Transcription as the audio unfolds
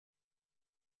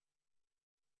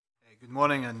Good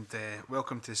morning and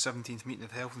welcome to the 17th meeting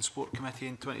of the Health and Sport Committee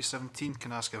in 2017.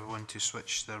 Can I ask everyone to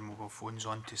switch their mobile phones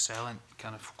on to silent?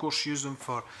 Can of course use them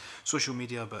for social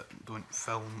media, but don't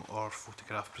film or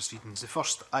photograph proceedings. The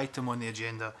first item on the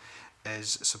agenda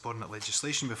is subordinate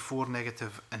legislation with 4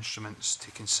 negative instruments to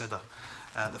consider.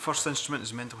 The first instrument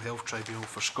is Mental Health Tribunal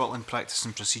for Scotland Practice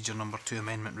and Procedure No. 2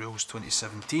 Amendment Rules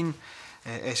 2017.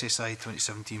 SSI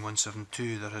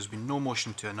 2017-172, there has been no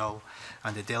motion to annul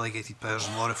and the Delegated Powers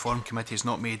and Law Reform Committee has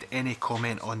not made any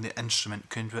comment on the instrument.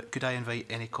 Could I invite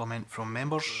any comment from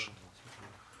members?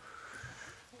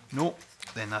 No,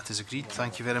 then that is agreed.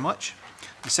 Thank you very much.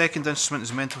 The second instrument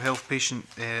is Mental Health Patient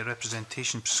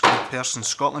Representation Prescribed Persons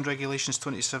Scotland Regulations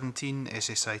 2017,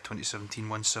 SSI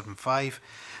 2017-175.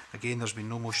 Again, there's been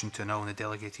no motion to annul and the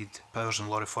Delegated Powers and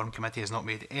Law Reform Committee has not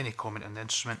made any comment on the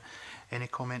instrument. Any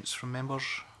comments from members?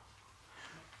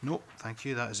 No, thank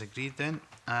you, that is agreed then.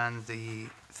 And the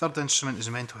third instrument is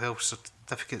the Mental Health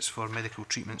Certificates for Medical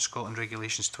Treatment Scotland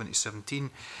Regulations 2017,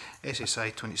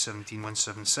 SSI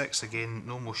 2017-176. Again,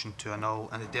 no motion to annul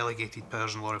and the Delegated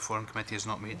Powers and Law Reform Committee has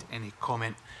not made any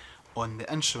comment on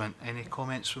the instrument. Any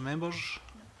comments from members?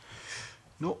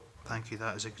 No, thank you,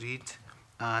 that is agreed.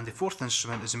 And the fourth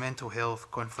instrument is the Mental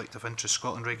Health Conflict of Interest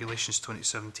Scotland Regulations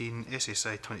 2017,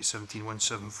 SSI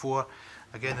 2017-174.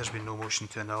 Again, there's been no motion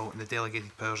to annul and the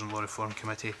Delegated Powers and Law Reform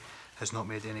Committee has not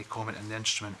made any comment on the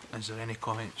instrument. Is there any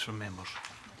comments from members?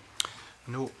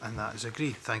 No, and that is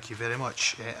agreed. Thank you very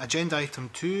much. Agenda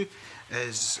item 2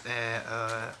 is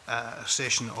a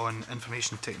session on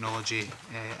information technology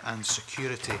and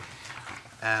security.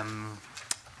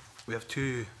 We have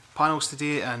 2 panels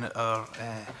today, and our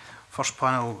first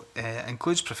panel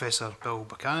includes Professor Bill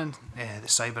Buchanan, the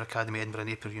Cyber Academy, Edinburgh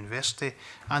Napier University,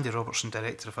 Andy Robertson,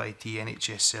 Director of IT,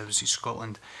 NHS Services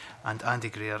Scotland, and Andy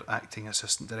Greer, Acting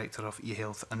Assistant Director of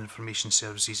eHealth and Information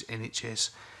Services,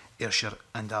 NHS, Ayrshire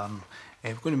and Arran.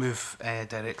 We're going to move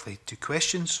directly to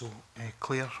questions, so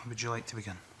Claire, would you like to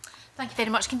begin? Thank you very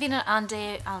much, Convener, and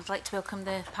I'd like to welcome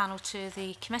the panel to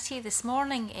the committee this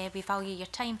morning. We value your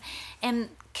time.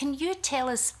 Can you tell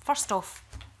us, first off,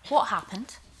 what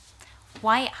happened,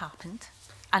 why it happened,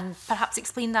 and perhaps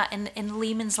explain that in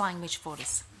layman's language for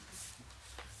us?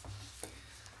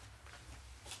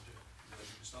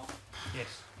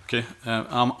 Yes. Okay,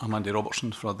 I'm Andy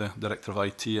Robertson, for the Director of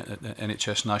IT at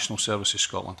NHS National Services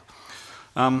Scotland.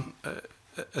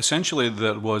 Essentially,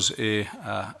 there was a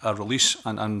release,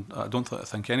 and I don't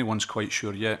think anyone's quite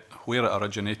sure yet where it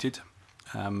originated,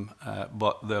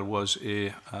 but there was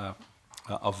a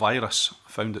virus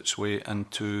found its way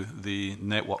into the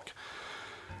network.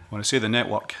 When I say the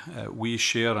network, we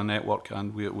share a network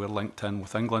and we're linked in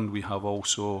with England. We have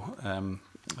also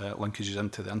linkages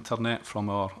into the internet from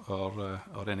our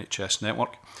NHS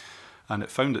network, and it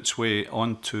found its way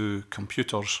onto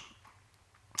computers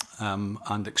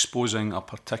and exposing a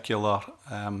particular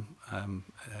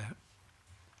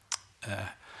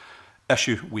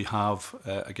issue we have,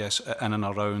 I guess, in and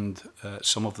around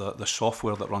some of the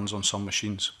software that runs on some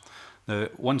machines. Now,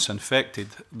 once infected,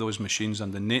 those machines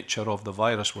and the nature of the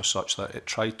virus was such that it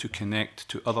tried to connect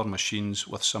to other machines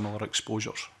with similar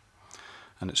exposures.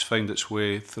 And it's found its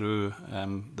way through,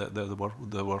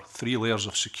 there were 3 layers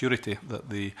of security that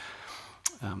the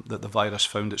virus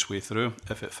found its way through.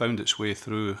 If it found its way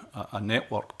through a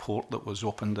network port that was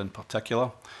opened in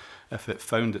particular, if it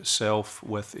found itself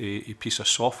with a piece of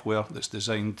software that's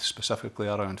designed specifically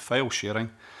around file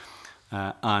sharing,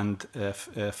 and if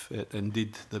it,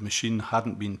 indeed the machine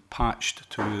hadn't been patched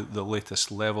to the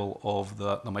latest level of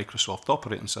the Microsoft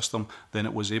operating system, then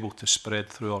it was able to spread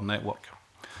through our network.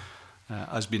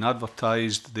 As been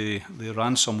advertised, the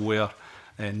ransomware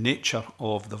nature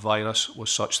of the virus was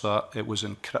such that it was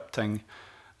encrypting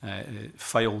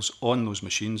files on those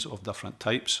machines of different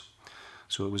types.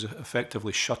 So it was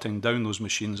effectively shutting down those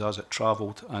machines as it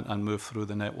travelled and moved through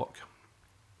the network.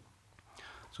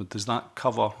 So does that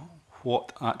cover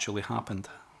what actually happened?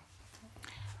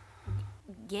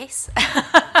 Yes.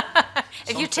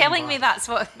 If you're telling me that's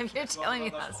what, if you're telling me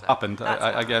that's what happened,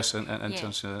 I guess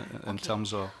in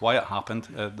terms of why it happened,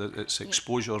 it's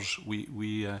exposures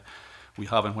we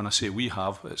have, and when I say we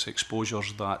have, it's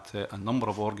exposures that a number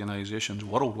of organisations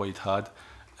worldwide had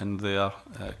in their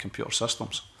computer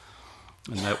systems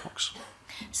and networks.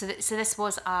 So this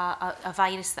was a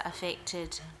virus that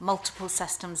affected multiple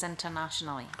systems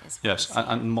internationally? Yes,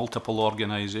 and multiple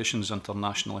organisations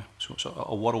internationally. So it's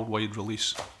a worldwide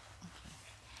release. Okay.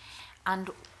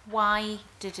 And why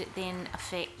did it then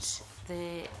affect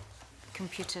the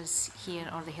computers here,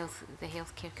 or the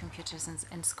healthcare computers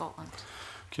in Scotland?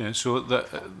 Okay, so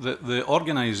the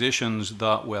organisations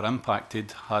that were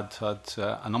impacted had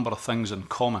a number of things in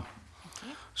common.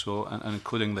 so and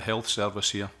including the health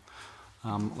service here.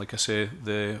 Like I say,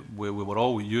 we were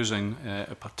all using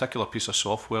a particular piece of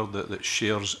software that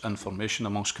shares information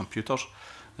amongst computers.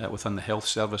 Within the health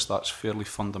service, that's fairly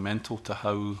fundamental to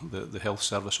how the health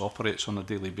service operates on a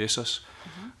daily basis.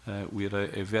 We're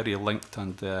a very linked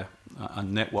and a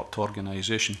networked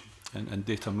organisation, and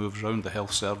data moves around the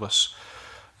health service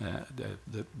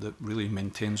that really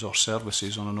maintains our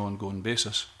services on an ongoing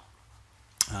basis.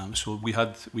 So we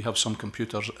have some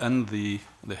computers in the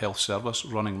health service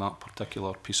running that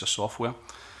particular piece of software.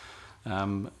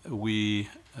 We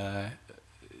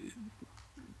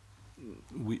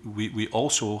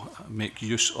also make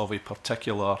use of a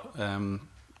particular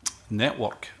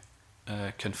network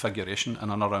configuration in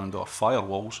and around our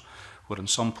firewalls, where in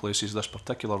some places this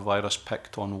particular virus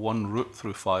picked on one route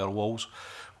through firewalls,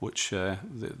 which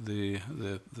the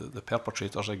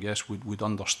perpetrators, I guess, would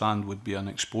understand would be an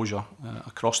exposure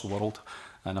across the world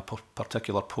and a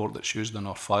particular port that's used in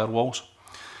our firewalls.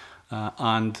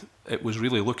 And it was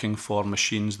really looking for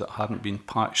machines that hadn't been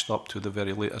patched up to the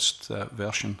very latest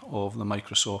version of the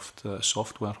Microsoft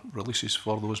software releases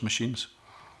for those machines.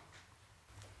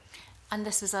 And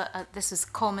this was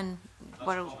common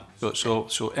world.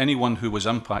 So anyone who was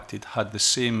impacted had the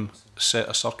same set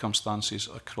of circumstances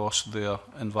across their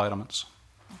environments.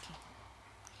 Okay.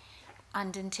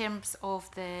 And in terms of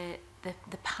the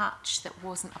patch that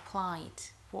wasn't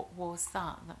applied, what was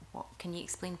that? Can you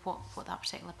explain what that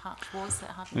particular patch was that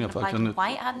hadn't been applied and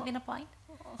why it hadn't been applied?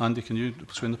 Andy, can you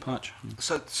explain the patch?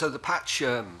 So the patch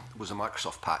was a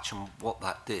Microsoft patch, and what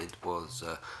that did was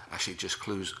actually just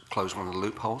close one of the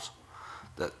loopholes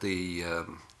that the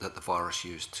virus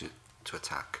used to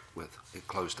attack with. It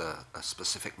closed a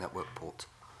specific network port.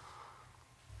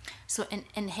 So,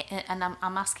 and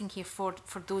I'm asking here for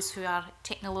those who are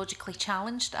technologically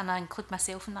challenged, and I include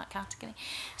myself in that category.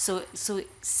 So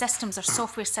systems or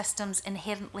software systems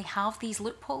inherently have these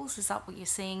loopholes. Is that what you're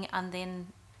saying? And then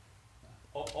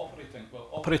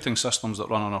operating systems that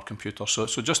run on our computer. So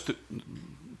just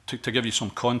to give you some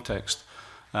context,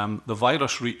 the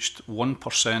virus reached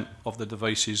 1% of the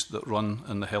devices that run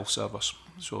in the health service.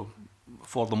 So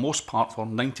for the most part, for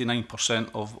 99%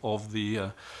 of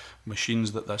the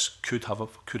machines that this could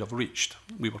have reached,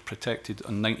 we were protected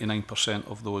on 99%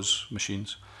 of those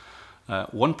machines.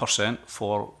 1%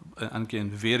 for, again,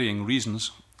 varying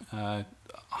reasons,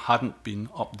 hadn't been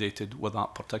updated with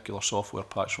that particular software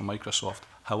patch from Microsoft.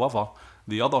 However,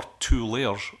 the other 2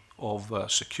 layers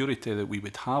of security that we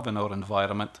would have in our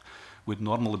environment would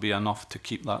normally be enough to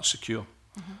keep that secure.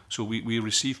 So we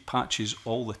receive patches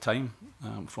all the time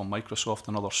from Microsoft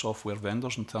and other software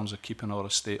vendors in terms of keeping our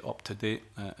estate up to date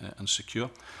and secure.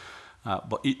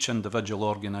 But each individual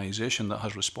organisation that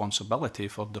has responsibility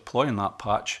for deploying that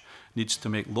patch needs to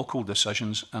make local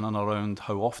decisions in and around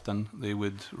how often they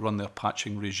would run their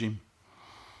patching regime.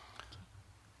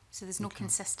 So there's no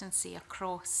consistency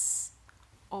across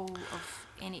all of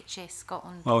NHS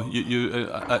Scotland? Well,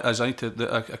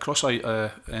 across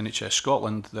NHS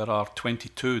Scotland, there are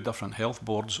 22 different health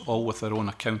boards, all with their own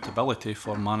accountability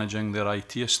for managing their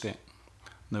IT estate.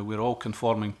 Now, we're all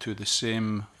conforming to the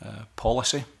same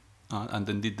policy and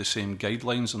indeed the same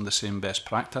guidelines and the same best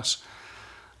practice.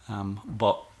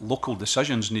 But local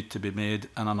decisions need to be made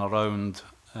in and around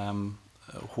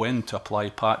when to apply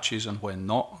patches and when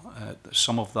not.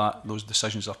 Some of those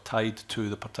decisions are tied to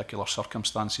the particular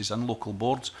circumstances in local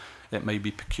boards. It may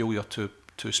be peculiar to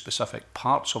specific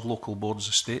parts of local boards'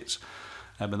 estates,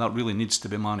 but that really needs to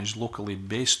be managed locally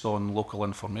based on local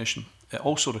information. It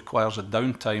also requires a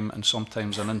downtime and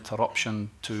sometimes an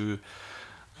interruption to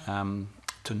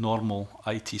normal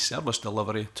IT service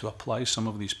delivery to apply some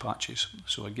of these patches.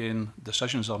 So again,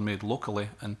 decisions are made locally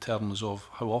in terms of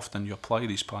how often you apply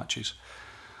these patches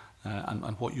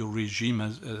and what your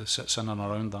regime sits in and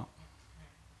around that.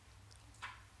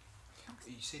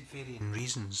 You said varying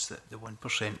reasons that the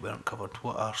 1% weren't covered.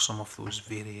 What are some of those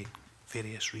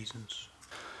various reasons?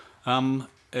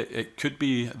 It could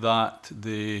be that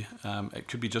it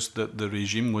could be just that the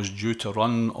regime was due to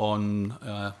run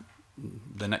on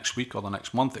the next week or the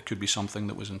next month. It could be something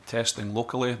that was in testing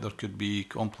locally. There could be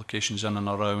complications in and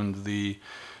around the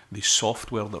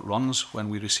software that runs. When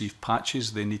we receive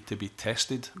patches, they need to be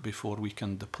tested before we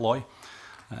can deploy.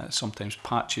 Sometimes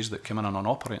patches that come in on an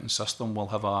operating system will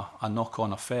have a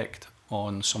knock-on effect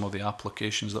on some of the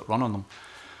applications that run on them.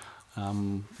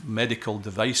 Medical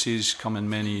devices come in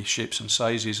many shapes and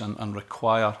sizes and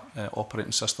require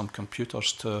operating system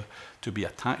computers to be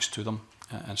attached to them.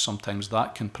 And sometimes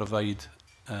that can provide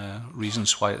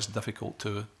reasons why it's difficult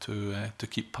to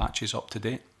keep patches up to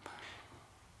date.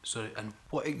 Sorry, and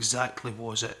what exactly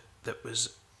was it that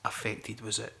was affected?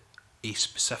 Was it a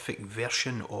specific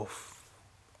version of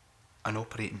an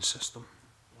operating system?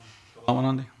 That one,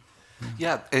 Andy?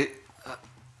 Yeah,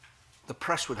 the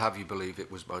press would have you believe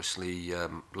it was mostly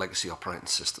legacy operating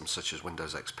systems such as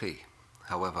Windows XP.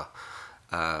 However,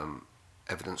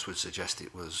 evidence would suggest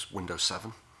it was Windows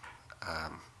 7.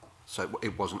 So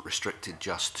it wasn't restricted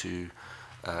just to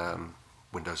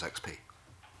Windows XP.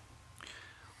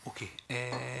 Okay,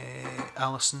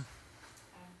 Alison.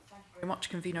 Thank you very much,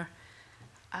 Convener.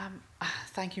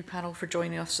 Thank you, panel, for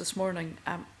joining us this morning.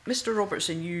 Mr.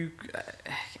 Robertson, you,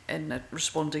 in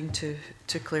responding to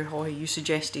Claire Hoy, you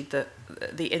suggested that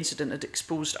the incident had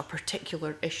exposed a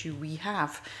particular issue we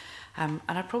have. And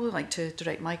I'd probably like to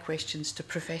direct my questions to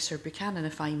Professor Buchanan,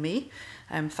 if I may.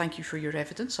 Thank you for your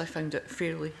evidence. I found it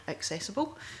fairly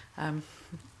accessible,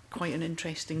 quite an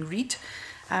interesting read.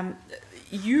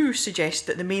 You suggest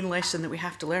that the main lesson that we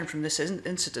have to learn from this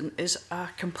incident is a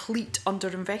complete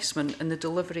underinvestment in the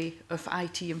delivery of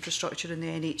IT infrastructure in the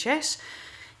NHS.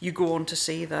 You go on to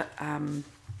say that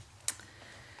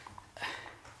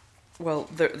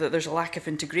there's a lack of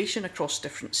integration across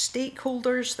different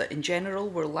stakeholders, that in general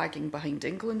we're lagging behind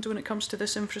England when it comes to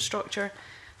this infrastructure,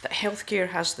 that healthcare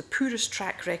has the poorest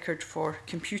track record for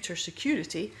computer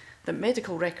security, that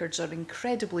medical records are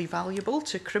incredibly valuable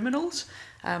to criminals,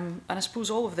 and I suppose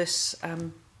all of this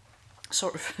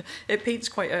it paints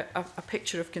quite a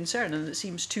picture of concern, and it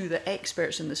seems too that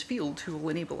experts in this field who will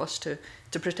enable us to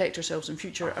protect ourselves in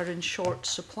future are in short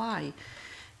supply.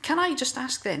 Can I just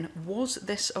ask then, was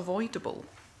this avoidable?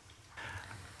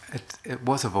 It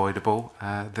was avoidable.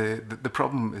 The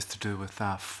problem is to do with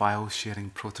that file sharing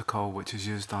protocol which is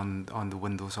used on the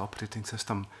Windows operating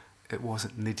system. It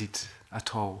wasn't needed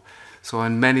at all. So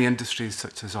in many industries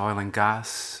such as oil and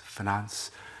gas, finance,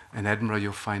 in Edinburgh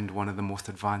you'll find one of the most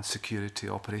advanced security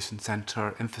operations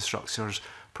centre infrastructures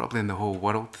probably in the whole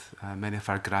world. Many of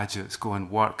our graduates go and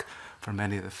work for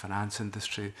many of the finance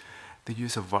industry. The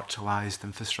use of virtualised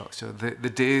infrastructure. The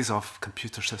days of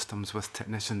computer systems with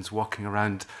technicians walking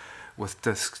around with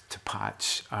disks to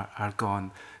patch are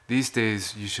gone. These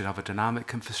days you should have a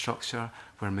dynamic infrastructure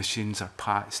where machines are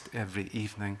patched every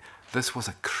evening. This was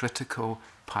a critical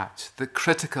patch. The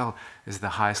critical is the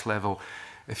highest level.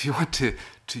 If you want to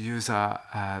use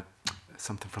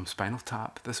something from Spinal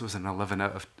Tap, this was an 11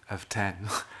 out of 10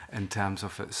 in terms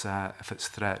of its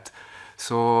threat.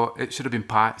 So it should have been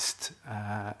patched,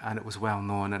 and it was well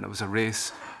known, and it was a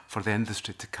race for the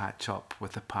industry to catch up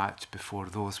with the patch before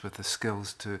those with the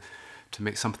skills to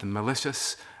make something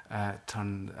malicious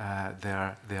turn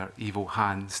their evil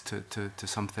hands to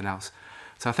something else.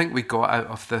 So I think we got out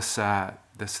of this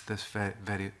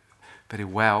very, very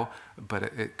well, but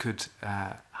it could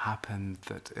happen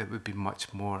that it would be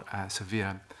much more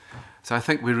severe. So I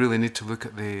think we really need to look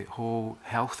at the whole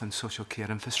health and social care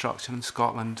infrastructure in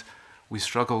Scotland. We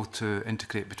struggle to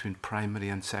integrate between primary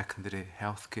and secondary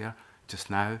healthcare just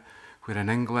now, where in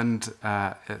England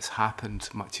it's happened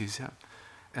much easier.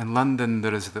 In London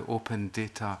there is the Open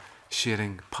Data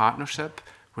Sharing Partnership,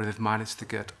 where they've managed to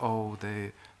get all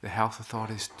the health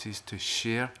authorities to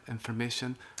share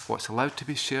information, what's allowed to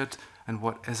be shared and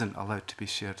what isn't allowed to be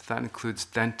shared. That includes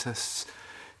dentists,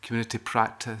 community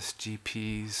practice,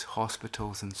 GPs,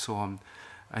 hospitals and so on.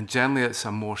 And generally it's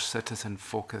a more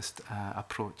citizen-focused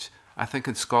approach. I think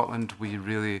in Scotland we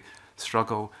really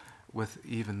struggle with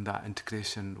even that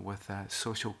integration with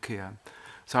social care.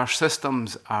 So our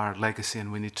systems are legacy,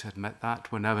 and we need to admit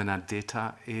that. We're now in a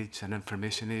data age, an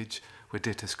information age, where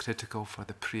data is critical for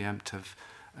the preemptive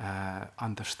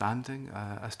understanding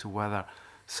as to whether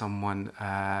someone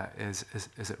is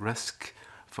at risk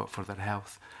for their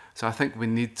health. So I think we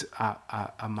need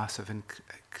a massive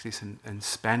increase in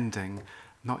spending,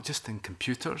 not just in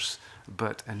computers,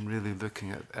 but in really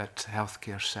looking at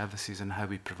healthcare services and how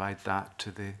we provide that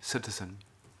to the citizen.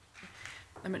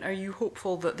 I mean, are you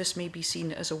hopeful that this may be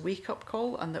seen as a wake-up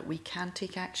call and that we can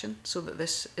take action so that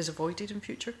this is avoided in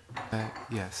future?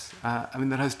 Yes. I mean,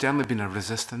 there has generally been a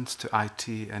resistance to IT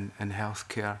in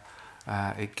healthcare.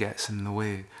 It gets in the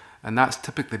way. And that's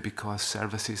typically because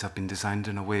services have been designed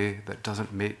in a way that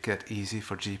doesn't make it easy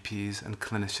for GPs and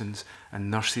clinicians and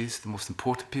nurses, the most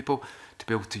important people, to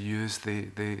be able to use the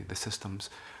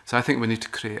systems. So I think we need to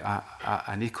create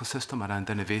an ecosystem around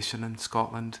innovation in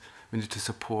Scotland. We need to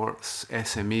support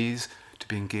SMEs to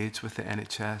be engaged with the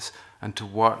NHS and to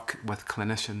work with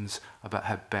clinicians about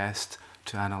how best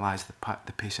to analyse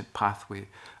the patient pathway.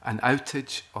 An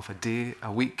outage of a day,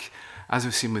 a week, as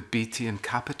we've seen with BT and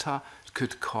Capita,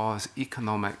 could cause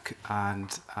economic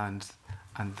and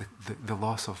the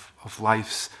loss of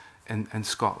lives in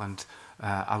Scotland.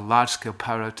 A large-scale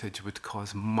power outage would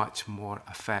cause much more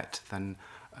effect than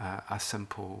a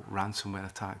simple ransomware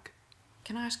attack.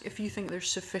 Can I ask if you think there's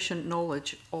sufficient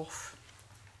knowledge of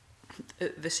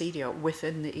this area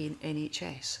within the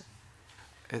NHS?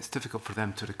 It's difficult for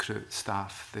them to recruit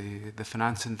staff. The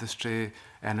finance industry,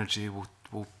 energy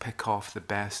will pick off the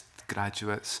best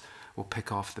graduates, will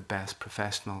pick off the best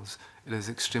professionals. It is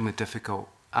extremely difficult,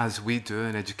 as we do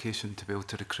in education, to be able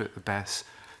to recruit the best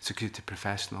security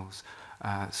professionals.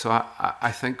 So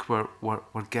I think we're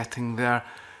getting there,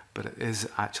 but it is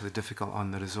actually difficult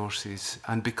on the resources.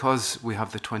 And because we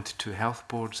have the 22 health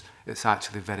boards, it's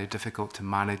actually very difficult to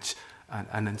manage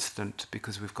an incident,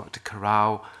 because we've got to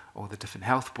corral all the different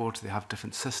health boards. They have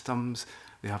different systems.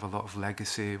 They have a lot of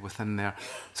legacy within there.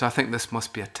 So I think this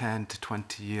must be a 10 to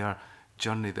 20 year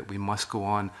journey that we must go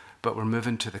on. But we're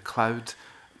moving to the cloud,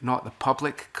 not the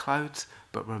public cloud,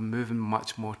 but we're moving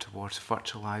much more towards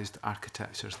virtualized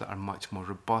architectures that are much more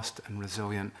robust and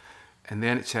resilient. In the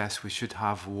NHS, we should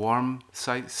have warm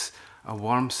sites. A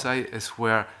warm site is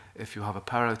where if you have a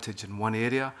power outage in one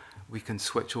area, we can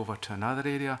switch over to another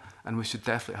area, and we should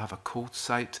definitely have a cold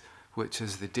site, which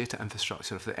is the data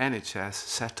infrastructure of the NHS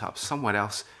set up somewhere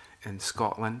else in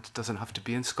Scotland. It doesn't have to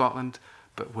be in Scotland,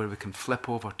 but where we can flip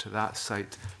over to that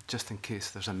site just in case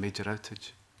there's a major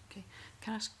outage. Okay.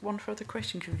 Can I ask one further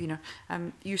question, Convener?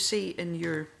 You say in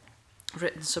your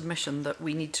written submission that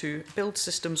we need to build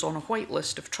systems on a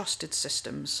whitelist of trusted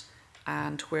systems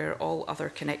and where all other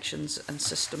connections and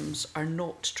systems are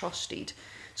not trusted.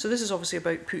 So this is obviously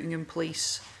about putting in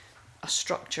place a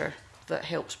structure that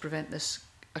helps prevent this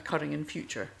occurring in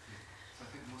future.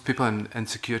 People in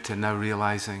security are now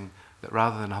realising that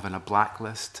rather than having a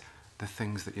blacklist, the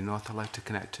things that you're not allowed to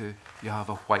connect to, you have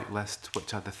a whitelist,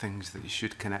 which are the things that you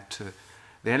should connect to.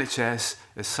 The NHS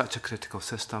is such a critical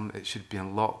system, it should be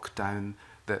in lockdown,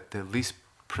 that the least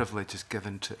privilege is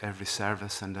given to every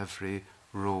service and every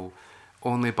role.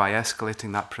 Only by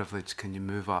escalating that privilege can you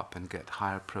move up and get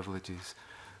higher privileges.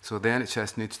 So the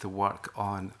NHS needs to work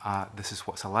on this is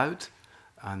what's allowed,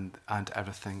 and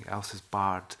everything else is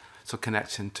barred. So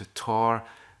connection to Tor,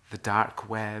 the dark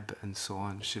web and so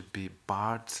on should be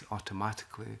barred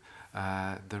automatically.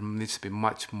 There needs to be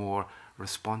much more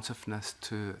responsiveness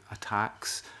to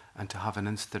attacks and to have an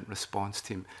instant response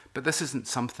team. But this isn't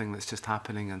something that's just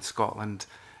happening in Scotland.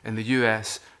 In the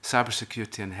US,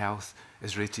 cybersecurity and health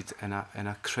is rated in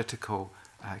a critical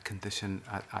condition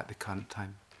at the current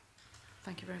time.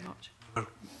 Thank you very much.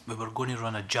 We were going to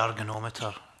run a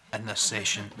jargonometer in this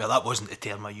session. Well, that wasn't the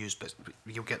term I used, but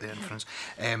you'll get the inference.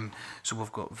 So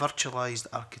we've got virtualised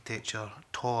architecture,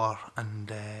 Tor,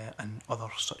 and other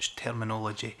such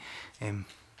terminology.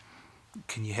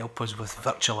 Can you help us with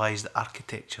virtualised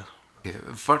architecture? Yeah,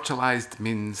 virtualised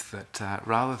means that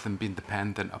rather than being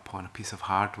dependent upon a piece of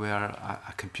hardware,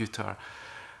 a computer,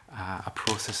 a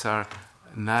processor,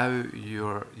 now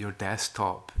your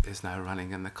desktop is now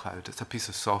running in the cloud. It's a piece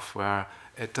of software.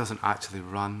 It doesn't actually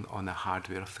run on the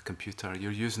hardware of the computer.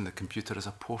 You're using the computer as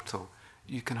a portal.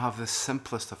 You can have the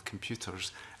simplest of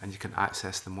computers and you can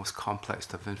access the most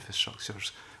complex of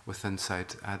infrastructures within inside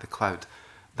the cloud.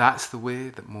 That's the way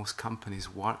that most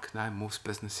companies work now, most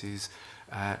businesses.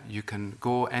 You can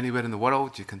go anywhere in the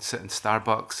world. You can sit in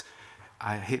Starbucks.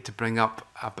 I hate to bring up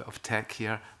a bit of tech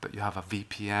here, but you have a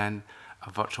VPN,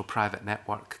 a virtual private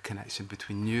network connection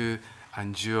between you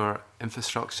and your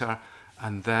infrastructure,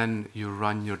 and then you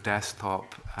run your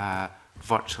desktop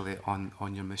virtually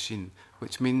on your machine,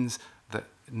 which means that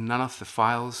none of the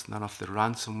files, none of the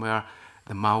ransomware,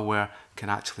 the malware can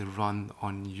actually run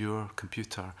on your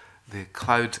computer. The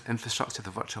cloud infrastructure,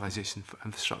 the virtualization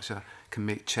infrastructure, can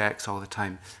make checks all the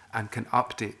time and can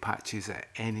update patches at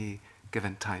any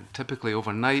given time. Typically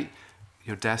overnight,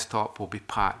 your desktop will be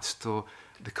patched. So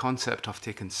the concept of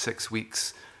taking 6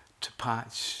 weeks to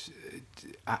patch,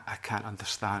 I can't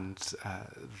understand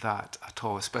that at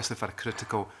all, especially for a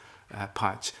critical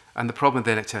patch. And the problem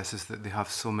with the NHS is that they have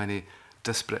so many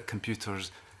disparate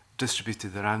computers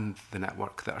distributed around the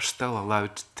network that are still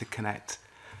allowed to connect.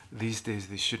 These days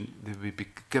they shouldn't. They would be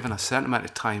given a certain amount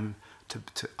of time to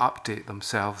update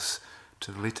themselves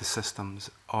to the latest systems,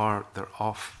 or they're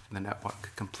off the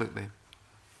network completely.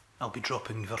 I'll be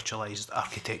dropping virtualised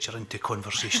architecture into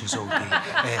conversations all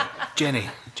day. Jenny.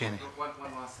 One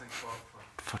last thing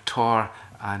for Tor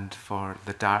and for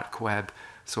the dark web.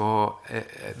 So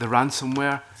the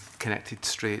ransomware connected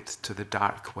straight to the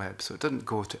dark web. So it didn't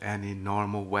go to any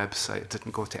normal website. It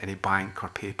didn't go to any bank or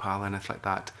PayPal or anything like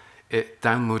that. It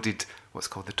downloaded what's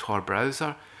called the Tor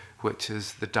browser, which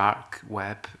is the dark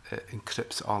web. It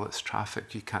encrypts all its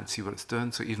traffic. You can't see what it's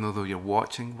doing. So even though you're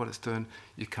watching what it's doing,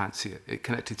 you can't see it. It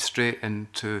connected straight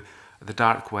into the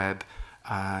dark web,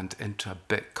 and into a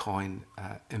Bitcoin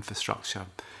infrastructure.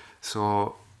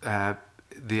 So the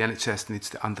NHS needs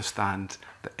to understand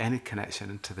that any connection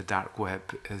into the dark web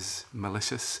is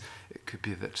malicious. It could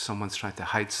be that someone's trying to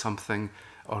hide something,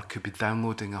 or it could be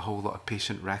downloading a whole lot of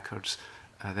patient records.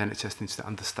 The NHS needs to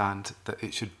understand that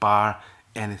it should bar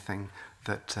anything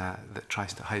that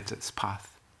tries to hide its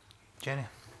path. Jenny.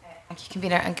 Thank you,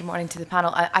 Convener, and good morning to the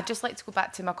panel. I'd just like to go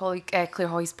back to my colleague Claire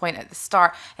Hoy's point at the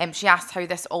start. She asked how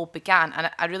this all began,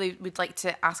 and I really would like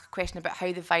to ask a question about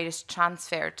how the virus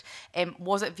transferred.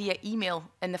 Was it via email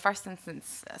in the first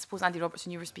instance? I suppose, Andy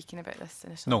Robertson, you were speaking about this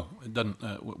initially. No, it didn't.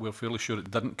 We're fairly sure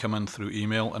it didn't come in through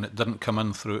email, and it didn't come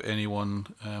in through anyone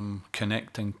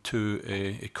connecting to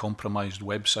a compromised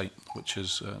website, which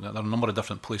is, there are a number of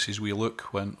different places we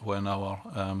look when our,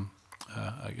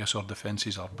 I guess, our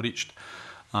defences are breached.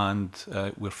 And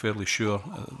we're fairly sure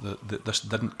that this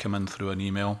didn't come in through an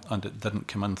email, and it didn't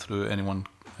come in through anyone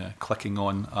clicking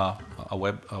on a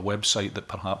website that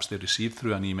perhaps they received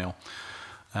through an email.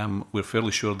 We're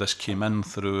fairly sure this came in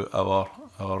through our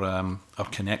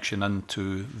connection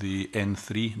into the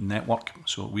N3 network.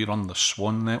 So we run the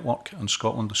SWAN network in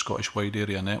Scotland, the Scottish Wide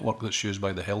Area Network, that's used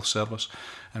by the Health Service,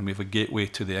 and we have a gateway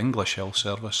to the English Health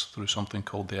Service through something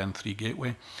called the N3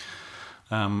 Gateway.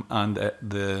 And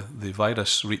the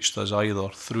virus reached us either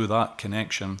through that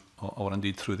connection or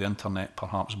indeed through the internet,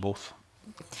 perhaps both.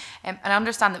 And I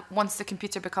understand that once the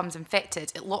computer becomes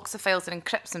infected, it locks the files and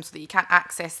encrypts them so that you can't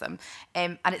access them.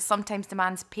 And it sometimes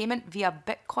demands payment via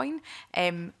Bitcoin.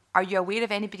 Are you aware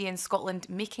of anybody in Scotland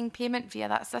making payment via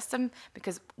that system?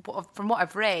 Because from what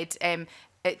I've read,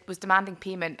 it was demanding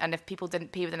payment, and if people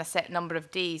didn't pay within a set number of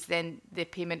days, then the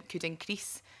payment could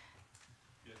increase.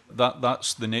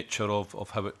 That's the nature of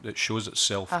how it shows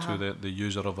itself to the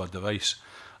user of a device.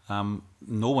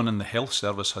 No one in the health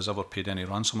service has ever paid any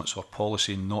ransom. It's our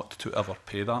policy not to ever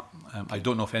pay that. I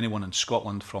don't know if anyone in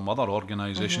Scotland from other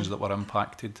organisations that were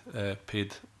impacted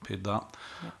paid that.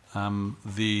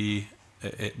 Yeah.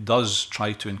 It does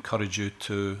try to encourage you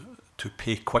to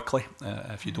pay quickly.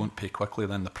 If you don't pay quickly,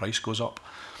 then the price goes up.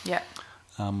 Yeah.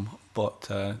 But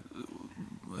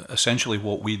essentially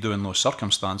what we do in those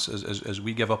circumstances is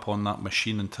we give up on that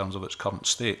machine in terms of its current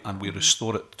state, and we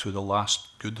restore it to the last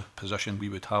good position we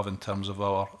would have in terms of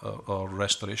our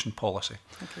restoration policy.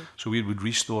 Okay. So we would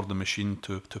restore the machine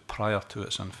to prior to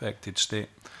its infected state.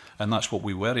 And that's what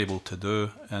we were able to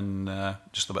do in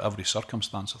just about every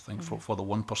circumstance, I think, for the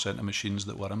 1% of machines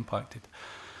that were impacted.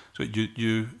 So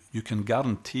you can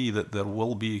guarantee that there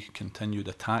will be continued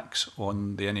attacks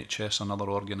on the NHS and other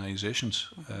organisations.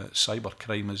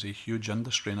 Cybercrime is a huge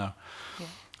industry now,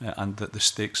 and that the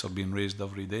stakes are being raised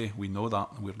every day. We know that,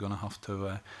 and we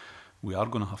are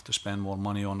going to have to spend more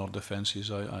money on our defences.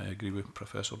 I agree with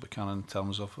Professor Buchanan in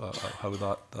terms of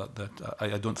how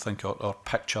I don't think our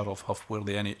picture of where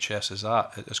the NHS is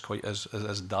at is quite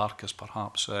as dark as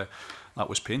perhaps that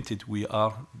was painted. We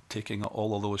are taking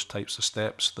all of those types of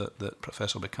steps that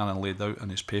Professor Buchanan laid out in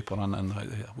his paper and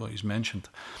what he's mentioned.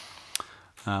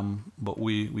 But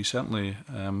we certainly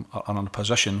are in a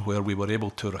position where we were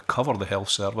able to recover the health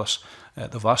service.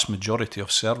 The vast majority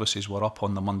of services were up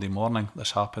on the Monday morning.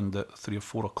 This happened at 3 or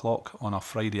 4 o'clock on a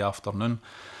Friday afternoon.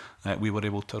 We were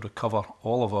able to recover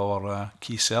all of our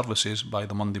key services by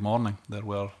the Monday morning. There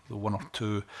were the 1 or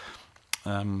 2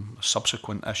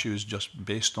 subsequent issues just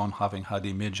based on having had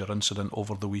a major incident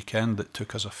over the weekend that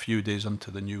took us a few days into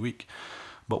the new week.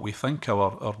 But we think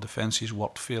our defences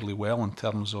worked fairly well in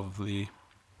terms of the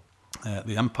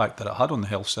impact that it had on the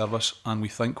health service, and we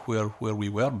think where we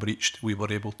were breached, we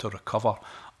were able to recover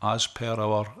as per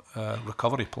our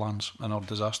recovery plans and our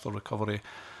disaster recovery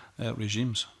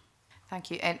regimes.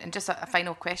 Thank you. And just a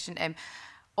final question.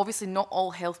 Obviously, not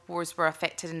all health boards were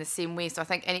affected in the same way. So I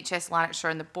think NHS Lanarkshire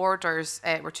and the Borders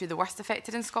were 2 of the worst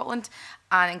affected in Scotland.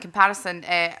 And in comparison,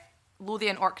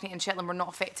 Lothian, Orkney and Shetland were not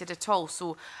affected at all.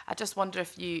 So I just wonder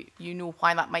if you know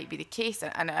why that might be the case.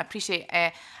 And I appreciate,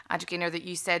 Andrew Gaynor, that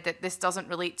you said that this doesn't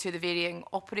relate to the varying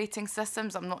operating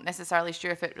systems. I'm not necessarily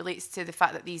sure if it relates to the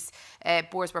fact that these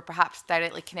boards were perhaps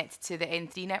directly connected to the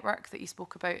N3 network that you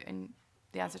spoke about in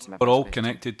the answer to my We're all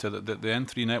connected to the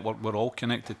N3 network. We're all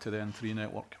connected to the N3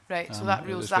 network. Right, so that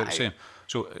rules that out. Same.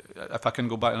 So if I can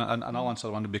go back, and I'll answer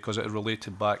the one because it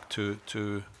related back to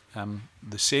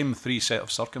the same 3 set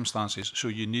of circumstances. So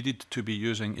you needed to be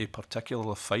using a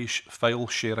particular file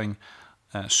sharing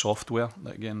software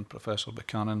that, again, Professor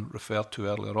Buchanan referred to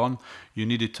earlier on. You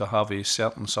needed to have a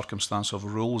certain circumstance of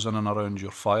rules in and around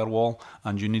your firewall,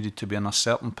 and you needed to be in a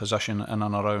certain position in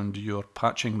and around your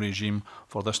patching regime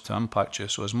for this to impact you.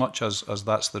 So as much as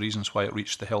that's the reasons why it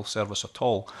reached the health service at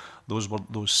all,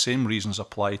 those same reasons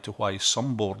apply to why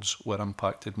some boards were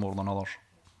impacted more than others.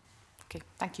 Okay,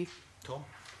 thank you. Tom?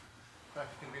 Thank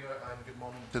you, Convener, and good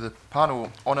morning to the panel.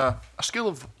 On a scale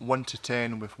of 1 to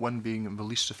 10, with 1 being the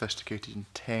least sophisticated and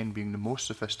 10 being the most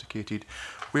sophisticated,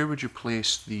 where would you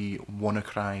place the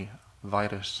WannaCry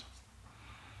virus?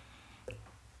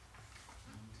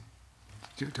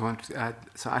 Do you want to,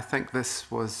 so I think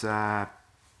this was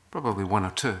probably 1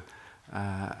 or 2.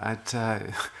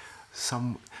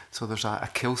 So there's a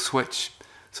kill switch.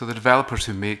 So the developers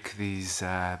who make these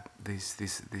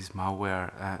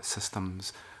malware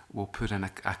systems will put in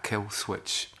a kill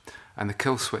switch, and the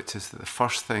kill switch is that the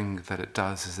first thing that it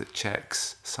does is it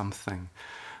checks something.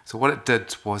 So what it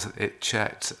did was it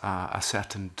checked a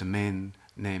certain domain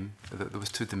name. There was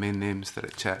 2 domain names that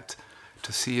it checked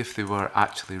to see if they were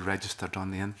actually registered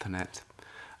on the internet,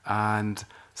 and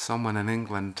someone in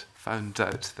England found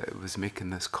out that it was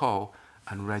making this call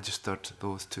and registered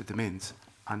those 2 domains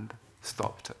and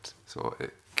stopped it. So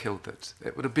it killed it.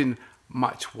 It would have been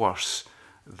much worse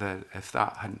than if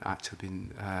that hadn't actually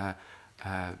been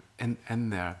in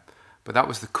there. But that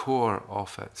was the core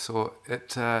of it. So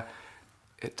it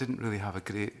didn't really have a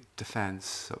great defence.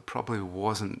 So it probably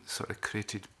wasn't sort of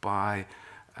created by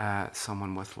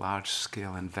someone with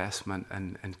large-scale investment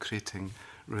in creating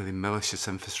really malicious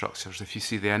infrastructures. If you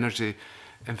see the energy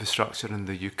infrastructure in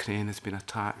the Ukraine has been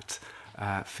attacked,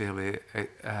 a fairly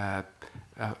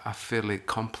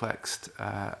complex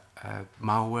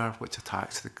malware which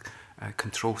attacks the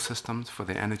control systems for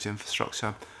the energy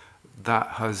infrastructure. That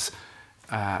has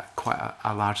quite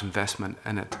a large investment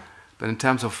in it. But in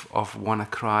terms of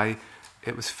WannaCry,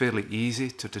 it was fairly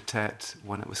easy to detect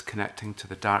when it was connecting to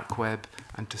the dark web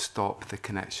and to stop the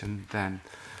connection then.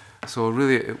 So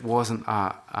really it wasn't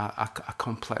a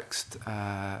complex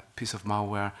piece of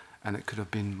malware, and it could have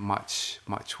been much,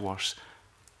 much worse.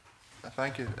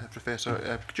 Thank you,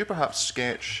 Professor. Could you perhaps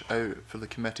sketch out for the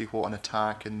committee what an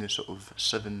attack in the sort of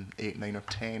 7, 8, 9 or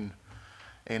 10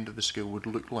 end of the scale would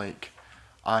look like?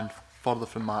 And further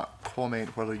from that,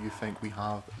 comment whether you think we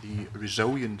have the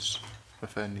resilience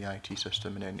within the IT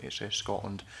system in NHS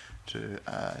Scotland to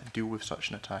deal with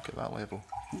such an attack at that level?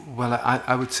 Well,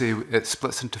 I would say it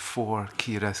splits into 4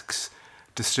 key risks.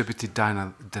 Distributed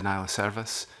denial of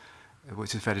service,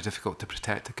 which is very difficult to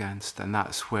protect against, and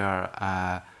that's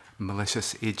where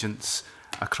malicious agents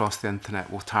across the internet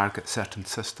will target certain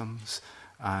systems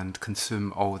and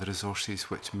consume all the resources,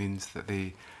 which means that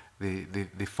they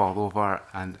fall over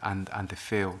and they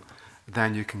fail.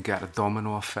 Then you can get a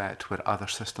domino effect where other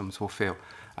systems will fail.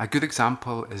 A good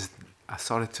example is,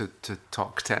 sorry to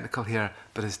talk technical here,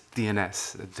 but is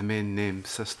DNS, a domain name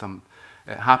system.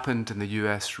 It happened in the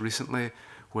US recently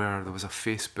where there was a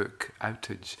Facebook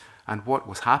outage. And what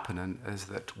was happening is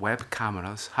that web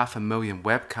cameras, 500,000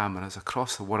 web cameras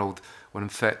across the world were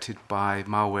infected by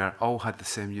malware, all had the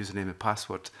same username and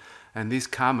password. And these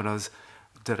cameras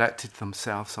directed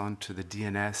themselves onto the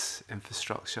DNS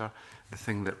infrastructure, the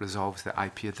thing that resolves the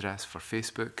IP address for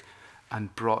Facebook,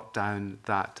 and brought down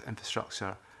that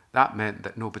infrastructure. That meant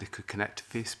that nobody could connect to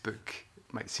Facebook.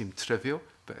 It might seem trivial,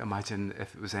 but imagine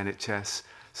if it was NHS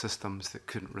systems that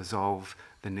couldn't resolve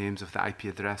the names of the IP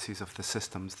addresses of the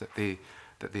systems that they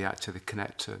actually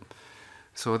connect to.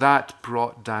 So that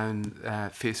brought down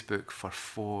Facebook for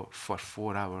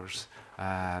 4 hours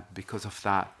because of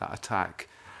that attack.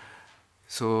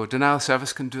 So denial of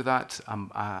service can do that.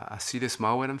 A serious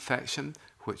malware infection,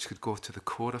 which could go to the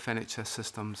core of NHS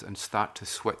systems and start to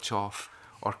switch off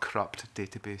or corrupt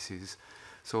databases.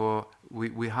 So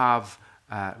we have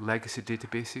legacy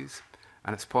databases,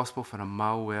 and it's possible for a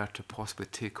malware to possibly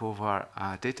take over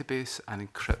a database and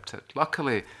encrypt it.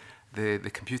 Luckily, the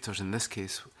computers in this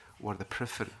case were at the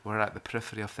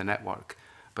periphery of the network,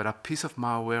 but a piece of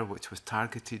malware which was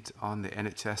targeted on the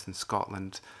NHS in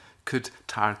Scotland could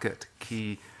target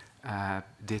key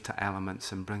data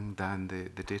elements and bring down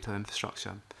the data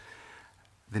infrastructure.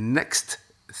 The next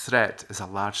threat is a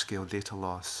large-scale data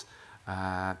loss,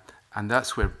 and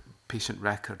that's where patient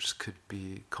records could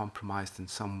be compromised in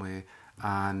some way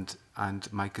and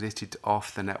migrated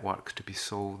off the network to be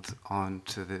sold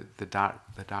onto the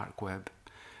dark web.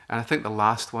 And I think the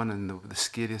last one and the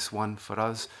scariest one for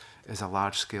us is a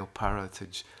large-scale power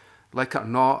outage. Like it or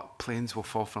not, planes will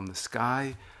fall from the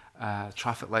sky,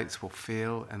 traffic lights will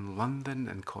fail in London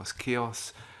and cause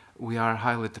chaos. We are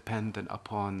highly dependent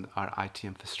upon our IT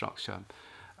infrastructure.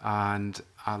 And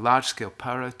a large-scale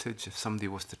power outage, if somebody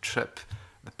was to trip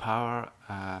the power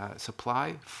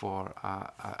supply for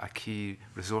a key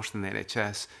resource in the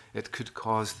NHS, it could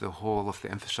cause the whole of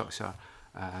the infrastructure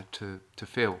to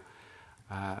fail.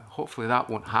 Hopefully that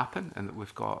won't happen and that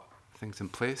we've got things in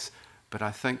place. But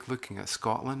I think looking at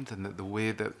Scotland and the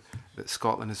way that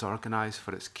Scotland is organised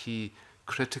for its key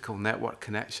critical network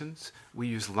connections, we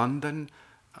use London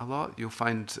a lot. You'll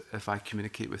find if I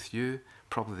communicate with you,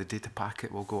 probably the data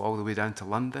packet will go all the way down to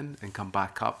London and come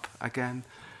back up again.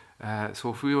 So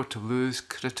if we were to lose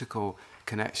critical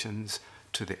connections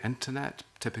to the internet,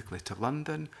 typically to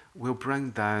London, we'll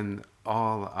bring down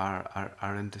all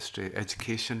our industry,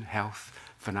 education, health,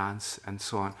 finance, and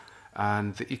so on.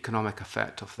 And the economic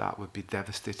effect of that would be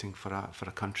devastating for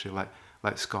a country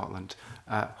like Scotland.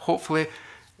 Hopefully,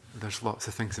 there's lots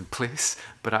of things in place,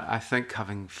 but I think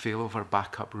having failover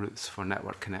backup routes for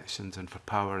network connections and for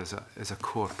power is a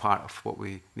core part of what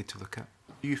we need to look at.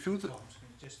 Do you feel that...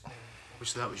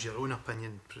 Obviously that was your own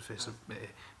opinion, Professor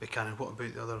Buchanan. What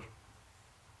about the other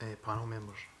panel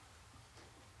members?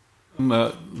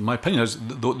 My opinion is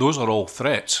those are all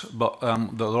threats, but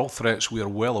they're all threats we are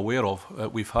well aware of.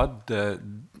 We've had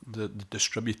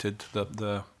distributed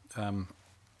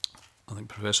I think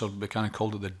Professor Buchanan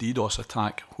called it the DDoS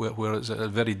attack, where it's a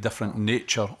very different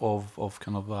nature of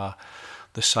kind of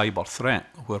the cyber threat,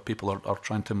 where people are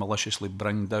trying to maliciously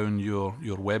bring down your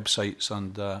websites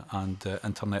and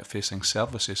internet-facing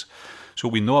services. So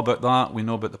we know about that. We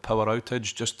know about the power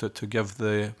outage. Just to give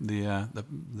the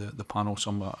panel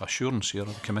some assurance here,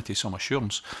 the committee some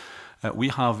assurance. We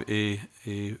have a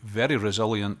very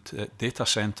resilient data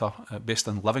centre based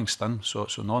in Livingston, so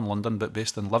non-London, but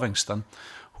based in Livingston,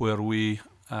 where we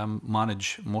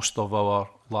manage most of our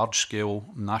large-scale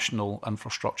national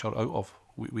infrastructure out of.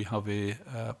 We have a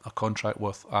contract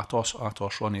with Atos.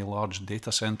 Atos run a large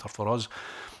data centre for us.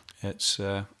 It's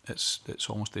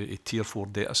almost a tier 4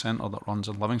 data centre that runs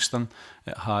in Livingston.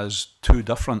 It has 2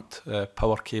 different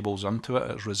power cables into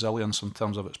it. It's resilience in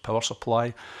terms of its power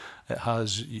supply. It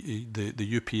has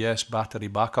the UPS battery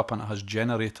backup, and it has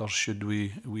generators should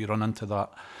we run into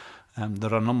that.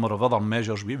 There are a number of other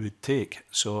measures we would take.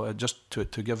 So just to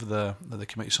give the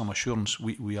committee some assurance,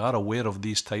 we are aware of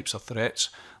these types of threats.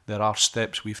 There are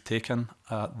steps we've taken.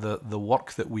 The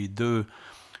work that we do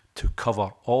to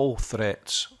cover all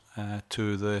threats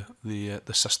to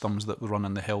the systems that we run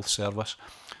in the health service,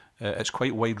 it's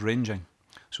quite wide-ranging.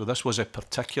 So this was a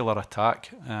particular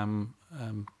attack.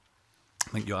 I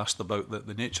think you asked about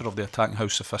the nature of the attack and how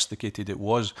sophisticated it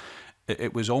was.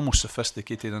 It was almost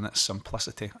sophisticated in its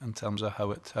simplicity in terms of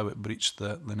how it breached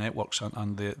the networks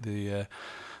and the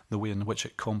way in which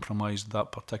it compromised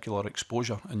that particular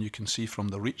exposure. And you can see from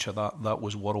the reach of that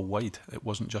was worldwide. It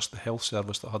wasn't just the health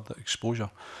service that had that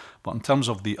exposure. But in terms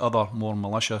of the other more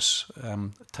malicious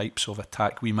types of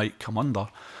attack we might come under,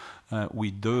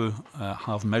 we do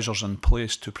have measures in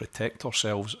place to protect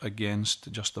ourselves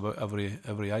against just about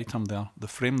every item there. The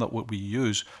frame that what we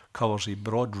use covers a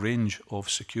broad range of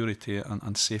security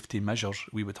and safety measures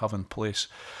we would have in place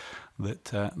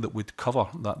that would cover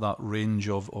that range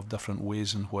of different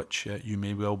ways in which you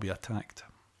may well be attacked.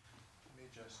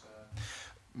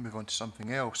 Move on to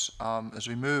something else. As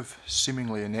we move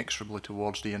seemingly inexorably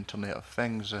towards the Internet of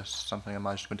Things, this is something I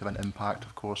imagine is going to have an impact,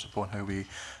 of course, upon how we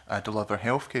deliver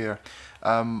healthcare.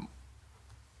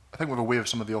 I think we're aware of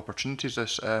some of the opportunities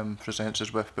this presents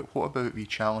us with, but what about the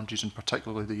challenges and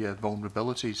particularly the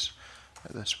vulnerabilities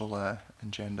that this will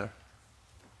engender?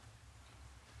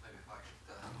 Maybe if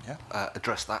I should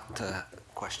address that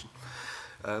question.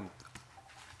 The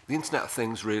Internet of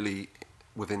Things really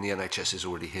within the NHS is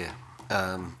already here.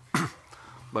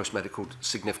 Most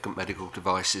significant medical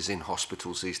devices in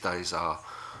hospitals these days are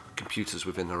computers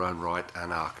within their own right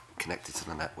and are connected to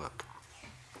the network.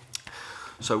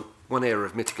 So one area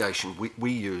of mitigation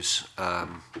we use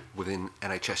within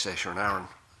NHS Ayrshire and Arran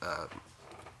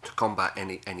to combat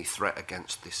any threat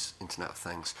against this Internet of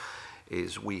Things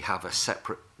is we have a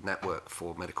separate network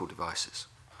for medical devices.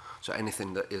 So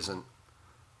anything that isn't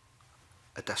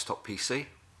a desktop PC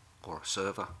or a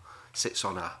server sits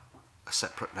on a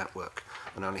separate network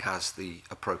and only has the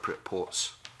appropriate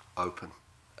ports open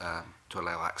to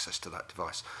allow access to that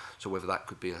device. So whether that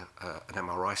could be an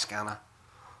MRI scanner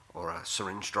or a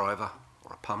syringe driver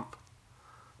or a pump,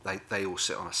 they all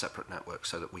sit on a separate network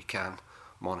so that we can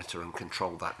monitor and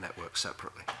control that network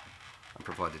separately and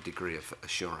provide a degree of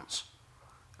assurance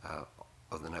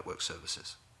of the network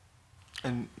services.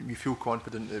 And you feel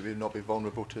confident that we will not be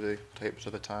vulnerable to the types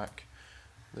of attack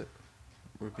that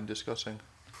we've been discussing?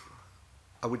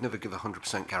 I would never give a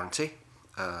 100% guarantee.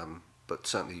 but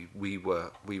certainly we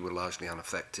were largely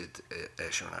unaffected at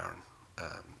Ayrshire and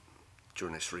Arran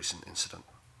during this recent incident.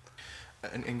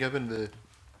 And given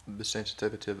the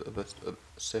sensitivity of a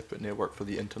separate network for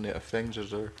the Internet of Things,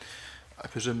 is there, I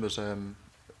presume there's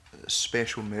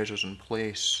special measures in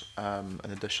place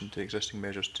in addition to existing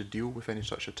measures to deal with any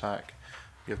such attack,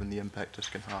 given the impact this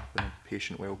can have on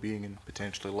patient well-being and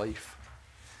potentially life?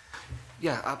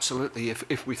 Yeah, absolutely.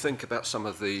 If we think about some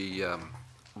of the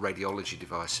radiology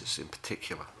devices in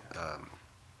particular,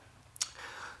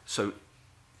 so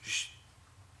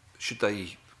should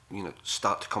they,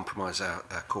 start to compromise our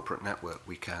corporate network,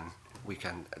 we can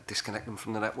disconnect them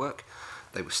from the network.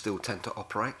 They will still tend to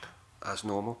operate as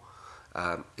normal.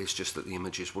 It's just that the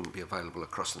images wouldn't be available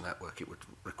across the network. It would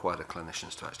require the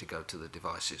clinicians to actually go to the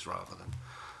devices rather than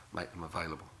make them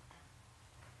available.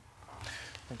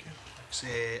 Thank you.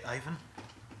 Ivan?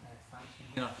 Thank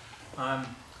you.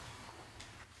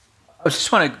 I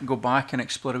just want to go back and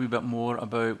explore a wee bit more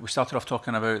about, we started off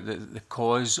talking about the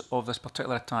cause of this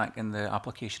particular attack and the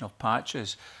application of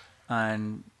patches.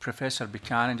 And Professor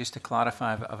Buchanan, just to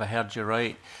clarify, if I heard you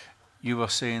right, you were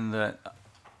saying that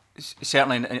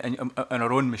certainly in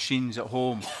our own machines at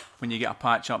home, when you get a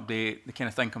patch update, the kind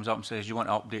of thing comes up and says, you want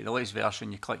to update the latest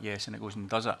version, you click yes and it goes and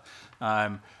does it.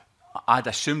 I'd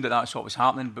assumed that that's what was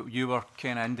happening, but you were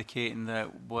kind of indicating that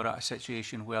we're at a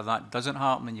situation where that doesn't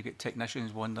happen and you get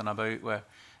technicians wandering about with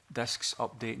discs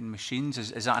updating machines.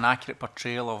 Is that an accurate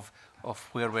portrayal of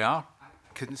where we are?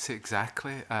 I couldn't say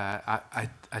exactly.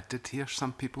 I did hear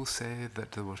some people say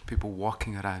that there were people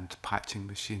walking around patching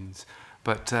machines.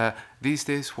 But these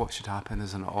days what should happen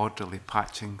is an orderly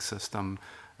patching system.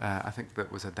 I think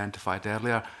that was identified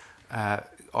earlier.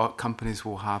 Companies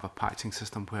will have a patching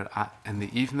system where in the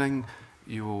evening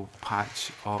you will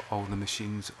patch all the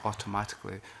machines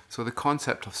automatically. So the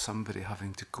concept of somebody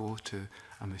having to go to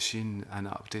a machine and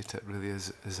update it really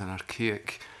is an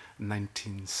archaic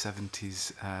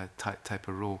 1970s type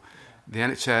of role. The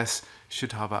NHS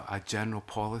should have a general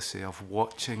policy of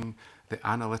watching the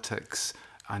analytics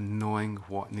and knowing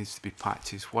what needs to be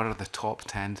patches. What are the top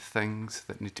 10 things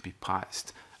that need to be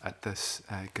patched at this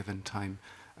given time?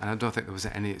 And I don't think there was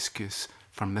any excuse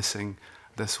for missing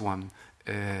this one.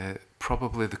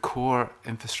 Probably the core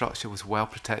infrastructure was well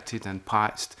protected and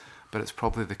patched, but it's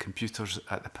probably the computers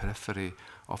at the periphery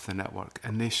of the network,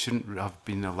 and they shouldn't have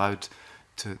been allowed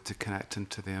to connect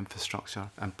into the infrastructure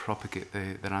and propagate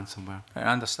the ransomware. I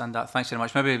understand that. Thanks very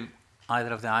much. Maybe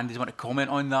either of the Andys want to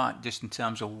comment on that, just in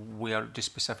terms of where, just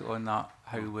specifically on that,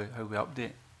 how we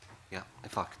update. Yeah,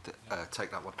 if I could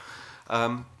take that one.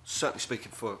 Certainly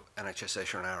speaking for NHS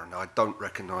Ayrshire and Arran, I don't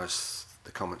recognise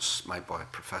the comments made by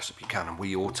Professor Buchanan.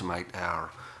 We automate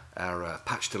our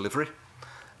patch delivery,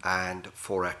 and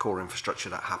for our core infrastructure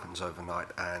that happens overnight,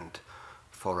 and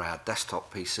for our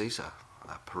desktop PCs,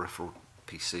 our peripheral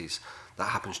PCs, that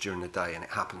happens during the day, and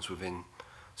it happens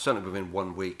certainly within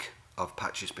 1 week of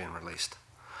patches being released.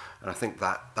 And I think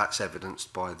that's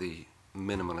evidenced by the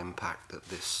minimal impact that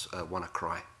this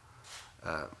WannaCry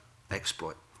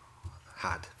exploit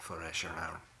had for Ayrshire and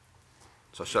Arran.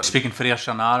 So speaking for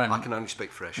Ayrshire and Arran, I can only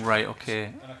speak for Ayrshire. Right, okay.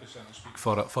 And I can certainly speak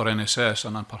for NSS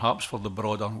and then perhaps for the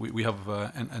broader. We have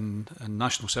in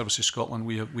National Services Scotland,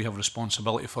 we have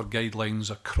responsibility for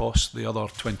guidelines across the other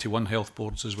 21 health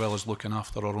boards, as well as looking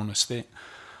after our own estate.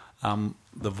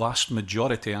 The vast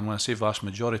majority, and when I say vast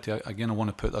majority, again I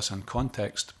want to put this in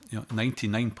context.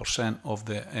 99% of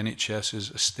the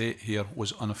NHS's estate here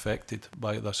was unaffected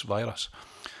by this virus.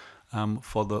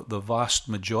 For the vast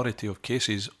majority of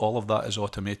cases, all of that is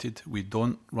automated. We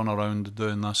don't run around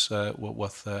doing this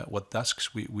with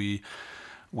disks. We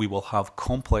will have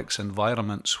complex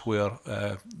environments where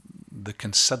the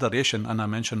consideration, and I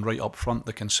mentioned right up front,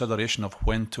 the consideration of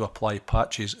when to apply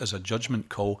patches is a judgment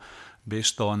call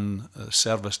based on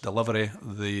service delivery,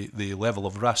 the level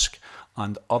of risk,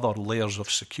 and other layers of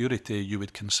security you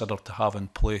would consider to have in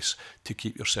place to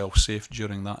keep yourself safe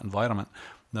during that environment.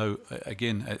 Now,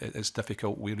 again, it's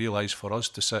difficult, we realise, for us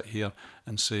to sit here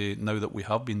and say, now that we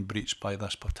have been breached by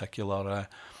this particular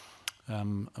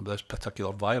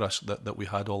virus, that we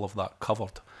had all of that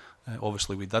covered.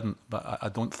 Obviously we didn't, but I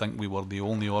don't think we were the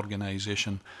only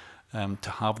organisation to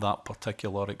have that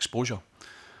particular exposure.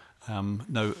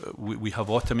 Now, we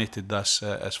have automated this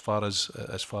as far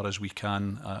as we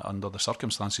can under the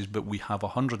circumstances, but we have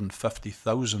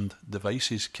 150,000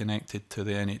 devices connected to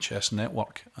the NHS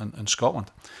network in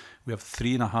Scotland. We have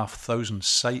 3,500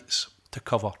 sites to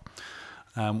cover.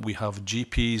 We have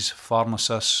GPs,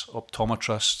 pharmacists,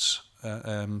 optometrists,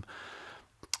 and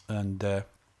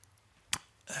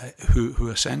who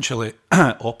essentially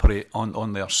operate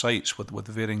on their sites with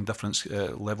varying different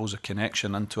levels of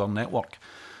connection into our network.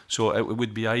 So it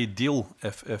would be ideal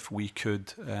if we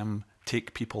could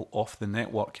take people off the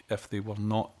network if they were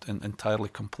not entirely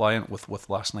compliant with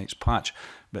last night's patch.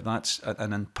 But that's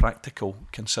an impractical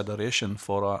consideration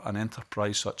for an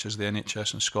enterprise such as the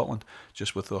NHS in Scotland,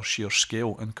 just with our sheer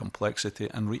scale and complexity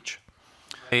and reach.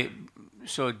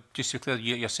 So just to be clear,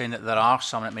 you're saying that there are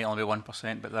some, it might only be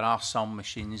 1%, but there are some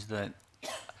machines that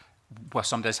where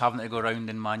somebody's having to go around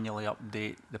and manually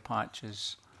update the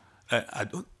patches? I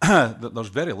don't, there's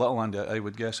very little, Andy, I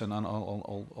would guess, and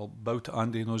I'll bow to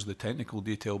Andy, who knows the technical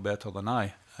detail better than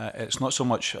I. It's not so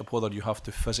much whether you have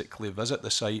to physically visit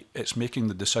the site, it's making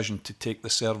the decision to take the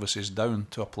services down,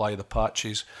 to apply the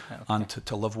patches, and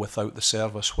to live without the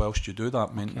service whilst you do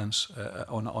that maintenance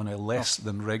on a less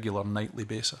than regular nightly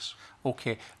basis.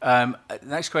 Okay.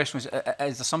 Next question was,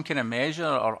 is there some kind of measure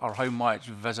or how much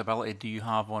visibility do you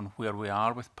have on where we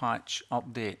are with patch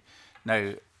update?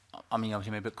 Now, I mean,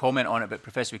 obviously maybe comment on it, but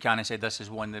Professor Buchanan said this is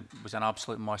one that was an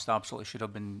absolute must, absolutely should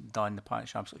have been done. The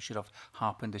patch absolutely should have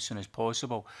happened as soon as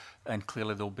possible, and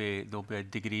clearly there'll be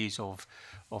degrees of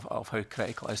how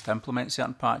critical it is to implement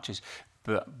certain patches.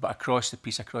 But across the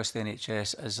piece, across the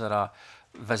NHS, is there a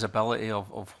visibility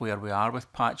of where we are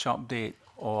with patch update,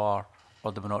 or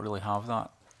do we not really have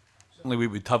that? Certainly we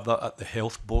would have that at the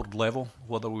health board level.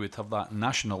 Whether we would have that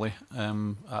nationally,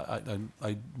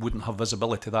 I wouldn't have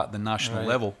visibility to that at the national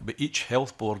level. But each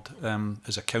health board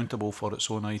is accountable for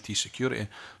its own IT security.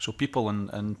 So people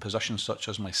in positions such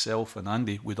as myself and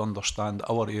Andy would understand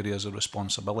our areas of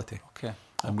responsibility. Okay.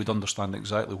 And we'd understand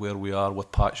exactly where we are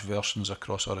with patch versions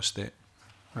across our estate.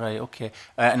 Right, okay.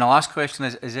 And the last question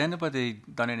is, has anybody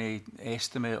done any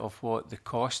estimate of what the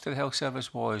cost to the health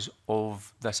service was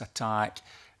of this attack,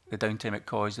 the downtime it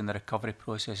caused, and the recovery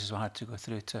processes we had to go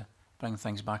through to bring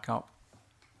things back up?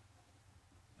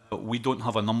 We don't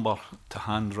have a number to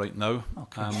hand right now.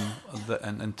 Okay.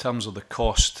 In terms of the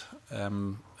cost, I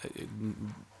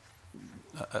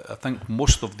think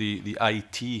most of the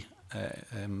IT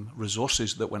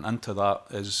resources that went into that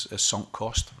is sunk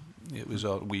cost. It was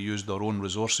we used our own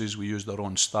resources, we used our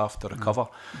own staff to recover.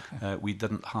 Okay. We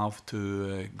didn't have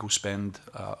to go spend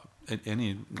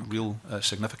any real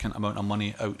significant amount of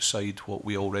money outside what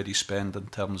we already spend in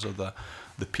terms of the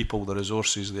people, the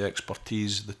resources, the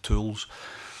expertise, the tools,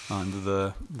 and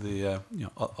the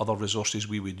other resources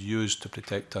we would use to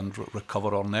protect and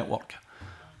recover our network.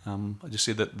 I just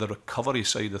say that the recovery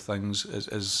side of things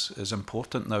is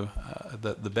important now.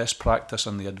 The best practice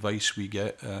and the advice we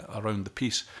get around the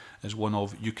piece is one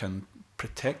of, you can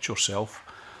protect yourself,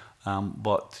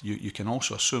 but you can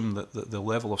also assume that the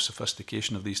level of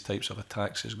sophistication of these types of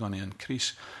attacks is going to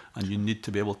increase, and you need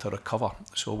to be able to recover.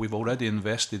 So we've already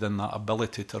invested in that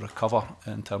ability to recover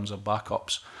in terms of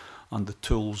backups and the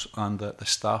tools and the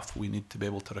staff we need to be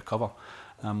able to recover.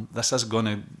 This is going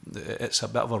to, it's a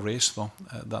bit of a race though.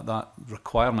 That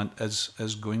requirement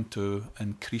is going to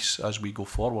increase as we go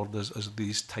forward, as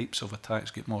these types of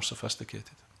attacks get more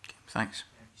sophisticated. Thanks.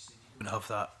 You don't have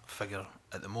that figure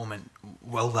at the moment.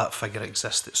 Will that figure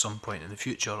exist at some point in the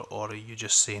future, or are you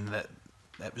just saying that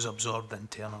it was absorbed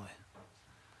internally?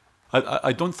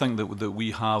 I don't think that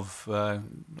we have.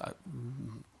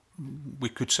 We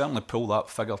could certainly pull that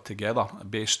figure together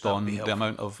based on the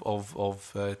amount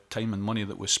of time and money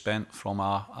that was spent from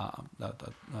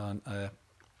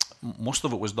most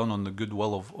of it was done on the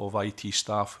goodwill of IT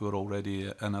staff who are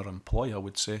already in our employ, I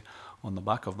would say, on the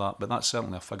back of that. But that's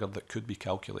certainly a figure that could be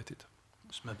calculated.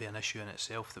 It's maybe an issue in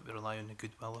itself that we rely on the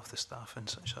goodwill of the staff in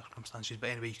such circumstances. But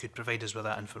anyway, you could provide us with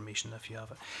that information if you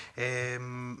have it.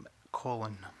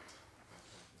 Colin.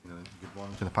 Good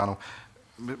morning to the panel.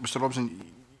 Mr. Robison,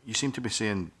 you seem to be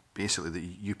saying basically that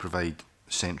you provide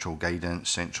central guidance,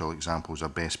 central examples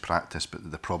of best practice,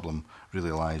 but the problem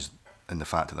really lies in the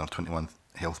fact that there are 21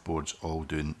 health boards all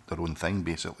doing their own thing,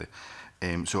 basically.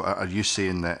 So are you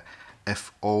saying that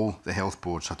if all the health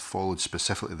boards had followed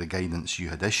specifically the guidance you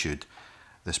had issued,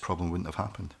 this problem wouldn't have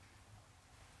happened?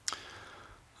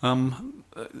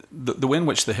 The way in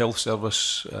which the health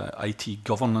service IT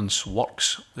governance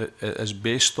works is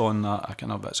based on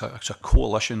it's a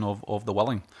coalition of the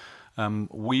willing.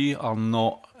 We are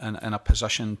not in a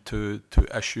position to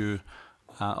issue,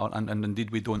 and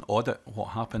indeed we don't audit what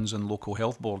happens in local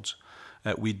health boards.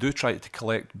 We do try to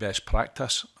collect best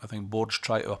practice. I think boards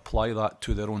try to apply that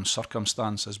to their own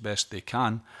circumstance as best they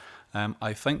can.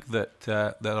 I think that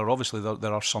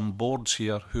there are some boards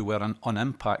here who were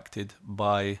unimpacted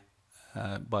by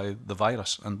the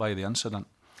virus and by the incident.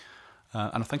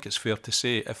 And I think it's fair to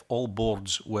say if all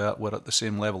boards were at the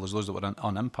same level as those that were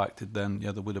unimpacted, then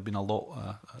yeah, there would have been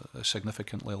a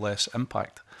significantly less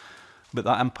impact. But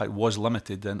that impact was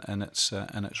limited in its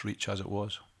reach as it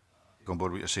was. On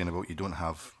board what you're saying about you don't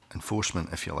have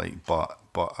enforcement, if you like, but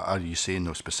are you saying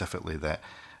though specifically that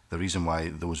the reason why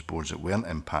those boards that weren't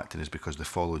impacted is because they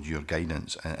followed your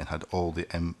guidance and had all the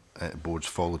boards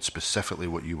followed specifically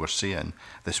what you were saying,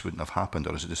 this wouldn't have happened?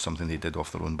 Or is it just something they did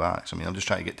off their own backs? I mean, I'm just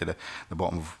trying to get to the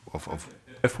bottom of...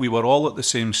 If we were all at the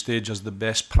same stage as the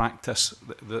best practice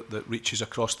that reaches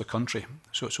across the country,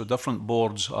 so different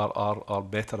boards are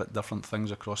better at different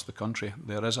things across the country.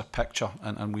 There is a picture,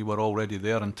 and we were already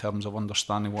there in terms of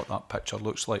understanding what that picture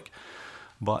looks like.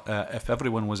 But if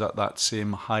everyone was at that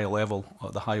same high level,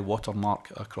 or the high water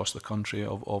mark across the country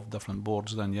of different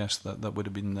boards, then yes, that would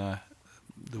have been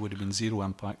there would have been zero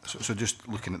impact. So just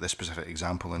looking at this specific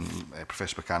example, and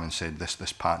Professor Buchanan said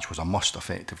this patch was a must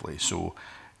effectively. So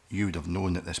you would have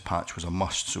known that this patch was a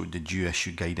must. So did you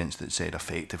issue guidance that said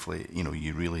effectively, you know,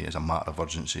 you really, as a matter of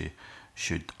urgency,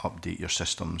 should update your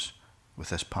systems with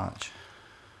this patch?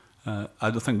 I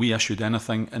don't think we issued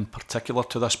anything in particular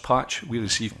to this patch. We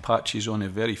receive patches on a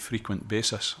very frequent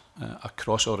basis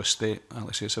across our estate.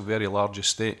 Let's say it's a very large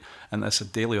estate, and it's a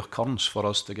daily occurrence for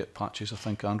us to get patches. I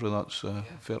think, Andrew, that's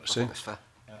fair to say. That's fair.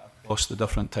 Across the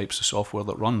different types of software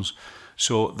that runs.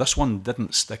 So this one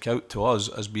didn't stick out to us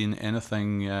as being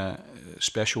anything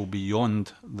special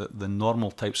beyond the normal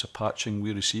types of patching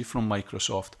we receive from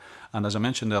Microsoft. And as I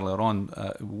mentioned earlier on,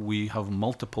 we have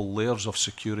multiple layers of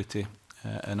security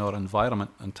in our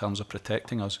environment in terms of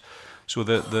protecting us. So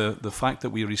the fact that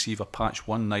we receive a patch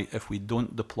one night, if we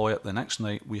don't deploy it the next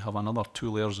night, we have another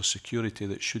 2 layers of security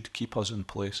that should keep us in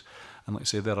place. And like I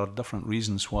say, there are different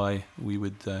reasons why we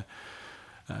would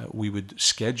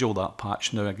schedule that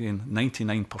patch. Now again,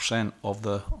 99% of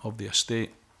the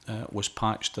estate was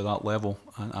patched to that level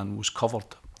and was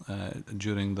covered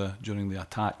during the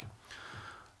attack.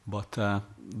 But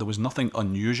there was nothing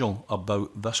unusual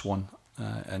about this one.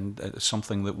 And it's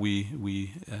something that we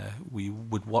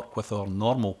would work with our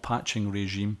normal patching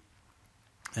regime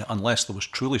unless there was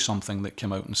truly something that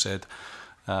came out and said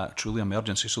truly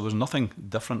emergency. So there's nothing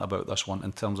different about this one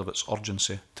in terms of its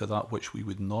urgency to that which we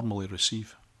would normally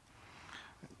receive.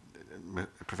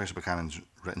 Professor Buchanan's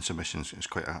written submissions is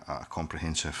quite a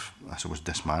comprehensive, I suppose,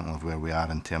 dismantle of where we are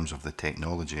in terms of the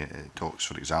technology. It talks,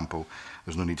 for example,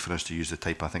 there's no need for us to use the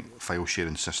type, I think, file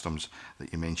sharing systems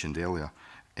that you mentioned earlier.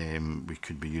 We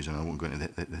could be using, I won't go into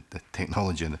the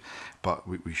technology, but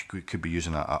we could be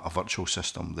using a virtual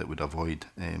system that would avoid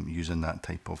using that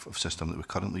type of system that we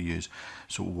currently use.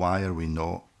 So why are we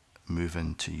not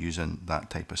moving to using that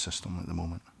type of system at the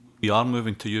moment? We are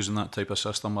moving to using that type of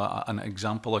system. An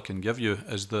example I can give you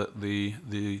is that the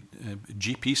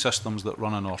GP systems that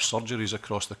run in our surgeries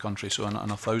across the country, so in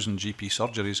 1,000 GP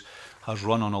surgeries, has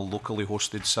run on a locally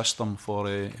hosted system for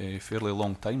a fairly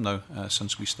long time now,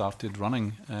 since we started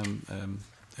running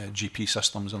GP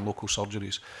systems in local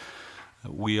surgeries.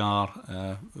 We are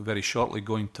very shortly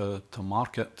going to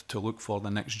market to look for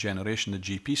the next generation of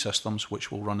GP systems,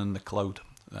 which will run in the cloud.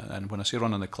 And when I say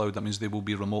run in the cloud, that means they will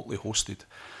be remotely hosted.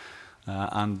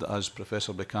 And as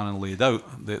Professor Buchanan laid out,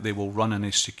 they will run in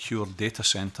a secure data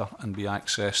centre and be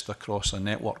accessed across a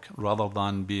network rather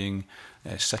than being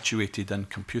situated in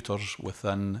computers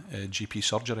within GP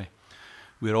surgery.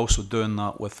 We're also doing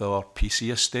that with our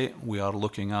PC estate. We are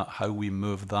looking at how we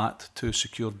move that to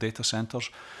secure data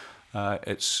centres. I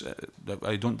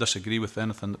don't disagree with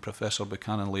anything that Professor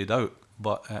Buchanan laid out,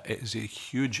 but it is a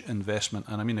huge investment,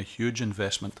 and I mean a huge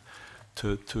investment,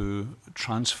 to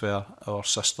transfer our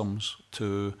systems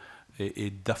to a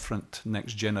different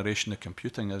next generation of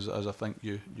computing, as I think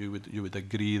you would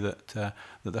agree that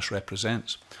this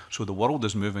represents. So the world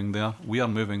is moving there. We are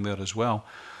moving there as well.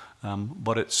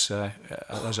 But it's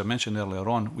as I mentioned earlier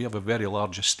on, we have a very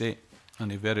large estate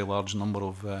and a very large number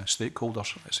of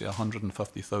stakeholders. I say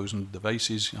 150,000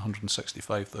 devices,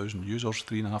 165,000 users,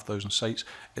 3,500 sites.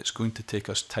 It's going to take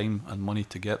us time and money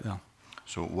to get there.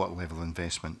 So what level of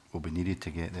investment will be needed to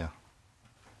get there?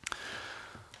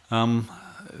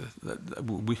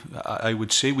 I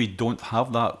would say we don't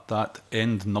have that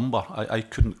end number. I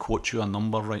couldn't quote you a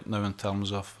number right now in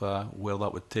terms of where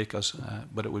that would take us,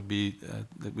 but it would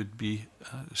be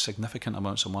significant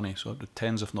amounts of money. So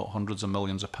tens, if not hundreds of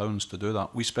millions of pounds to do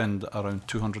that. We spend around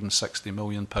 £260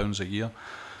 million a year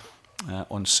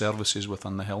on services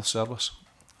within the health service.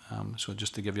 So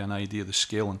just to give you an idea of the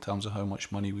scale in terms of how much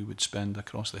money we would spend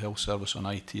across the health service on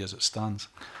IT as it stands.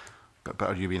 But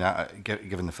are you being,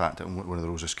 given the fact that one of the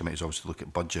roles of this committee is obviously to look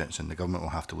at budgets, and the government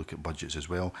will have to look at budgets as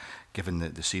well, given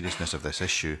the seriousness of this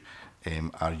issue,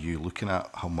 are you looking at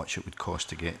how much it would cost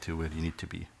to get to where you need to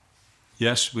be?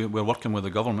 Yes, we're working with the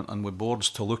government and with boards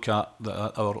to look at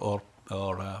our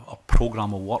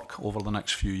programme of work over the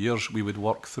next few years. We would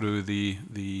work through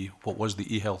what was the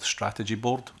eHealth strategy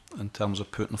board in terms of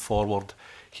putting forward,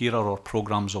 here are our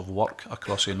programmes of work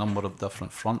across a number of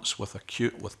different fronts, with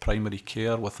acute, with primary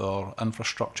care, with our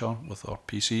infrastructure, with our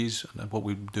PCs, and what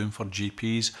we're doing for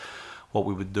GPs, what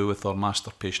we would do with our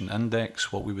master patient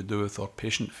index, what we would do with our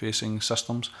patient-facing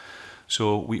systems.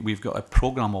 So we've got a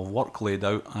programme of work laid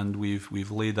out, and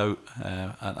we've laid out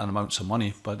an amounts of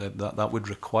money, but that would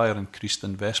require increased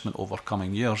investment over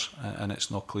coming years, and it's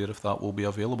not clear if that will be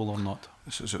available or not.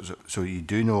 So you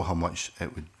do know how much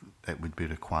it would be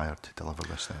required to deliver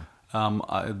this then?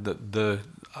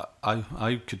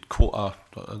 I could quote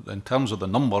in terms of the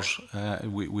numbers,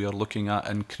 we are looking at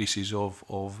increases of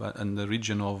in the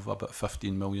region of about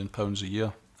 £15 million a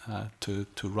year to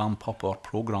ramp up our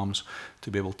programmes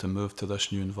to be able to move to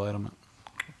this new environment.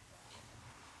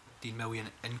 15 million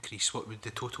increase, what would the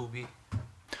total be?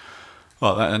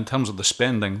 Well, in terms of the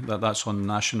spending, that's on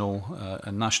national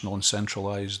and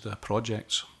centralised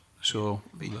projects. So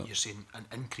you're saying an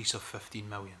increase of 15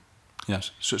 million?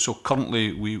 Yes. So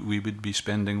currently we would be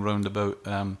spending round about,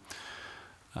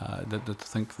 I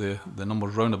think the number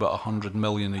round about 100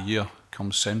 million a year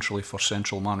comes centrally for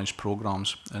central managed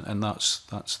programmes, and that's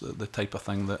the type of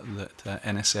thing that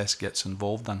NSS gets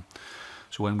involved in.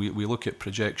 So when we look at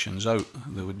projections out,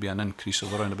 there would be an increase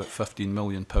of around about £15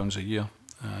 million a year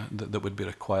that would be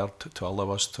required to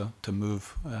allow us to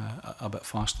move a bit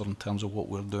faster in terms of what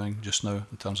we're doing just now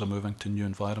in terms of moving to new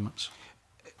environments.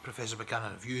 Professor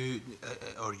Buchanan, have you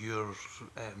or your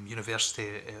university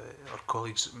or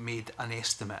colleagues made an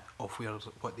estimate of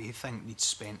what they think needs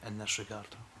spent in this regard?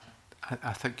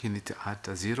 I think you need to add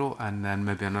a zero and then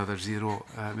maybe another zero.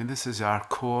 I mean, this is our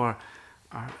core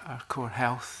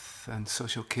health and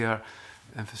social care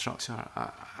infrastructure.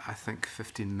 I think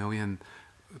 15 million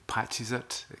patches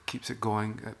it keeps it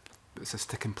going. It's a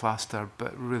sticking plaster,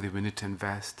 but really we need to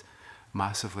invest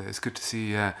massively. It's good to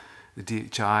see the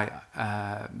DHI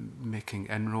making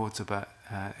inroads about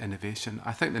innovation.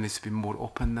 I think there needs to be more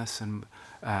openness and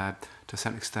to a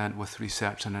certain extent with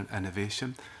research and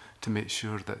innovation to make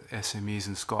sure that SMEs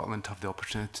in Scotland have the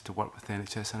opportunity to work with the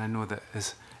NHS, and I know that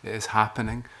it is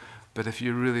happening, but if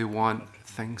you really want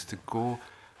things to go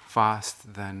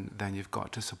fast, then you've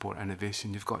got to support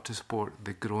innovation. You've got to support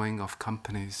the growing of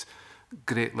companies,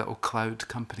 great little cloud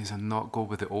companies, and not go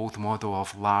with the old model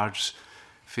of large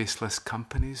faceless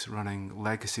companies running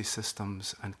legacy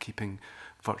systems and keeping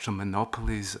virtual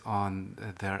monopolies on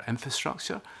their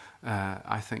infrastructure.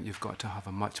 I think you've got to have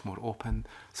a much more open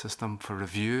system for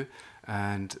review,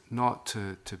 and not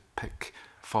to pick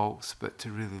faults, but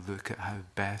to really look at how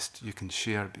best you can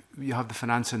share. You have the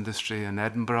finance industry in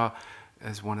Edinburgh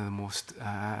is one of the most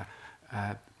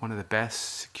one of the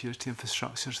best security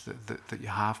infrastructures that you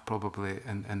have probably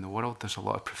in the world. There's a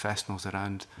lot of professionals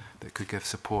around that could give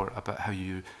support about how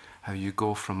you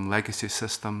go from legacy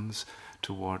systems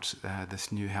towards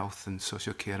this new health and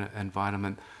social care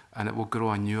environment, and it will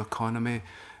grow a new economy.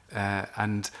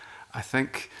 And I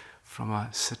think from a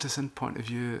citizen point of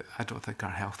view, I don't think our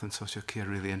health and social care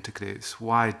really integrates.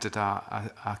 Why did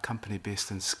a company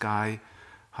based in Skye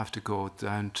have to go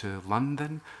down to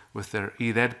London with their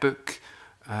e-Red book?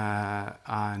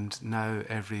 And now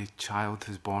every child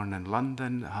who's born in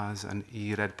London has an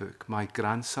e-Red book. My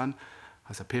grandson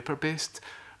has a paper-based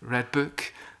Red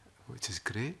book, which is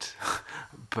great,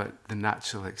 but the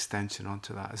natural extension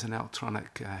onto that is an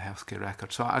electronic healthcare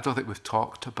record. So I don't think we've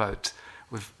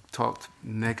talked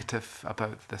negative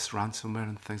about this ransomware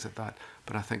and things like that,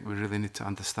 but I think we really need to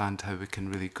understand how we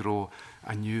can really grow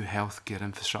a new healthcare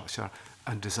infrastructure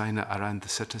and design it around the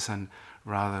citizen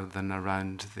rather than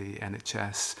around the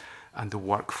NHS and the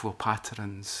workflow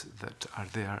patterns that are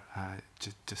there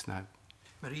just now.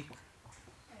 Marie?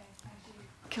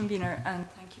 Convener, and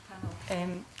thank you,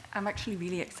 panel. I'm actually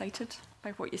really excited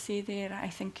by what you say there. I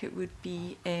think it would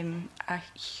be a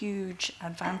huge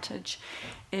advantage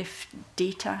if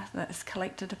data that is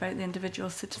collected about the individual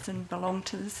citizen belonged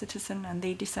to the citizen, and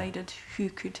they decided who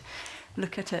could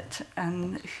look at it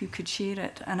and who could share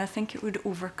it. And I think it would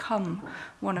overcome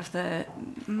one of the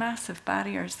massive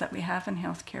barriers that we have in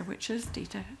healthcare, which is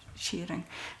data sharing.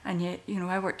 And yet, you know,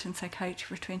 I worked in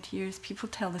psychiatry for 20 years. People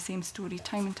tell the same story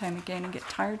time and time again and get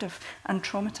tired of and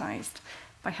traumatized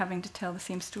by having to tell the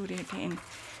same story again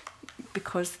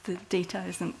because the data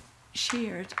isn't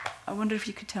shared. I wonder if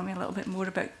you could tell me a little bit more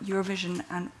about your vision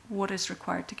and what is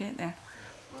required to get there.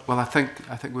 Well, I think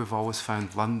we've always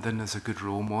found London as a good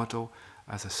role model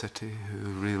as a city who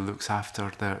really looks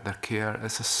after their care.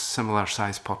 It's a similar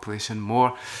size population,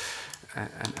 more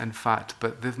in fact,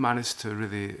 but they've managed to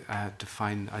really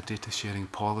define a data sharing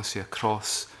policy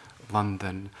across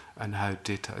London and how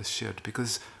data is shared,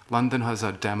 because London has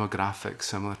a demographic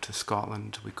similar to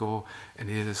Scotland. We go in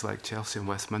areas like Chelsea and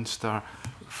Westminster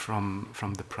from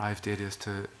deprived areas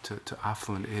to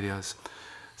affluent areas.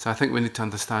 So I think we need to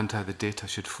understand how the data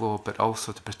should flow, but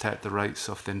also to protect the rights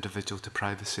of the individual to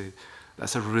privacy.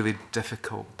 That's a really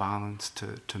difficult balance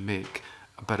to make,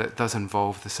 but it does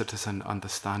involve the citizen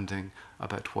understanding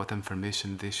about what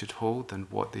information they should hold and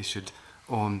what they should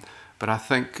own. But I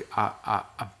think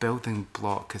a building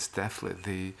block is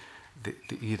definitely the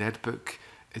e-Red Book.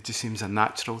 It just seems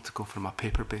unnatural to go from a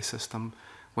paper-based system.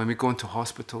 When we go into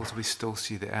hospitals, we still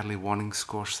see the early warning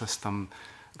score system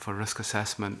for risk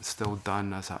assessment still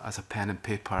done as a pen and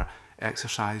paper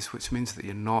exercise, which means that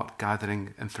you're not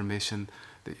gathering information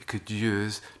that you could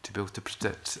use to be able to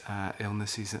predict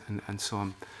illnesses and so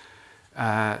on.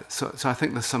 So I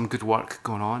think there's some good work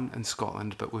going on in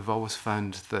Scotland, but we've always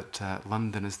found that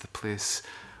London is the place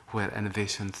where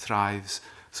innovation thrives.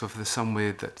 So if there's some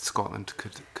way that Scotland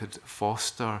could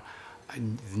foster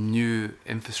new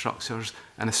infrastructures,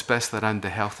 and especially around the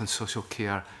health and social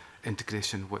care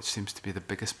integration, which seems to be the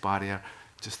biggest barrier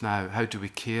just now. How do we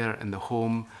care in the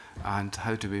home, and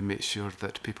how do we make sure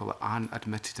that people aren't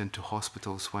admitted into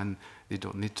hospitals when they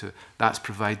don't need to? That's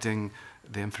providing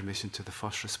the information to the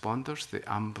first responders, the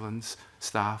ambulance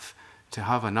staff, to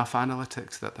have enough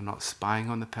analytics that they're not spying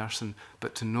on the person,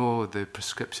 but to know the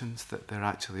prescriptions that they're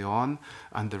actually on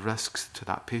and the risks to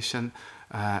that patient.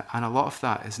 And a lot of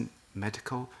that isn't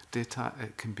medical data,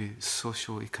 it can be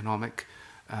socio-economic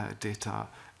data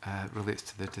relates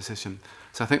to the decision.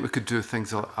 So I think we could do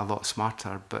things a lot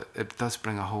smarter, but it does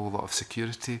bring a whole lot of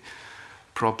security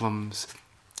problems.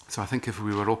 So I think if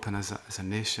we were open as a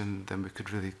nation, then we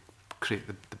could really create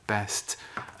the best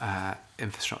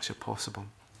infrastructure possible.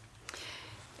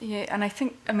 Yeah, and I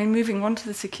think, I mean, moving on to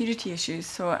the security issues,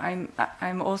 so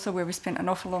I'm also where we spent an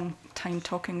awful long time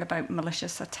talking about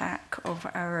malicious attack of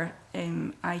our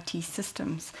IT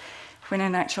systems, when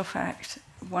in actual fact,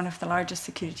 one of the largest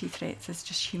security threats is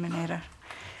just human error.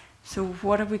 So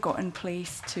what have we got in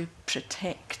place to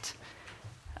protect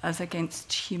us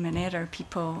against human error?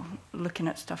 People looking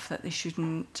at stuff that they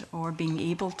shouldn't, or being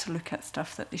able to look at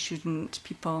stuff that they shouldn't,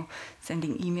 people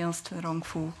sending emails to the wrong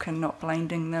folk and not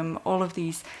blinding them, all of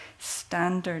these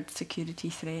standard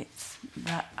security threats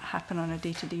that happen on a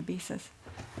day-to-day basis.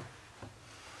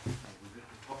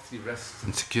 The risks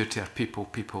and security are people,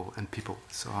 people, and people.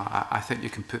 So I think you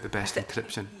can put the best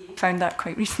encryption. Found that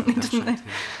quite recently, didn't they?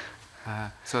 Yeah.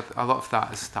 So a lot of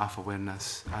that is staff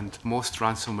awareness, and most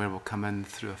ransomware will come in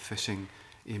through a phishing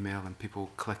email and people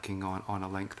clicking on a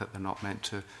link that they're not meant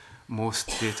to.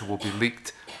 Most data will be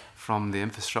leaked from the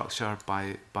infrastructure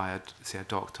by say a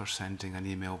doctor sending an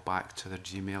email back to their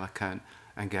Gmail account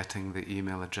and getting the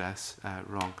email address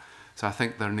wrong. So I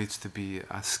think there needs to be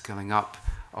a skilling up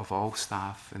of all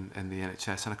staff in the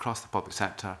NHS and across the public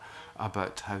sector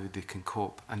about how they can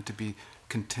cope, and to be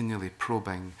continually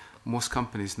probing. Most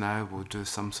companies now will do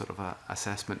some sort of a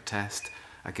assessment test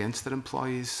against their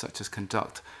employees, such as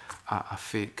conduct a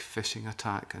fake phishing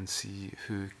attack and see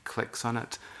who clicks on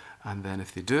it, and then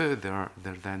if they do, they're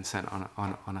then sent on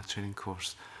a training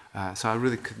course. So I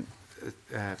really couldn't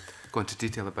go into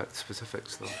detail about the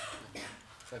specifics, though.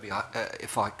 Maybe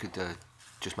if I could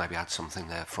just maybe add something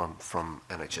there from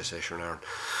NHS Ayrshire and Arran.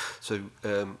 So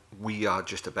we are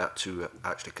just about to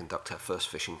actually conduct our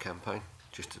first phishing campaign,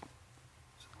 just to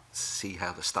see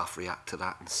how the staff react to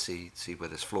that and see where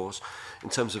there's flaws in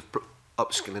terms of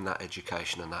upskilling that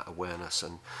education and that awareness,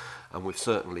 and we've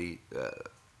certainly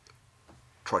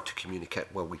tried to communicate.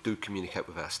 Well, we do communicate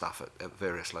with our staff at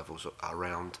various levels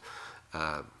around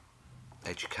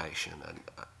education and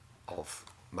of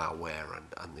malware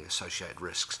and the associated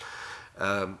risks.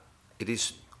 It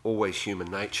is always human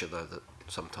nature, though, that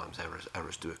sometimes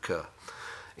errors do occur.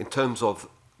 In terms of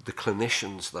the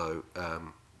clinicians, though,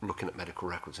 looking at medical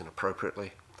records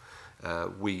inappropriately,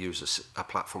 we use a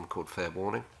platform called Fair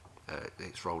Warning.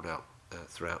 It's rolled out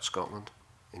throughout Scotland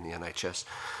in the NHS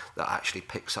that actually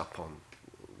picks up on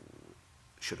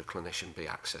should a clinician be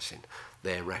accessing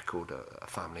their record, a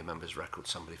family member's record,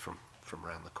 somebody from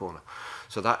around the corner.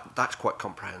 So that's quite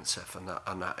comprehensive,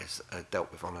 and that is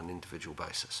dealt with on an individual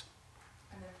basis.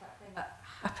 And in fact, when that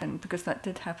happened, because that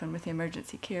did happen with the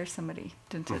emergency care, somebody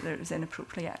didn't it, that it was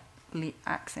inappropriately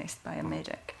accessed by a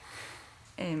medic.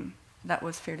 that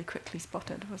was fairly quickly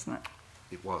spotted, wasn't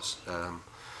it? It was.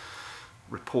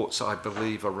 Reports, I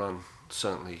believe, are run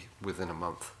certainly within a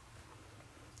month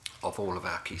of all of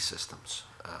our key systems,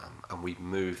 and we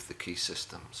move the key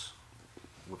systems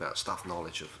without staff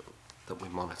knowledge of that we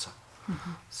monitor.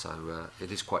 So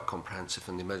it is quite comprehensive,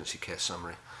 and the emergency care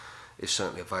summary is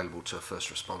certainly available to our first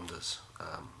responders.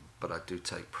 But I do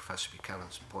take Professor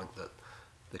Buchanan's point that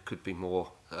there could be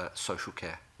more social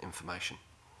care information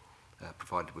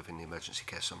provided within the emergency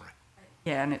care summary.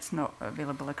 Yeah, and it's not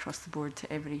available across the board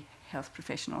to every health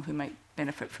professional who might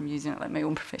benefit from using it, like my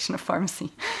own profession of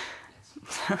pharmacy.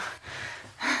 So,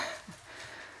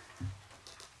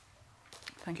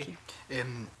 thank you.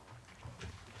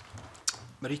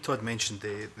 Marie Todd mentioned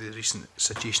the recent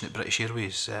situation at British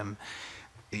Airways.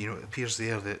 You know, it appears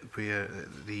there that where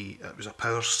it was a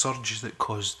power surge that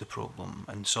caused the problem,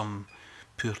 and some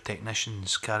poor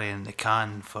technicians carrying the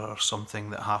can for something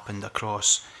that happened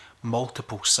across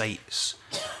multiple sites.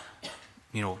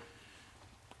 You know,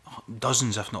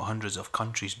 dozens, if not hundreds, of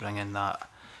countries bringing that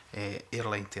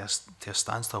airline to a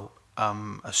standstill.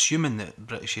 Assuming that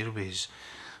British Airways,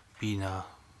 being a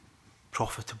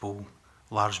profitable,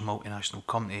 large multinational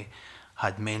company,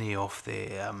 had many of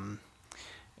the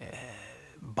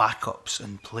backups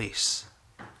in place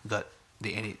that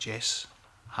the NHS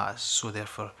has. So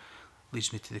therefore,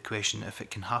 leads me to the question, if it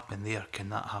can happen there, can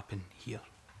that happen here?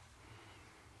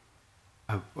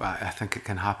 I think it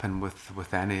can happen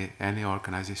with any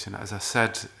organisation. As I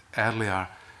said earlier,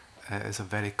 it is a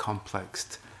very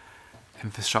complex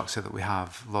infrastructure that we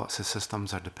have. Lots of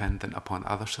systems are dependent upon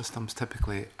other systems,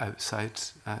 typically outside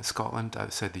Scotland,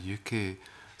 outside the UK.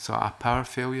 So a power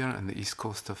failure in the east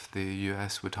coast of the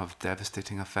US would have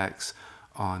devastating effects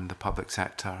on the public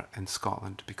sector in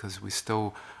Scotland, because we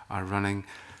still are running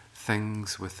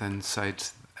things within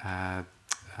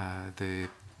the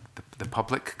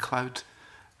public cloud,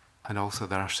 and also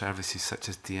there are services such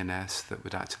as DNS that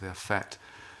would actually affect.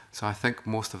 So I think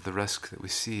most of the risks that we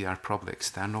see are probably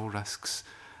external risks.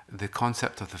 The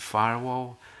concept of the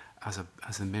firewall as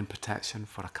the main protection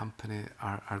for a company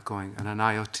are going. In an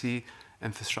IoT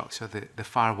infrastructure, the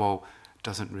firewall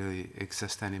doesn't really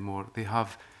exist anymore. They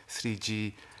have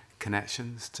 3G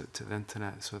connections to the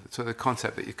internet. So the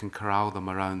concept that you can corral them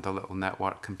around a little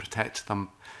network and protect them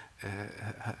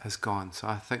has gone. So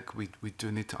I think we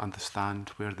do need to understand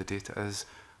where the data is,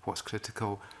 what's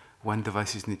critical, when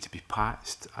devices need to be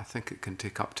patched. I think it can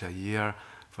take up to a year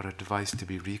for a device to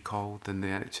be recalled in the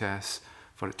NHS,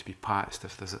 for it to be patched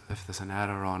if there's an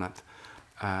error on it.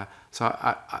 So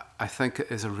I think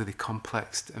it is a really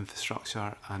complex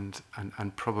infrastructure, and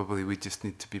probably we just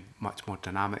need to be much more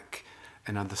dynamic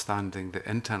in understanding the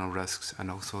internal risks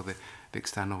and also the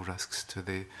external risks to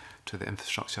the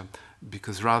infrastructure,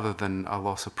 because rather than a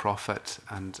loss of profit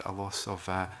and a loss of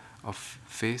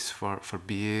face for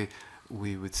BA,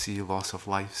 we would see loss of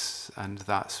lives, and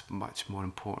that's much more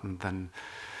important than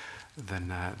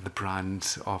the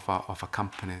brand of a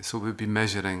company. So we'd be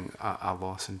measuring a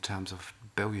loss in terms of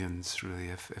billions, really,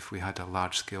 if we had a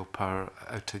large-scale power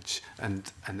outage.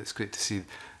 And it's great to see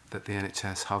that the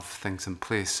NHS have things in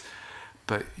place.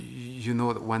 But you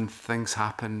know that when things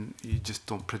happen, you just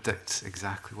don't predict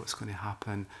exactly what's going to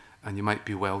happen, and you might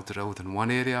be well drilled in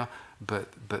one area,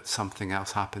 but something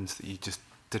else happens that you just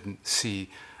didn't see.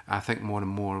 I think more and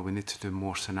more we need to do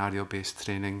more scenario-based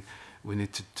training. We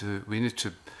need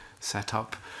to set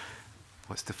up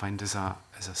what's defined as a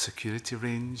security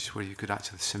range, where you could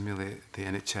actually simulate the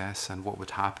NHS and what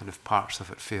would happen if parts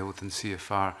of it failed, and see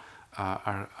if our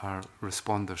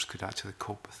responders could actually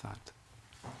cope with that.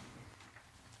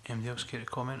 Anybody else care to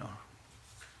comment? Or?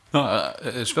 No,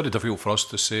 it's very difficult for us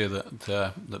to say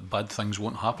that bad things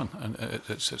won't happen, and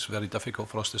it's very difficult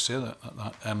for us to say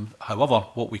that. However,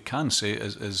 what we can say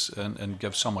is and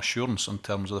give some assurance in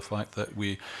terms of the fact that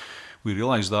we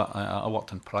realise that I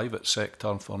worked in private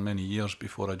sector for many years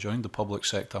before I joined the public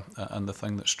sector, and the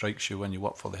thing that strikes you when you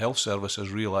work for the health service is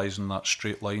realising that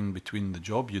straight line between the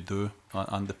job you do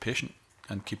and the patient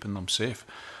and keeping them safe,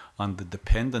 and the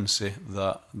dependency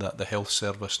that the health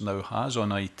service now has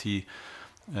on IT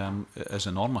is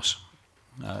enormous.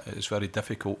 It's very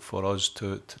difficult for us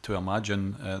to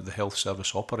imagine the health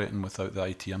service operating without the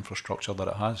IT infrastructure that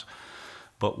it has.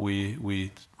 But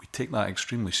we take that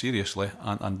extremely seriously,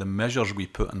 and the measures we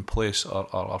put in place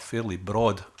are fairly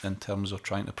broad in terms of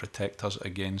trying to protect us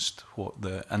against what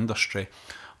the industry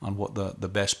and what the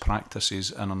best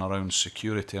practices in and around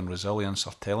security and resilience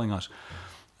are telling us.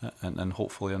 And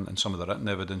hopefully in some of the written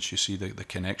evidence you see the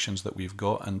connections that we've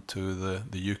got into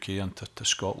the UK and to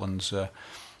Scotland's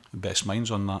best minds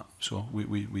on that. So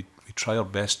we try our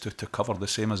best to cover the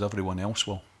same as everyone else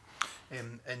will.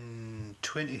 In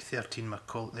 2013, my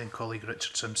then colleague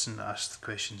Richard Simpson asked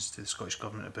questions to the Scottish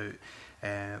Government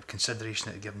about consideration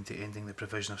that had given to ending the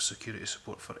provision of security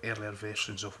support for earlier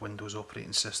versions of Windows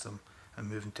operating system and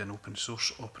moving to an open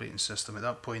source operating system. At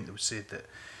that point, it was said that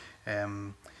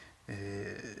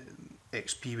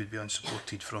XP would be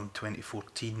unsupported from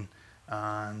 2014,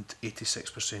 and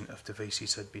 86% of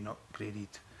devices had been upgraded,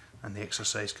 and the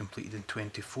exercise completed in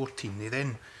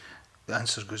 2014. The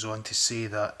answer goes on to say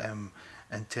that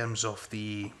in terms of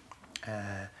the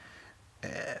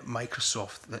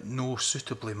Microsoft, that no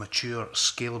suitably mature,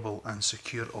 scalable and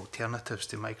secure alternatives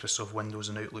to Microsoft Windows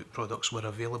and Outlook products were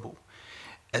available.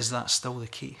 Is that still the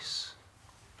case?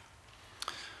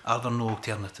 Are there no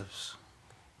alternatives?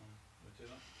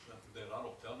 There are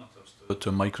alternatives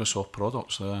to Microsoft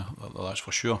products, that's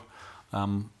for sure.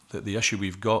 The issue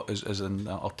we've got is in,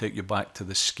 I'll take you back to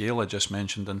the scale I just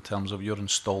mentioned in terms of your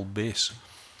installed base.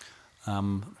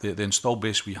 The installed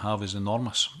base we have is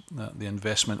enormous. The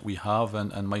investment we have in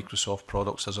Microsoft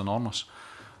products is enormous.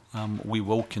 We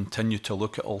will continue to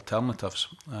look at alternatives.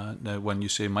 Now, when you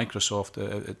say Microsoft,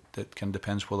 it can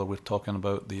depends whether we're talking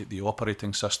about the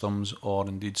operating systems or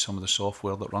indeed some of the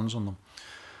software that runs on them.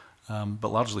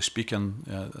 But largely speaking,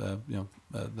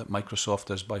 that Microsoft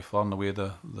is by far and away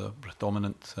the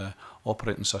predominant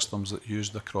operating systems that are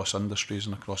used across industries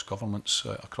and across governments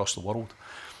across the world.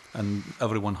 And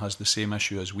everyone has the same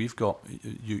issue as we've got.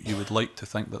 You would like to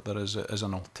think that there is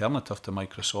an alternative to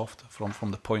Microsoft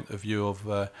from the point of view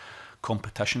of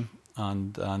competition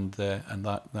and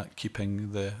that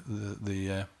keeping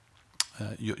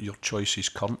your choices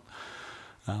current.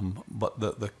 But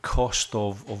the cost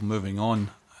of moving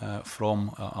on from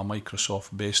a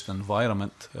Microsoft-based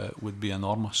environment would be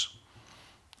enormous,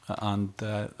 and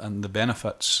the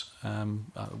benefits.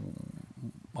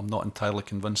 I'm not entirely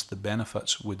convinced the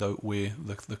benefits would outweigh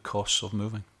the costs of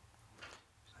moving.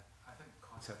 I think the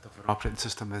concept of an operating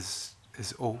system is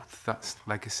old. That's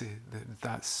legacy.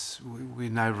 We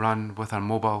now run with our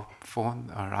mobile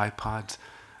phone, our iPad.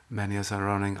 Many of us are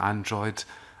running Android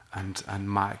and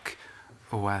Mac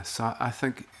OS. So I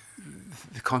think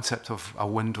the concept of a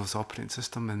Windows operating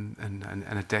system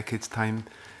in a decade's time,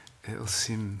 it'll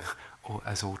seem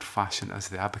as old-fashioned as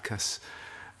the abacus.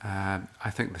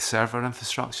 I think the server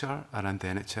infrastructure around the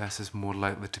NHS is more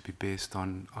likely to be based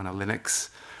on a Linux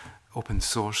open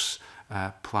source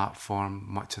platform.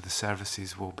 Much of the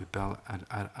services will be built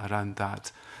around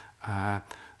that.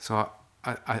 So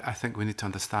I think we need to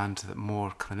understand that more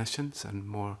clinicians and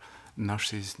more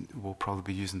nurses will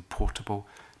probably be using portable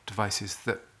devices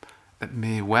that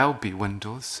may well be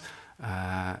Windows.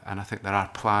 And I think there are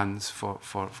plans for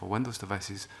Windows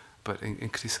devices, but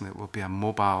increasingly it will be a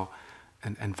mobile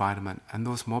environment, and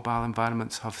those mobile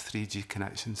environments have 3G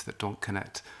connections that don't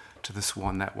connect to the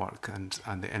SWAN network and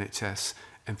the NHS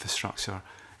infrastructure.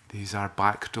 These are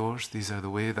backdoors. These are the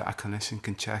way that a clinician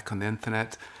can check on the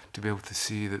internet to be able to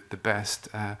see the best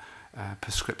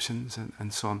prescriptions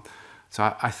and so on.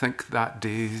 So I think that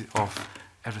day of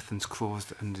everything's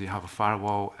closed and you have a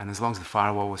firewall, and as long as the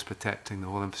firewall was protecting the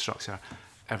whole infrastructure,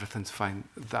 everything's fine.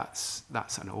 That's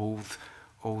an old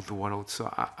world.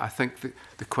 So I think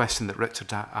the question that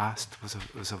Richard asked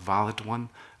was a valid one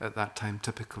at that time,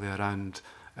 typically around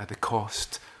the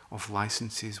cost of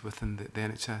licenses within the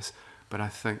NHS. But I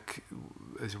think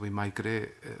as we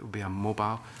migrate, it will be a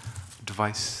mobile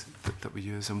device that we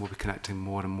use, and we'll be connecting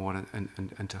more and more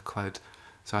into a cloud.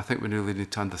 So I think we really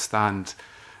need to understand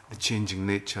the changing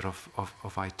nature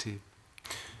of IT.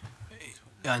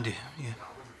 Andy, yeah.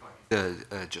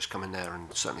 Just coming there,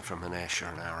 and certainly from an Ayrshire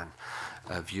and Arran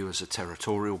view as a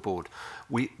territorial board,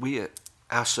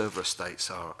 our server estates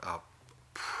are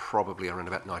probably around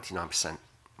about 99%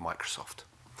 Microsoft,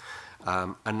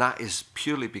 and that is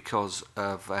purely because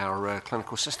of our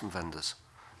clinical system vendors.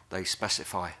 They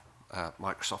specify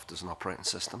Microsoft as an operating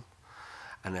system,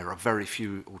 and there are very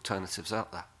few alternatives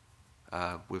out there,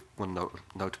 with one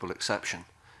notable exception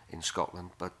in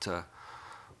Scotland, but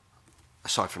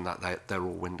aside from that, they're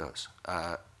all Windows.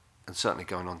 And certainly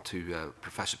going on to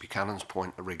Professor Buchanan's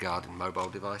point regarding mobile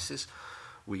devices,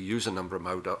 we use a number of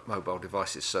mobile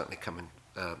devices certainly coming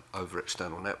over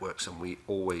external networks, and we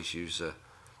always use a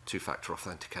two-factor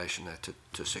authentication there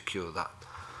to secure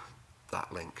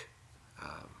that link.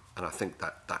 And I think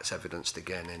that's evidenced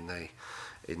again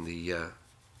in the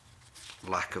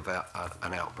lack of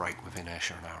an outbreak within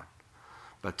Ayrshire and Arran.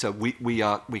 But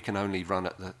we can only run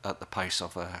at the pace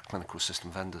of clinical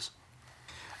system vendors.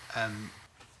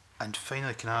 And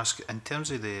finally, can I ask, in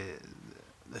terms of the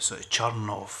sort of churn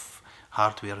of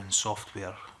hardware and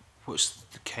software, what's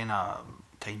the kind of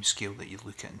time scale that you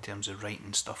look at in terms of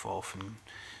writing stuff off and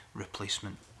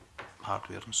replacement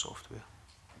hardware and software?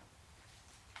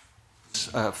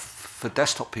 For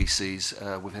desktop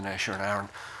PCs within Ayrshire and Arran,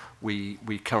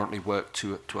 we currently work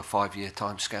to a 5-year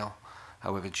timescale.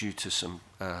 However, due to some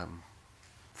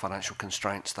financial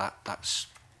constraints, that's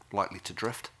likely to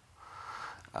drift.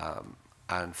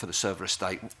 And for the server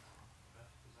estate,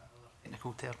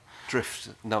 Technical term. drift,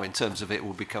 no, in terms of it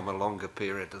will become a longer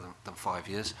period than 5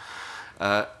 years.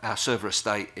 Our server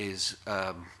estate is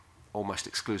almost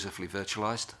exclusively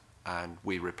virtualized, and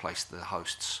we replace the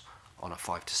hosts on a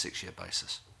 5 to 6 year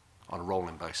basis, on a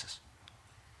rolling basis.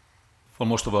 For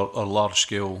most of our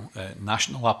large-scale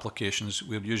national applications,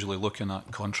 we're usually looking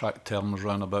at contract terms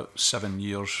around about 7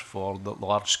 years for the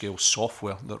large-scale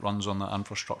software that runs on the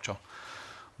infrastructure.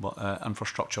 But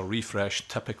infrastructure refresh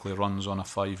typically runs on a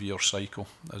 5-year cycle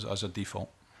as a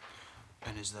default.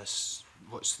 And is this,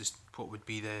 what would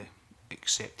be the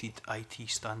accepted IT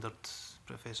standard,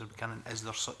 Professor Buchanan? Is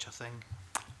there such a thing?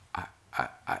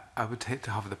 I would hate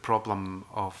to have the problem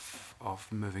of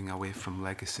moving away from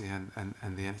legacy and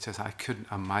the NHS. I couldn't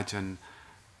imagine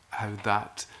how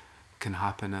that can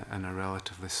happen in a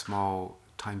relatively small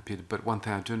time period. But one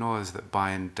thing I do know is that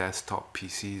buying desktop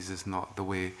PCs is not the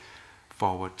way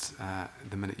forward.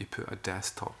 The minute you put a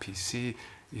desktop PC,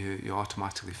 you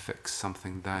automatically fix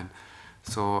something down.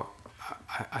 So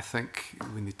I think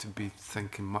we need to be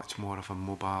thinking much more of a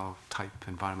mobile type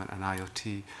environment, an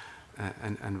IoT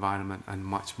environment, and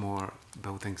much more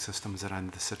building systems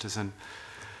around the citizen,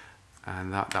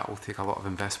 and that will take a lot of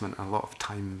investment and a lot of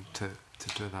time to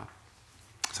do that.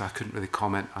 So I couldn't really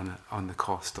comment on the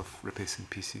cost of replacing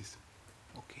PCs.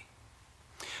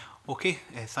 Okay,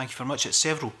 thank you very much. At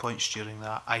several points during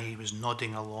that, I was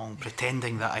nodding along,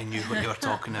 pretending that I knew what you were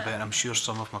talking about, and I'm sure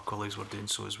some of my colleagues were doing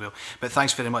so as well. But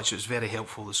thanks very much, it was very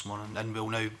helpful this morning, and we'll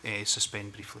now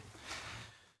suspend briefly.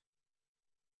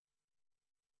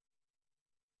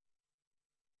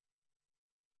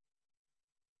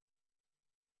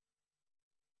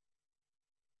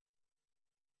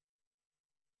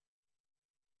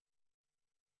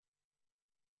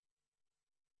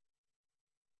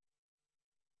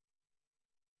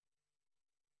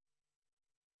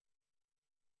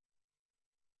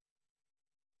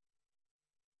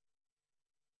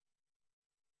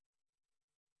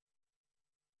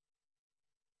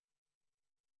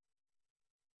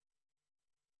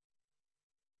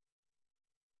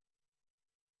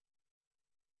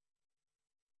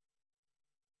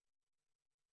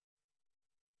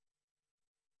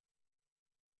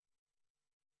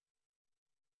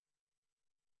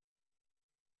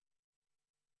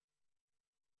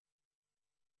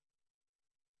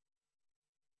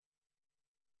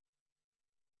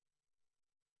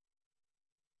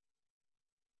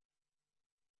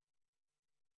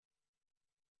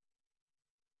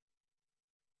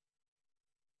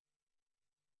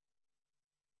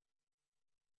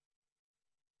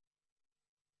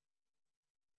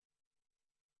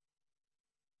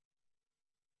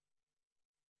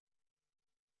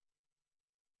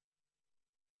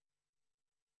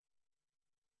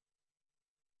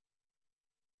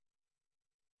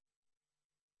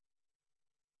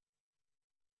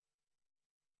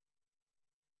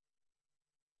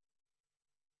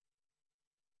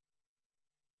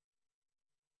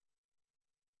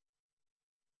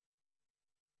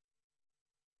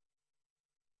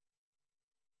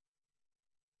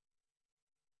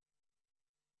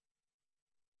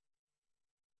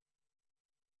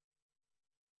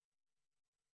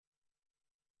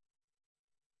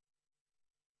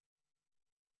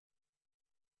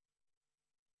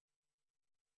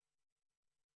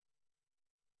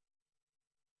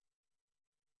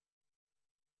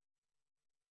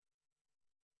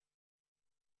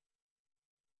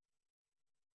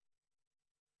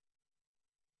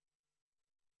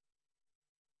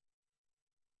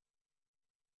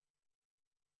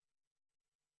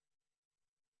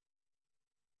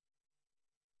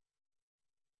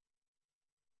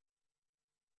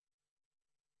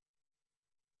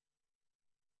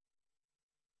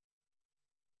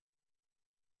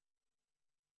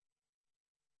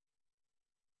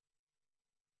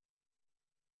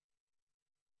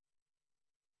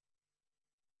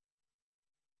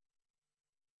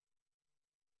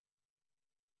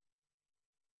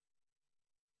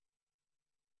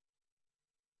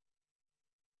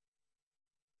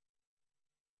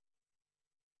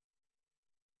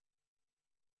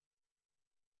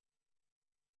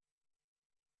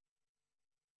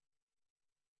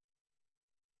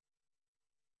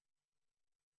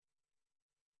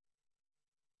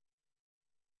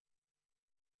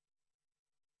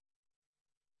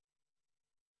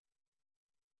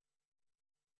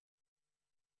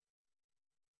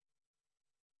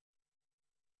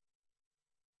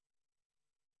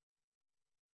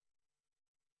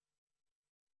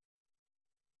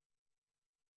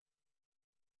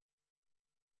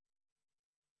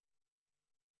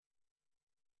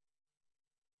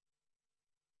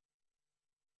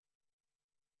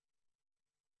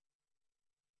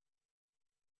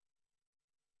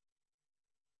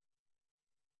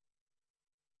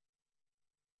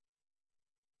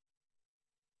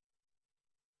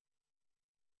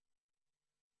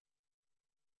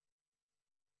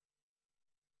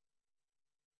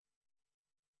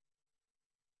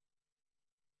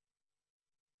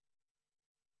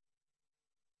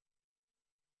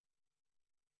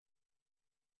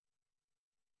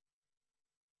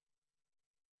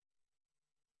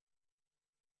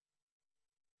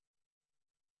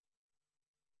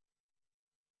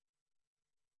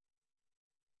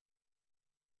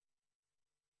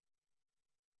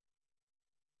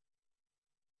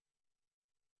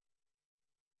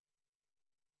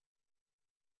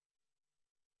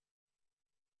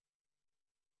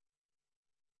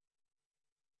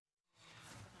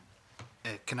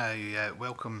 Can I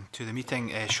welcome to the meeting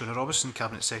Shona Robison,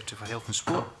 Cabinet Secretary for Health and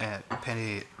Sport,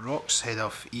 Penni Rocks, Head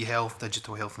of eHealth,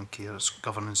 Digital Health and Care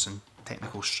Governance and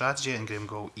Technical Strategy, and Graham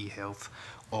Gault, eHealth,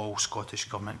 all Scottish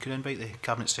Government. Could I invite the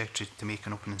Cabinet Secretary to make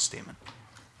an opening statement?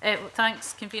 Well,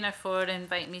 thanks, Convener, for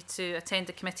inviting me to attend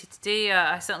the committee today.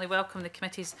 I certainly welcome the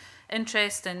committee's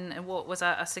interest in what was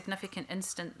a significant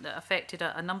incident that affected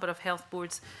a number of health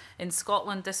boards in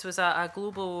Scotland. This was a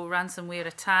global ransomware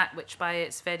attack which by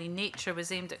its very nature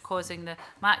was aimed at causing the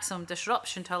maximum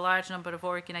disruption to a large number of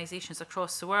organisations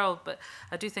across the world. But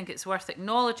I do think it's worth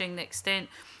acknowledging the extent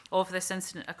of this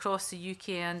incident across the UK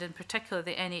and in particular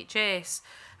the NHS.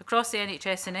 Across the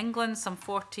NHS in England, some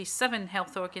 47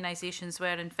 health organisations were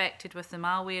infected with the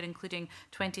malware, including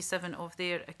 27 of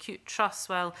their acute trusts,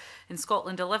 while in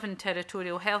Scotland 11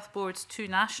 territorial health boards, 2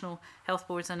 national health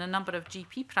boards and a number of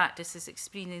GP practices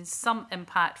experienced some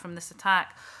impact from this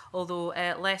attack, although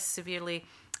less severely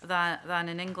than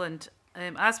in England.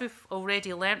 As we've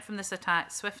already learnt from this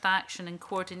attack, swift action and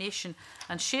coordination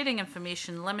and sharing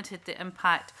information limited the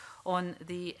impact on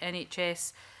the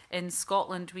NHS in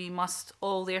Scotland. We must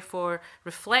all therefore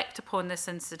reflect upon this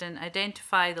incident,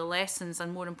 identify the lessons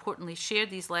and more importantly share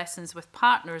these lessons with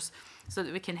partners so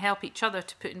that we can help each other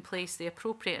to put in place the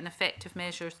appropriate and effective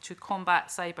measures to combat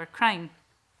cybercrime.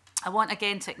 I want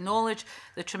again to acknowledge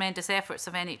the tremendous efforts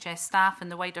of NHS staff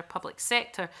and the wider public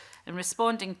sector in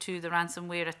responding to the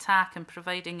ransomware attack and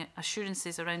providing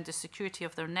assurances around the security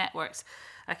of their networks.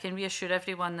 I can reassure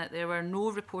everyone that there were no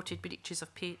reported breaches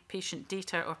of patient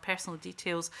data or personal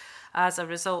details as a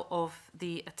result of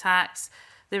the attacks.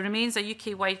 There remains a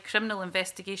UK-wide criminal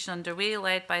investigation underway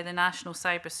led by the National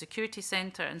Cyber Security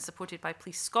Centre and supported by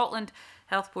Police Scotland.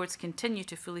 Health boards continue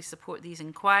to fully support these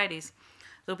inquiries.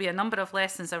 There will be a number of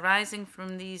lessons arising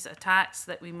from these attacks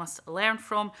that we must learn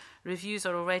from. Reviews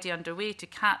are already underway to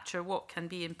capture what can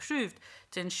be improved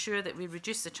to ensure that we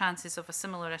reduce the chances of a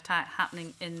similar attack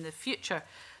happening in the future.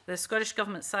 The Scottish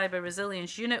Government Cyber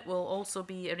Resilience Unit will also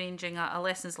be arranging a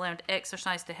lessons learned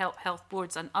exercise to help health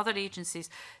boards and other agencies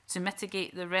to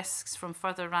mitigate the risks from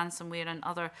further ransomware and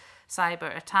other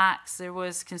cyber attacks. There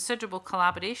was considerable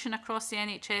collaboration across the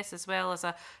NHS as well as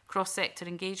a cross-sector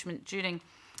engagement during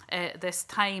this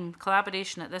time.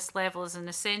 Collaboration at this level is an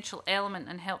essential element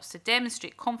and helps to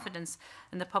demonstrate confidence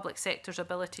in the public sector's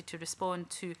ability to respond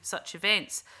to such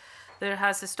events. There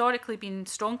has historically been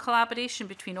strong collaboration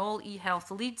between all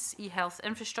eHealth leads, eHealth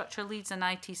infrastructure leads and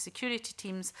IT security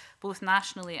teams, both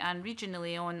nationally and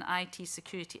regionally on IT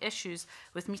security issues,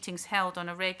 with meetings held on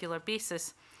a regular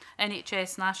basis.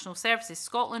 NHS National Services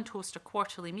Scotland host a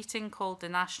quarterly meeting called the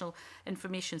National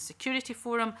Information Security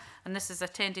Forum, and this is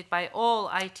attended by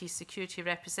all IT security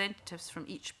representatives from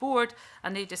each board,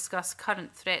 and they discuss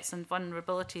current threats and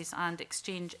vulnerabilities and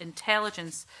exchange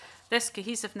intelligence. This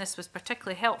cohesiveness was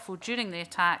particularly helpful during the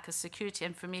attack as security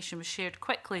information was shared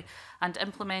quickly and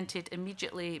implemented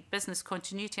immediately. Business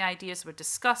continuity ideas were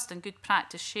discussed and good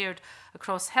practice shared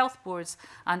across health boards,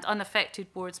 and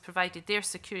unaffected boards provided their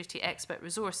security expert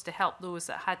resource to help those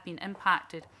that had been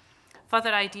impacted.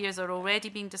 Further ideas are already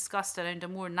being discussed around a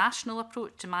more national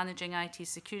approach to managing IT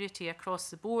security across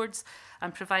the boards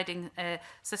and providing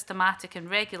systematic and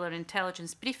regular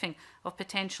intelligence briefing of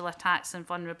potential attacks and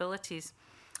vulnerabilities.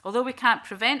 Although we can't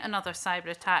prevent another cyber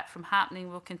attack from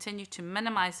happening, we'll continue to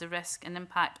minimise the risk and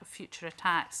impact of future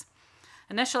attacks.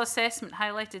 Initial assessment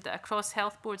highlighted that across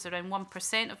health boards around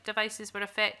 1% of devices were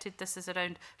affected. This is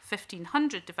around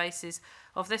 1,500 devices.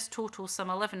 Of this total, some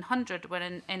 1,100 were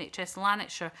in NHS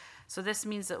Lanarkshire. So this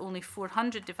means that only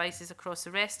 400 devices across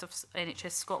the rest of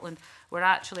NHS Scotland were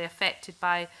actually affected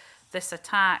by this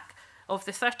attack. Of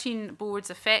the 13 boards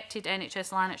affected,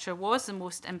 NHS Lanarkshire was the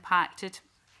most impacted.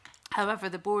 However,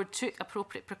 the board took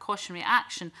appropriate precautionary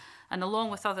action and, along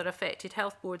with other affected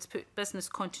health boards, put business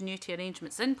continuity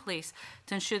arrangements in place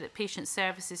to ensure that patient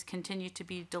services continue to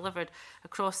be delivered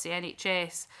across the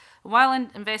NHS. While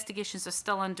investigations are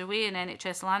still underway in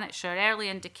NHS Lanarkshire, early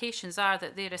indications are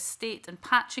that their estate and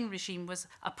patching regime was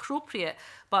appropriate,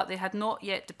 but they had not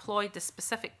yet deployed the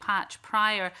specific patch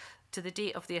prior to the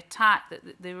date of the attack, that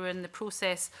they were in the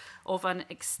process of an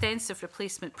extensive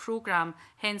replacement programme,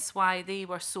 hence why they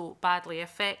were so badly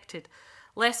affected.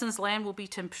 Lessons learned will be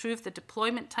to improve the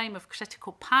deployment time of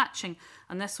critical patching,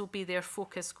 and this will be their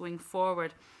focus going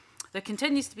forward. There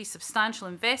continues to be substantial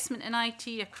investment in IT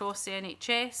across the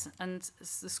NHS, and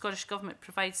the Scottish Government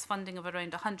provides funding of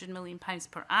around £100 million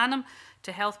per annum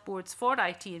to health boards for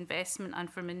IT investment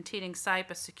and for maintaining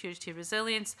cyber security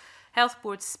resilience. Health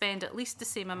boards spend at least the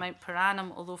same amount per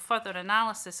annum, although further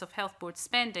analysis of health board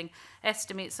spending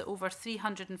estimates that over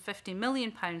 £350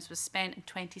 million was spent in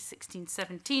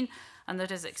 2016-17, and there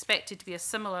is expected to be a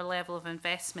similar level of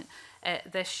investment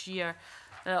this year.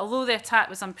 Although the attack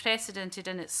was unprecedented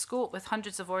in its scope, with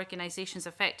hundreds of organisations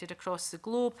affected across the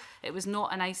globe, it was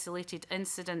not an isolated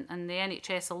incident, and the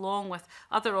NHS, along with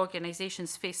other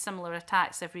organisations, face similar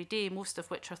attacks every day, most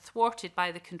of which are thwarted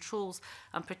by the controls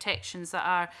and protections that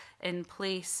are in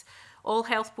place. All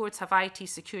health boards have IT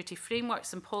security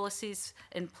frameworks and policies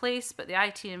in place, but the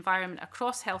IT environment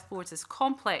across health boards is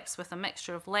complex, with a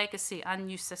mixture of legacy and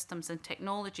new systems and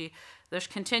technology. There's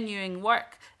continuing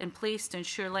work in place to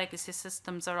ensure legacy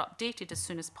systems are updated as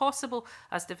soon as possible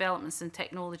as developments in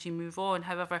technology move on.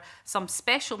 However, some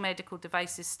special medical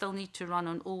devices still need to run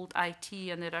on old IT,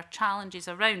 and there are challenges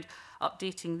around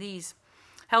updating these.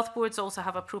 Health boards also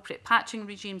have appropriate patching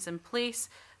regimes in place.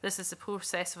 This is the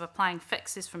process of applying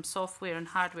fixes from software and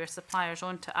hardware suppliers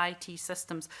onto IT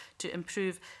systems to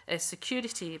improve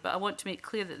security. But I want to make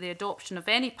clear that the adoption of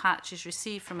any patches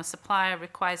received from a supplier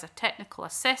requires a technical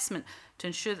assessment to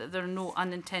ensure that there are no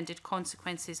unintended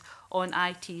consequences on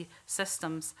IT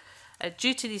systems.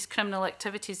 Due to these criminal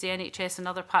activities, the NHS and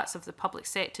other parts of the public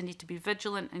sector need to be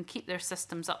vigilant and keep their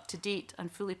systems up to date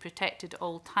and fully protected at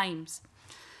all times.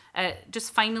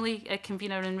 Just finally,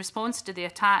 Convener, in response to the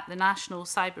attack, the National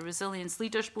Cyber Resilience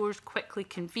Leaders Board quickly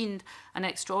convened an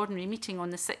extraordinary meeting on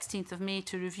the 16th of May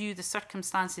to review the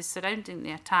circumstances surrounding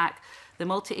the attack, the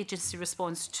multi-agency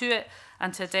response to it,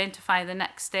 and to identify the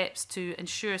next steps to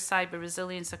ensure cyber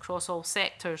resilience across all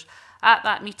sectors. At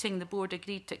that meeting, the board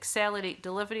agreed to accelerate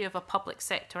delivery of a public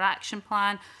sector action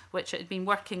plan, which it had been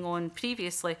working on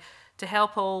previously, to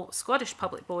help all Scottish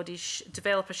public bodies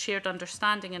develop a shared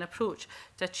understanding and approach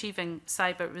to achieving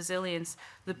cyber resilience.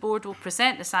 The board will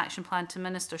present this action plan to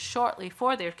ministers shortly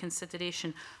for their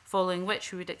consideration, following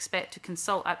which we would expect to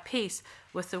consult at pace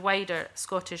with the wider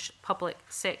Scottish public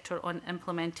sector on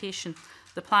implementation.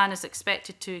 The plan is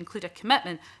expected to include a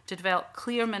commitment to develop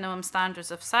clear minimum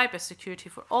standards of cyber security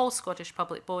for all Scottish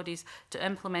public bodies to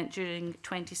implement during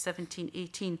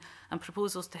 2017-18, and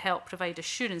proposals to help provide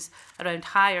assurance around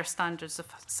higher standards of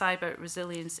cyber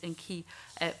resilience in key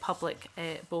public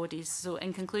bodies. So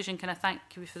in conclusion, can I thank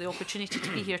you for the opportunity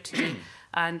to be here today,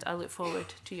 and I look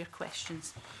forward to your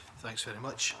questions. Thanks very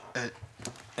much.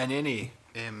 In any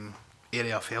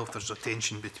area of health, there's a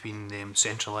tension between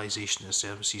centralisation of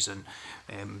services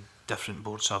and different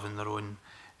boards having their own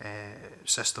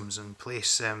systems in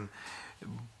place.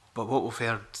 But what we've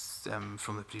heard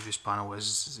from the previous panel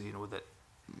is, that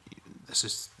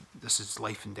this is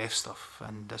life and death stuff,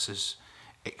 and this is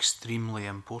extremely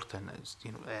important.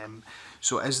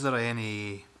 So is there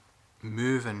any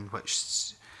move in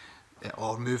which,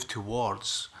 or move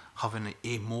towards having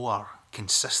a more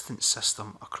consistent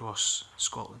system across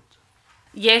Scotland?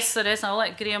 Yes, there is, and I'll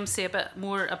let Graham say a bit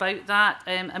more about that.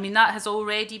 I mean, that has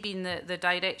already been the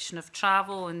direction of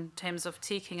travel in terms of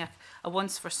taking a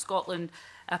Once for Scotland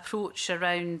approach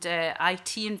around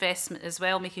IT investment as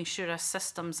well, making sure our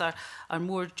systems are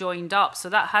more joined up. So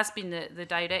that has been the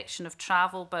direction of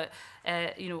travel, but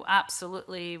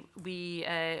absolutely we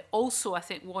also, I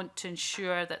think, want to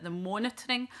ensure that the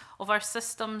monitoring of our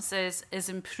systems is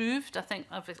improved. I think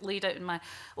I've laid out in my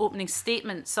opening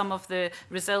statement some of the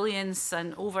resilience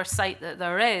and oversight that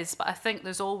there is, but I think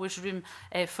there's always room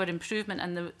for improvement,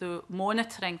 and the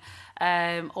monitoring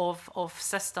of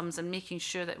systems and making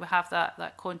sure that we have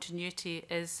that continuity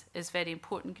is very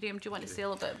important. Graham, do you want to say a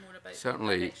little bit more about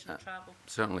the direction of travel?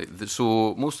 Certainly.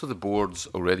 So most of the boards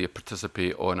already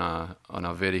participate on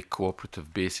a very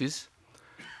cooperative basis.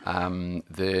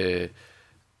 The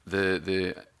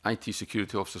IT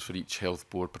security officers for each health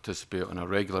board participate on a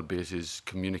regular basis,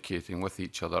 communicating with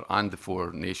each other and the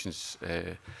four nations,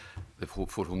 the four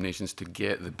home nations, to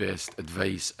get the best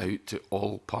advice out to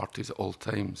all parties at all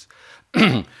times.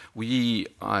 We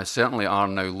certainly are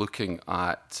now looking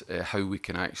at how we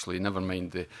can actually, never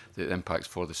mind the impacts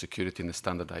for the security and the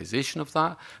standardisation of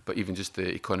that, but even just the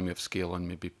economy of scale on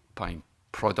maybe buying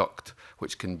product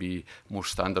which can be more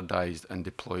standardised and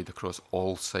deployed across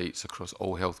all sites, across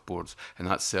all health boards, and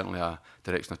that's certainly a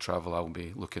direction of travel I'll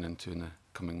be looking into in the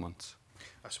coming months.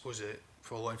 I suppose the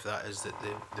follow-on for that is that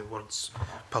the words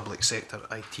public sector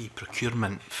IT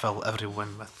procurement fill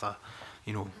everyone with a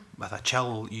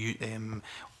chill.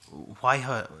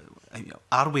 Why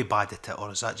are we bad at it,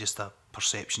 or is that just a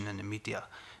perception in the media?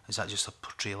 Is that just a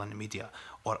portrayal in the media?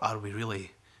 Or are we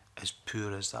really as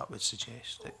poor as that would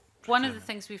suggest? One of the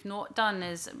things we've not done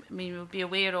is, I mean, we'll be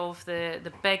aware of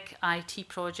the big IT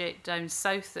project down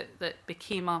south that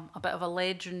became a bit of a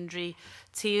legendary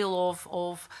tale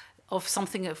of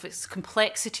something of its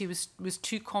complexity was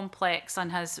too complex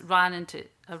and has ran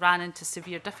into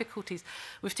severe difficulties.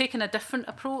 We've taken a different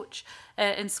approach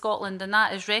in Scotland, and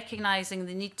that is recognising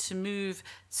the need to move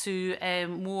to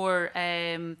more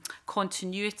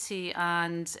continuity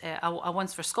and a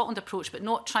Once for Scotland approach, but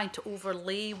not trying to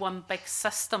overlay one big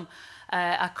system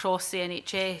across the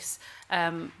NHS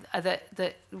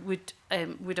that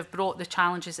would have brought the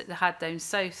challenges that they had down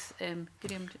south.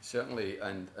 Graham? Certainly,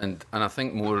 and I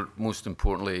think most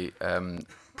importantly,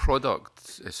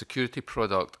 security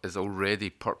product is already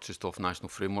purchased off national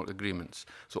framework agreements.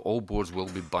 So all boards will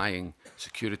be buying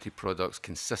security products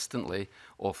consistently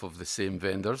off of the same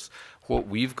vendors. What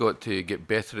we've got to get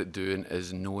better at doing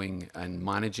is knowing and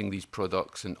managing these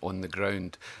products and on the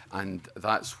ground. And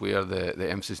that's where the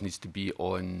emphasis needs to be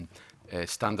on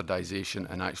standardisation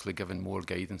and actually giving more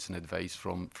guidance and advice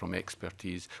from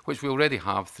expertise, which we already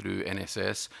have through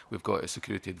NSS. We've got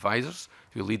security advisors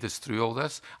who lead us through all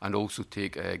this and also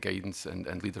take guidance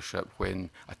and leadership when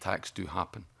attacks do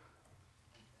happen.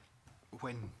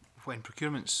 When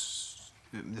procurement's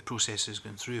the process is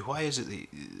going through, why is it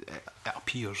that it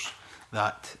appears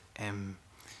that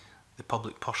the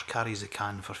public purse carries the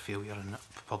can for failure in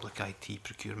public IT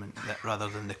procurement, rather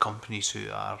than the companies who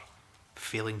are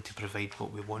failing to provide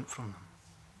what we want from them?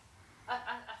 I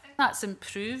think that's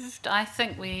improved. I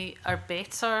think we are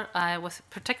better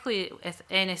particularly with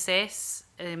NSS.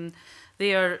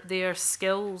 Their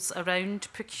skills around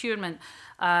procurement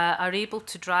are able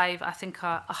to drive, I think,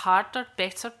 a harder,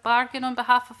 better bargain on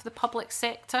behalf of the public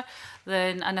sector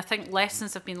and I think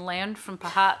lessons have been learned from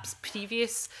perhaps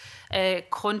previous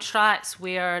contracts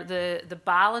where the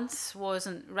balance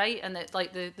wasn't right, and that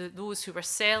those who were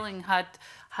selling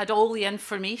had all the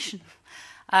information.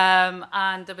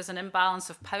 And there was an imbalance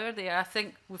of power there. I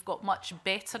think we've got much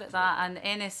better at that, and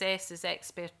NSS's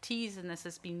expertise in this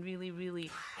has been really, really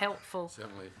helpful.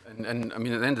 Certainly, and I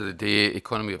mean, at the end of the day,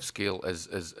 economy of scale is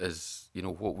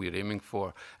what we're aiming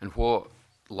for, and what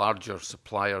larger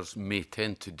suppliers may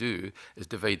tend to do is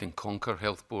divide and conquer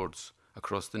health boards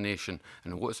across the nation.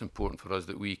 And what's important for us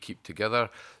that we keep together,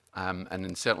 and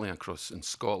then certainly across in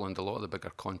Scotland, a lot of the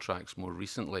bigger contracts more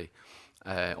recently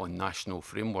on national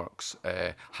frameworks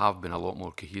have been a lot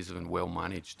more cohesive and well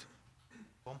managed.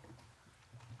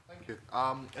 Thank you.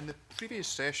 In the previous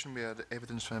session, we had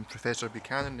evidence from Professor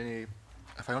Buchanan.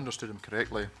 If I understood him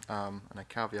correctly, and I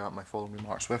caveat my following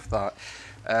remarks with that,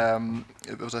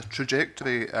 it was a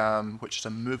trajectory which is a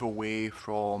move away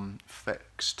from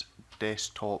fixed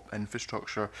desktop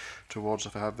infrastructure towards,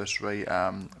 if I have this right,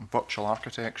 virtual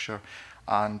architecture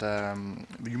and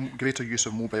greater use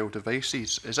of mobile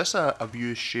devices. Is this a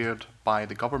view shared by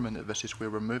the government that this is where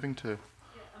we're moving to?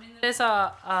 I mean, there is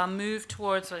a move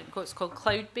towards what's called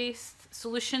cloud-based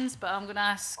solutions, but I'm going to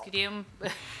ask Graham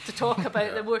to talk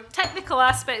about the more technical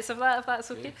aspects of that, if that's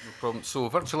okay. No problem. So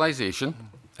virtualisation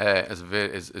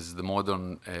is the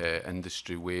modern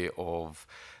industry way of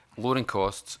lowering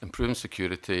costs, improving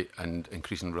security and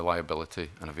increasing reliability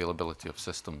and availability of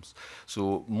systems.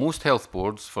 So most health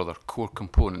boards, for their core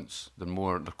components,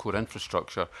 their core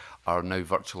infrastructure, are now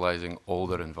virtualising all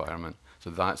their environment. So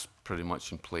that's pretty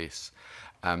much in place.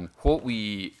 What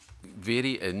we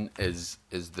vary in is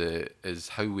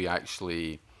how we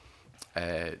actually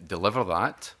deliver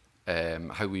that,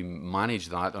 how we manage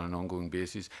that on an ongoing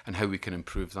basis, and how we can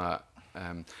improve that.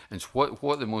 And so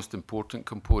what the most important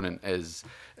component is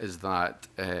that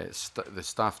the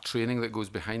staff training that goes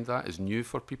behind that is new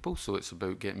for people, so it's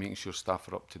about making sure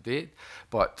staff are up to date.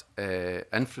 But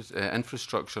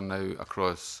infrastructure now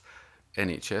across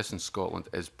NHS in Scotland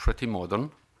is pretty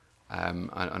modern,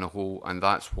 and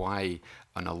that's why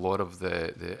on a lot of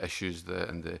the issues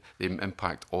and the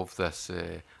impact of this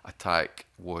attack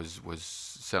was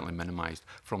certainly minimised.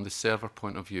 From the server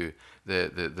point of view,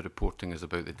 the reporting is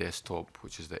about the desktop,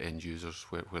 which is the end users,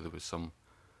 where there was some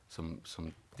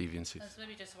deviances. It's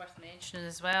maybe just worth mentioning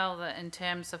as well that in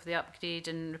terms of the upgrade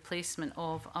and replacement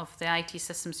of the IT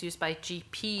systems used by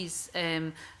GPs,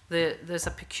 there's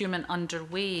a procurement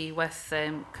underway with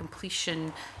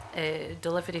completion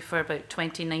delivery for about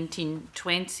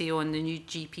 2019-20 on the new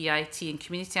GP IT and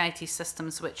community IT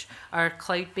systems, which are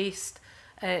cloud-based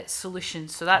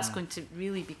solutions. So that's going to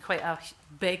really be quite a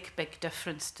big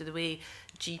difference to the way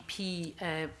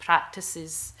GP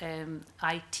practices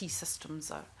IT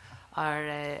systems are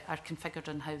configured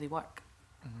and how they work.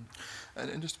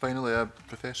 And just finally,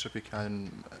 Professor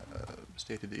Buchanan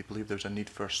stated that he believed there was a need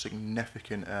for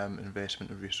significant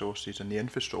investment of resources in the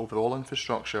overall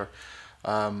infrastructure.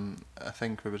 I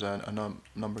think there was a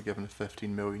number given of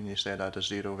 15 million. He said add a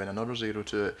zero, then another zero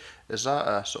to it. Is that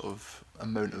a sort of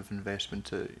amount of investment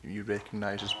that you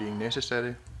recognise as being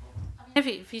necessary?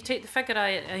 If you take the figure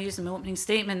I used in my opening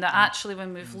statement, that actually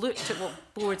when we've looked at what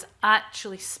boards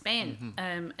actually spent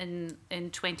in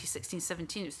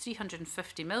 2016-17, it was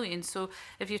 350 million. So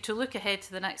if you're to look ahead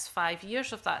to the next 5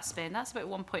 years of that spend, that's about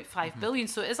 1.5 billion.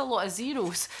 So it is a lot of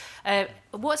zeros.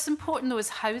 What's important though is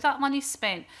how that money's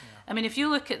spent. I mean, if you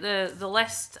look at the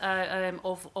list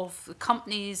of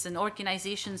companies and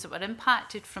organisations that were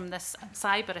impacted from this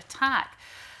cyber attack,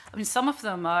 I mean, some of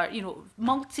them are, you know,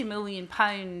 multi-million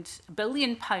pound,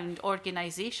 billion-pound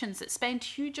organisations that spend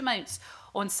huge amounts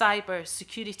on cyber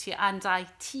security and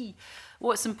IT.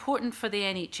 What's important for the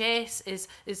NHS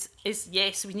is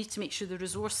yes, we need to make sure the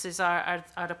resources are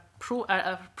at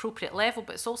appropriate level,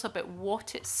 but it's also about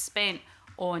what it's spent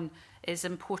on is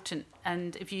important.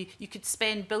 And if you could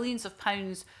spend billions of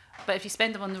pounds, but if you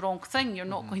spend them on the wrong thing, you're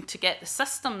not going to get the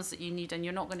systems that you need, and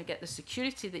you're not going to get the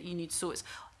security that you need. So it's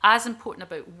as important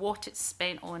about what it's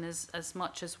spent on as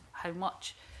much as how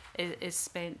much is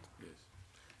spent. Yes.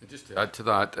 And just to add to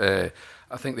that,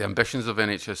 I think the ambitions of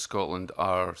NHS Scotland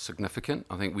are significant.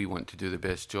 I think we want to do the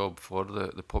best job for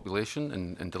the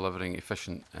population in delivering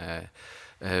efficient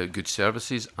good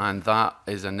services, and that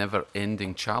is a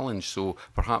never-ending challenge. So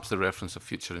perhaps the reference of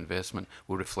future investment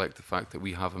will reflect the fact that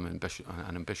we have an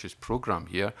ambitious programme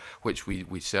here, which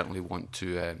we certainly want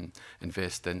to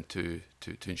invest in to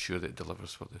ensure that it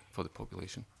delivers for the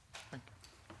population. Thank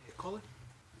you. Colin?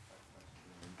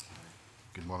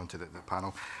 Good morning to the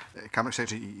panel. Cabinet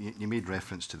Secretary, you made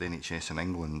reference to the NHS in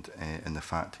England and the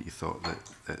fact that you thought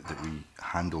that we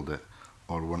handled it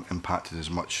or weren't impacted as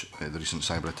much the recent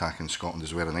cyber attack in Scotland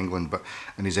as well in England. But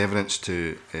in his evidence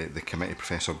to the committee,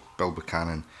 Professor Bill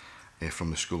Buchanan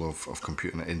from the School of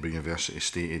Computing at Edinburgh University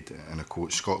stated, and I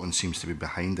quote, "Scotland seems to be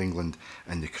behind England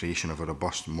in the creation of a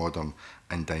robust, modern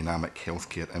and dynamic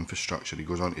healthcare infrastructure." He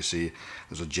goes on to say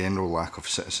there's a general lack of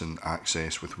citizen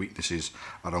access with weaknesses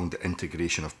around the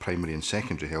integration of primary and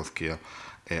secondary healthcare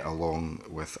along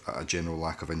with a general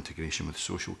lack of integration with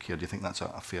social care. Do you think that's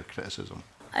a fair criticism?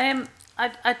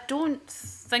 I don't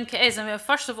think it is. I mean,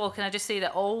 first of all, can I just say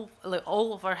that all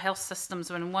of our health systems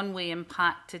were in one way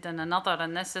impacted in another,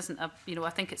 and this isn't a, you know, I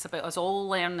think it's about us all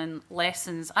learning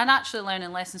lessons and actually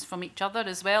learning lessons from each other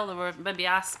as well. There were maybe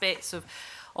aspects of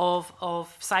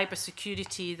cyber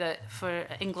security that for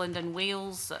England and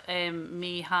Wales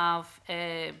may have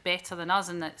better than us,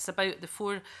 and it's about the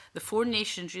four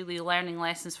nations really learning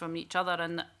lessons from each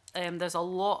other. And there's a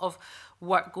lot of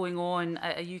work going on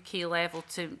at a UK level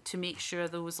to make sure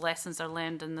those lessons are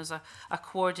learned, and there's a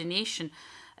coordination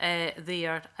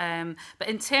there. But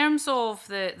in terms of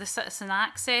the citizen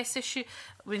access issue,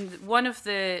 when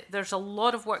there's a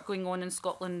lot of work going on in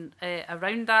Scotland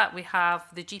around that. We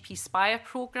have the GP Spire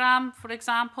programme, for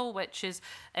example, which is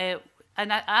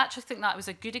and I actually think that was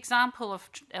a good example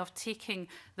of taking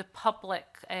the public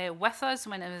with us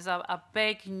when it was a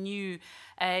big new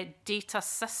data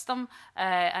system,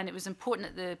 and it was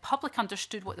important that the public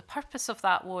understood what the purpose of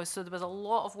that was. So there was a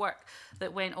lot of work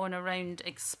that went on around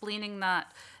explaining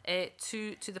that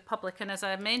to the public. And as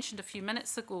I mentioned a few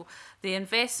minutes ago, the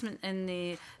investment in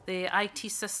the IT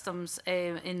systems,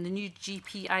 in the new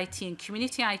GP IT and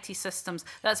community IT systems,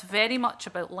 that's very much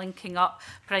about linking up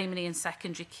primary and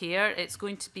secondary care. It's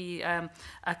going to be a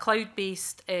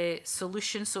cloud-based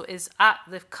solution, so it is at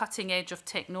the cutting edge of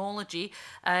technology,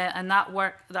 and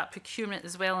that procurement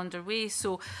is well underway.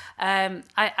 So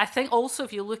I think also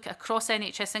if you look across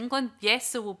NHS England,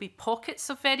 yes, there will be pockets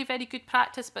of very, very good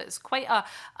practice, but it's quite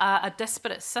a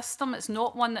disparate system. It's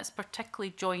not one that's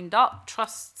particularly joined up.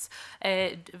 Trusts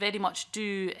very much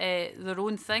do their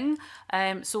own thing.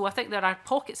 So I think there are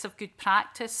pockets of good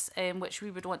practice which we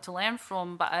would want to learn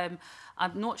from, but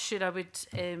I'm not sure I would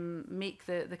make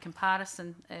the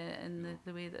comparison in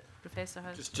the way that the Professor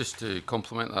has. Just to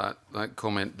complement that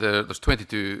comment, there's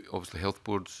 22 obviously health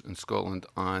boards in Scotland,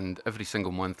 and every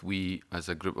single month we as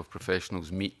a group of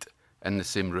professionals meet in the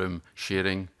same room,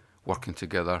 sharing, working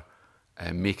together,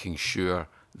 making sure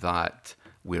that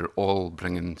we're all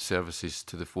bringing services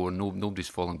to the fore. Nobody's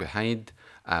falling behind,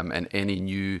 and any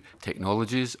new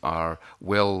technologies are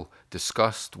well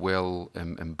discussed, well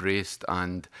embraced,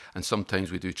 and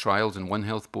sometimes we do trials in one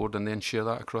health board and then share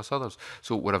that across others.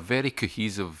 So we're a very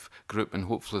cohesive group, and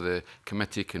hopefully the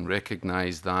committee can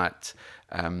recognise that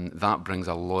that brings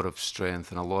a lot of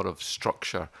strength and a lot of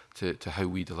structure to how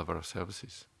we deliver our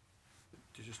services.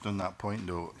 Just on that point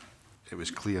though, it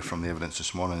was clear from the evidence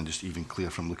this morning, and just even clear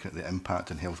from looking at the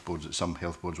impact on health boards, that some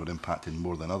health boards were impacted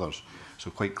more than others.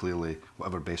 So quite clearly,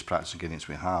 whatever best practice and guidance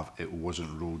we have, it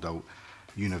wasn't rolled out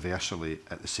universally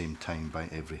at the same time by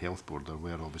every health board. There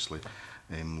were obviously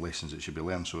lessons that should be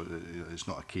learned, so it's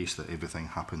not a case that everything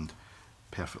happened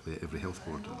perfectly at every health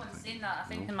board. I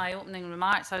think in my opening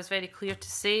remarks I was very clear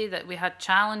to say that we had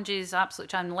challenges, absolute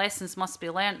challenges, lessons must be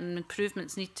learnt and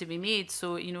improvements need to be made.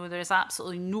 So, you know, there is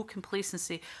absolutely no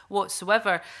complacency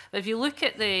whatsoever. But if you look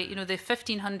at the, you know, the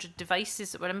 1,500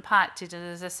 devices that were impacted, and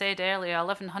as I said earlier,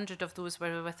 1,100 of those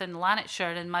were within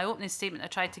Lanarkshire. In my opening statement I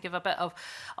tried to give a bit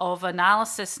of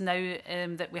analysis now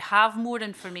that we have more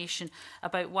information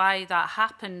about why that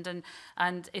happened,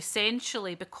 and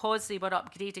essentially because they were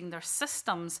upgrading their systems,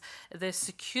 the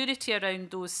security around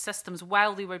those systems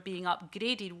while they were being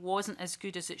upgraded wasn't as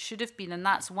good as it should have been, and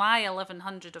that's why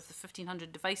 1,100 of the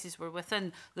 1,500 devices were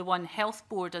within the one health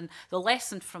board. And the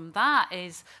lesson from that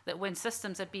is that when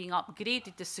systems are being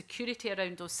upgraded, the security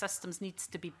around those systems needs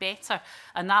to be better,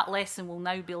 and that lesson will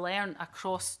now be learned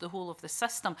across the whole of the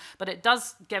system. But it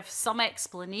does give some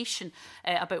explanation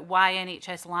about why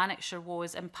NHS Lanarkshire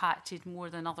was impacted more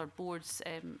than other boards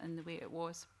in the way it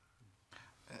was.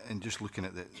 And just looking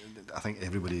at I think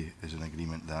everybody is in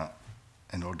agreement that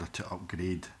in order to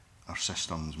upgrade our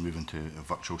systems, moving to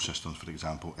virtual systems, for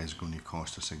example, is going to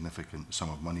cost a significant sum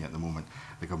of money. At the moment,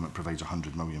 the government provides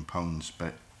 £100 million,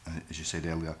 but as you said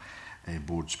earlier,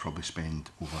 boards probably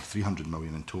spend over 300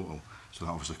 million in total. So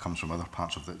that obviously comes from other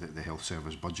parts of the health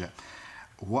service budget.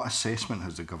 What assessment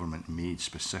has the government made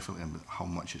specifically about how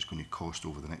much it's going to cost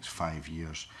over the next 5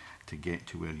 years to get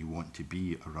to where you want to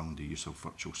be around the use of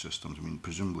virtual systems? I mean,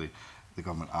 presumably the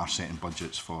government are setting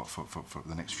budgets for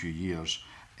the next few years,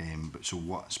 but so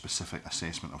what specific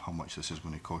assessment of how much this is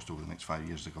going to cost over the next 5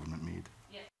 years the government made?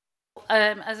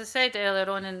 As I said earlier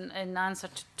on in answer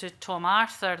to Tom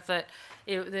Arthur, that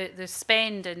the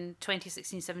spend in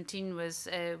 2016-17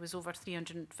 was over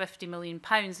 £350 million,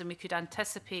 and we could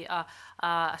anticipate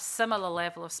a similar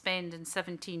level of spend in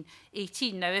 17-18.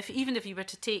 Now, even if you were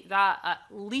to take that, at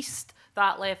least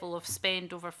that level of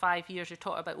spend over 5 years, you're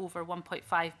talking about over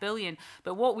 1.5 billion.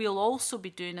 But what we'll also be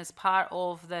doing as part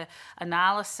of the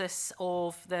analysis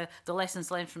of the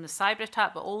lessons learned from the cyber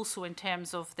attack, but also in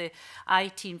terms of the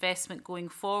IT investment going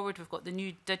forward, we've got the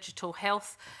new digital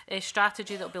health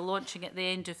strategy that will be launching at the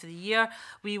end of the year.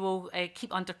 We will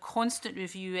keep under constant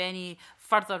review any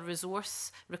further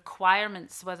resource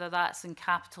requirements, whether that's in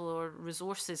capital or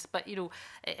resources. But, you know,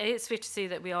 it's fair to say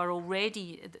that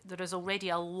there is already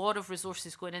a lot of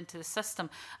resources going into the system.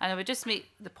 And I would just make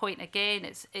the point again,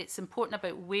 it's important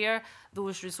about where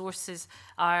those resources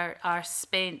are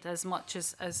spent as much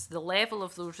as the level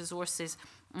of those resources.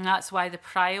 And that's why the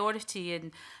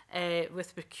priority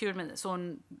with procurement that's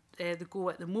on the go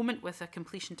at the moment, with a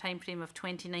completion timeframe of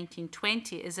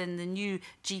 2019-20, is in the new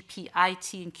GP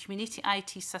IT and community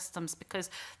IT systems,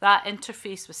 because that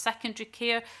interface with secondary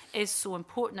care is so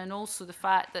important, and also the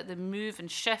fact that the move and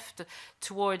shift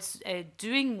towards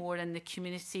doing more in the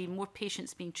community, more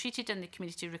patients being treated in the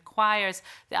community, requires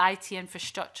the IT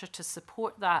infrastructure to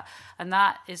support that. And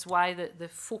that is why the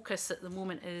focus at the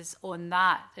moment is on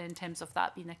that, in terms of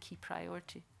that being a key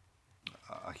priority.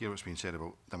 I hear what's being said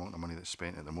about the amount of money that's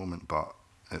spent at the moment, but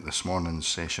at this morning's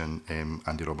session,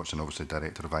 Andy Robertson, obviously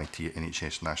Director of IT at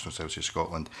NHS National Services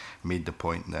Scotland, made the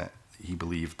point that he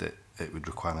believed that it would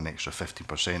require an extra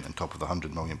 50% on top of the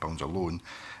 £100 million alone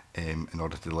in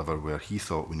order to deliver where he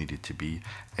thought we needed to be.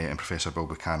 And Professor Bill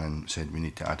Buchanan said we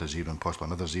need to add a zero and possibly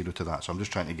another zero to that. So I'm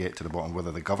just trying to get to the bottom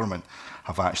whether the government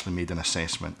have actually made an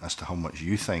assessment as to how much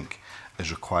you think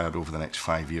is required over the next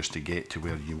 5 years to get to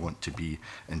where you want to be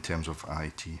in terms of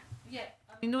IT. Yeah.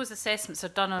 I mean, those assessments are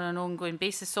done on an ongoing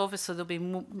basis. Obviously, there'll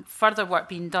be further work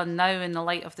being done now in the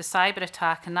light of the cyber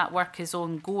attack, and that work is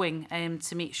ongoing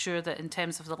to make sure that in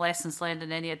terms of the lessons learned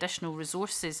and any additional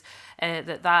resources,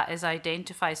 that is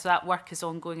identified. So that work is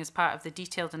ongoing as part of the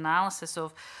detailed analysis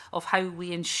of how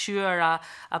we ensure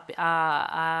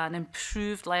an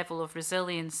improved level of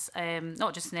resilience,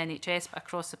 not just in NHS, but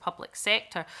across the public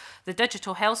sector. The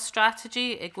digital health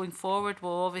strategy going forward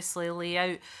will obviously lay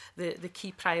out the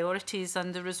key priorities,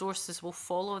 and the resources will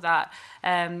follow that,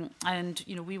 and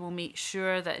you know, we will make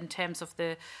sure that in terms of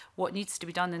what needs to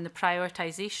be done in the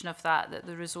prioritisation of that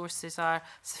the resources are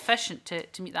sufficient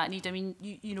to meet that need. I mean,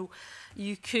 you know,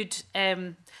 you could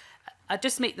I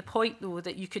just make the point though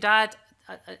that you could add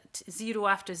zero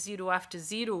after zero after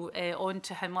zero on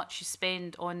to how much you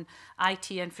spend on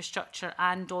IT infrastructure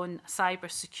and on cyber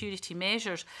security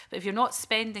measures. But if you're not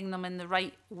spending them in the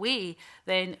right way,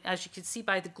 then as you can see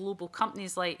by the global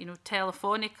companies like, you know,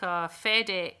 Telefonica,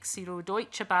 FedEx, you know,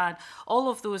 Deutsche Bahn, all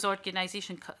of those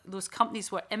organisations, those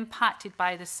companies were impacted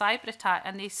by the cyber attack,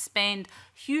 and they spend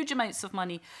huge amounts of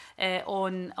money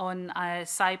on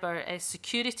cyber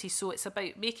security. So it's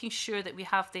about making sure that we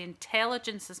have the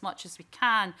intelligence as much as we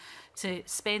can to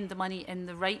spend the money in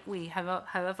the right way,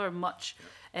 however much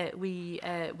we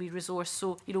resource.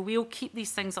 So, you know, we'll keep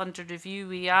these things under review.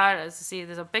 We are, as I say,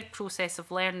 there's a big process of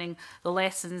learning the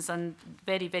lessons and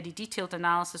very, very detailed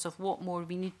analysis of what more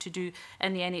we need to do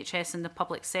in the NHS and the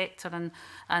public sector,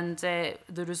 and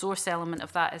the resource element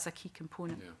of that is a key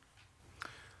component. Yeah.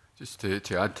 Just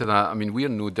to add to that, I mean, we are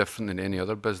no different than any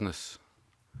other business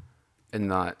in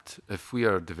that if we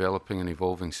are developing and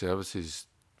evolving services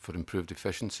for improved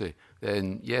efficiency,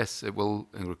 then yes, it will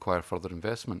require further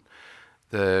investment.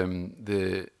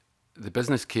 The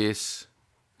business case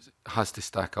has to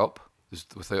stack up,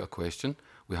 without a question.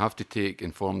 We have to take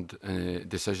informed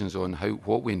decisions on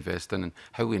what we invest in and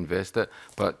how we invest it.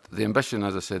 But the ambition,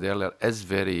 as I said earlier, is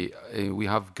very. We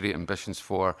have great ambitions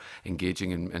for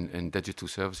engaging in digital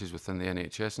services within the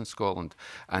NHS in Scotland,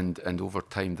 and over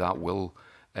time that will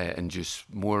induce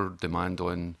more demand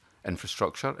on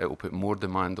infrastructure. It will put more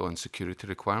demand on security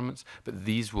requirements. But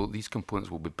these components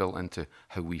will be built into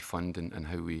how we fund and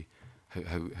how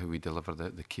we deliver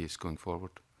the case going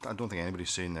forward. I don't think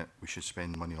anybody's saying that we should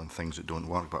spend money on things that don't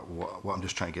work, but what I'm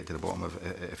just trying to get to the bottom of,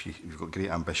 if you've got great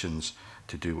ambitions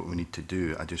to do what we need to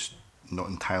do, I'm just not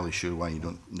entirely sure why you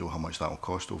don't know how much that will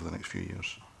cost over the next few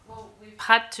years. Well, we've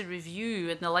had to review,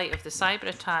 in the light of the cyber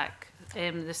attack,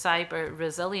 the cyber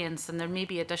resilience, and there may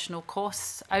be additional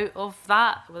costs out of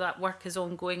that. Well, that work is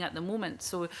ongoing at the moment,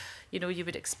 so you know, you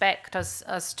would expect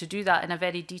us to do that in a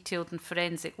very detailed and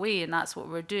forensic way, and that's what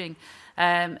we're doing.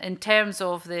 In terms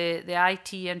of the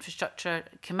IT infrastructure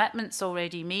commitments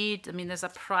already made, I mean, there's a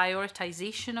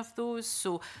prioritisation of those,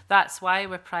 so that's why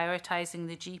we're prioritising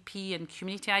the GP and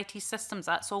community IT systems.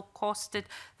 That's all costed.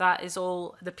 That is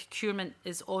all, the procurement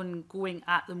is ongoing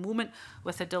at the moment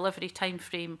with a delivery time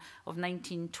frame of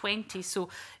 1920. So,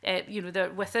 you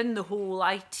know, within the whole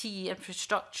IT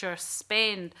infrastructure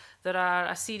spend, there are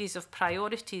a series of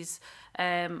priorities,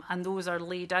 and those are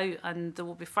laid out, and there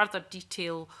will be further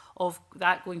detail of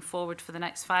that going forward for the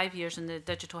next 5 years in the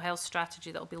digital health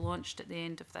strategy that will be launched at the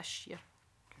end of this year,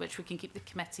 which we can keep the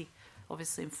committee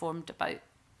obviously informed about.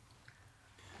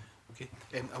 Okay.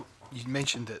 You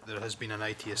mentioned that there has been an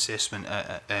IT assessment.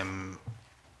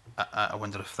 I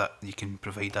wonder if that you can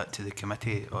provide that to the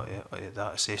committee,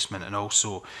 that assessment, and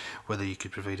also whether you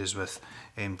could provide us with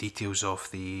details of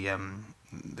the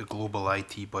global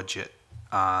IT budget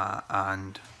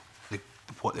and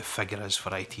what the figure is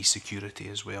for IT security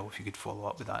as well. If you could follow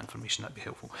up with that information, that'd be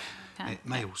helpful. Okay.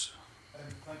 Miles.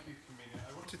 Thank you, Convener.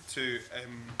 I wanted to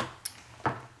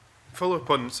follow up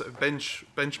on sort of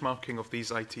benchmarking of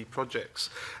these IT projects.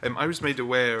 I was made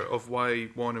aware of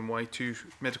Y1 and Y2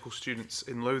 medical students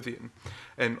in Lothian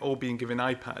all being given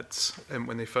iPads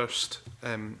when they first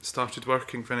started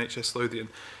working for NHS Lothian,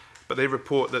 but they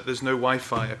report that there's no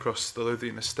Wi-Fi across the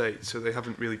Lothian estate, so they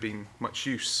haven't really been much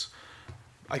use.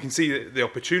 I can see the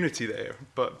opportunity there,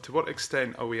 but to what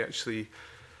extent are we actually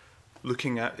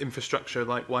looking at infrastructure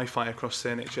like Wi-Fi across the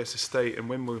NHS estate, and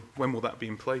when will that be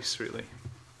in place, really?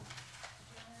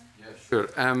 Sure.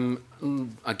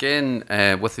 Again,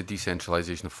 with the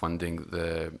decentralisation of funding,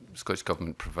 the Scottish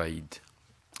Government provide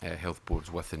health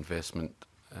boards with investment,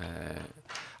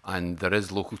 and there is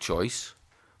local choice,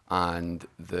 and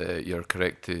you're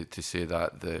correct to say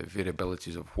that the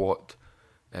variabilities of what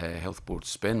health boards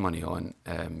spend money on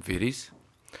varies.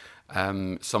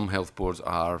 Some health boards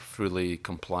are fully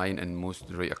compliant in most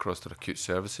right across their acute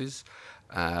services.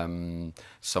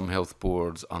 Some health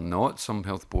boards are not. Some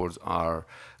health boards are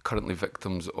currently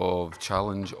victims of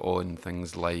challenge on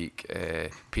things like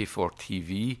pay for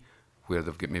TV, where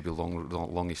they've got maybe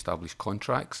long established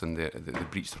contracts, and they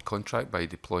breach their contract by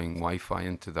deploying Wi-Fi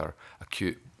into their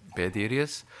acute bed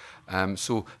areas.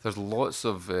 So there's lots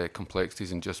of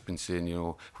complexities in just been saying, you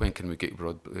know, when can we get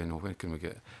when can we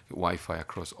get Wi-Fi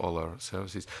across all our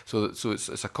services? So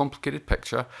it's a complicated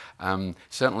picture.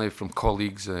 Certainly from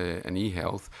colleagues in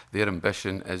eHealth, their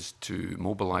ambition is to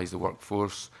mobilise the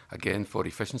workforce again for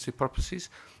efficiency purposes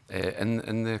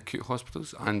in the acute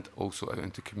hospitals and also out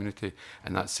into community,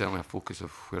 and that's certainly a focus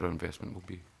of where our investment will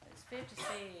be. fair to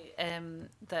say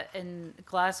that in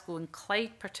Glasgow and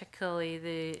Clyde particularly,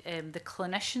 the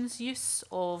clinicians' use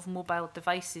of mobile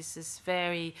devices is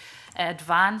very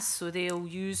advanced, so they'll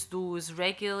use those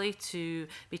regularly to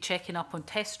be checking up on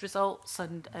test results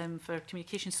and for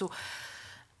communication. So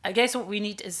I guess what we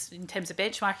need is, in terms of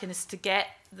benchmarking, is to get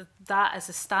that as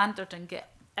a standard and get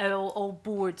all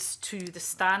boards to the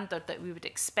standard that we would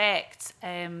expect,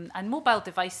 and mobile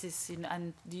devices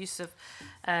and the use of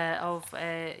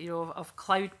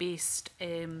cloud-based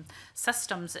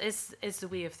systems is the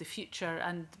way of the future,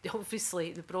 and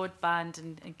obviously the broadband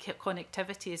and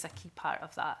connectivity is a key part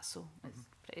of that, so it's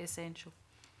pretty essential.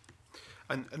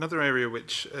 And another area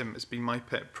which has been my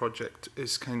pet project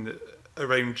is kind of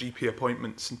around GP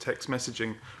appointments and text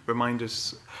messaging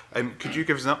reminders. Could you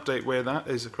give us an update where that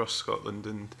is across Scotland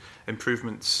and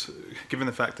improvements, given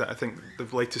the fact that I think the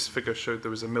latest figure showed there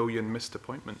was 1 million missed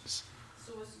appointments?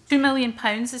 £2 million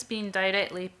is being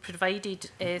directly provided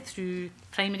through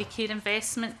primary care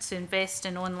investment to invest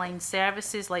in online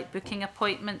services like booking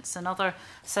appointments and other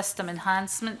system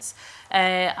enhancements.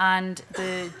 And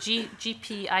the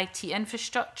GP IT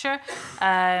infrastructure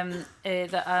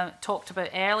that I talked about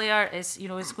earlier is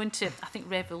going to, I think,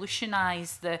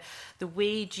 revolutionise the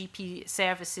way GP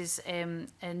services,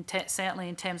 certainly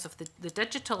in terms of the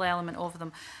digital element of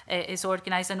them, is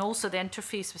organised, and also the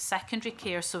interface with secondary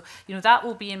care. So that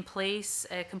will be in place,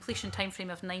 completion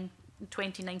timeframe of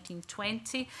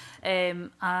 2019-20.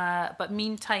 But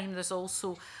meantime, there's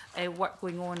also work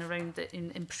going on around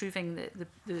improving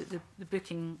the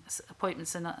booking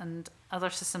appointments and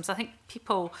other systems. I think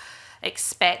people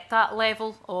expect that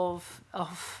level of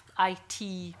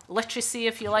IT literacy,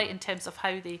 if you like, in terms of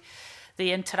how they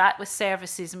interact with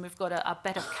services, and we've got a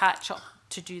bit of catch up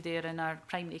to do there in our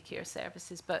primary care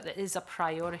services, but it is a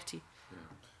priority.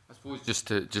 I suppose just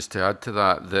to add to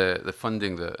that, the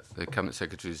funding that the Cabinet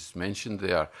Secretary's mentioned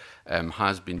there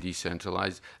has been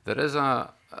decentralised. There is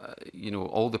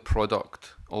all the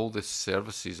product, all the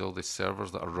services, all the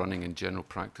servers that are running in general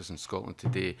practice in Scotland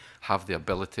today have the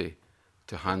ability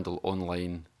to handle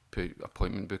online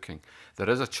appointment booking. There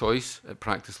is a choice at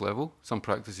practice level. Some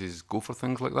practices go for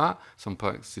things like that. Some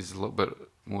practices are a little bit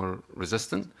more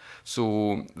resistant.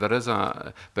 So there is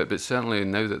but certainly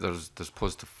now that there's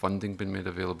positive funding being made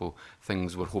available,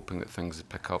 we're hoping that things will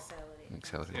pick up and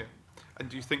accelerate. Yeah. And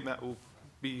do you think that will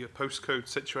be a postcode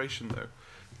situation though?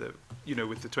 That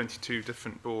with the 22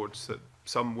 different boards, that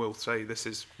some will say this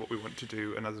is what we want to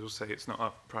do, and others will say it's not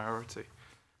a priority?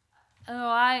 Oh,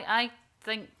 I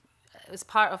think as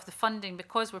part of the funding,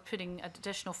 because we're putting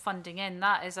additional funding in,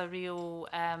 that is a real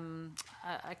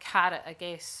a carrot, I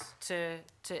guess, to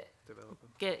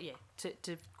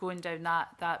going down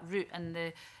that route, and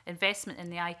the investment in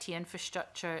the IT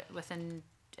infrastructure within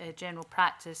general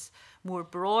practice more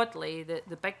broadly.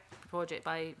 The big project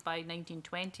by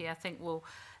 1920, I think, will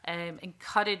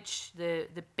encourage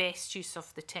the best use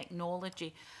of the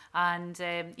technology. And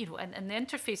and the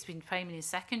interface between primary and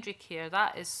secondary care,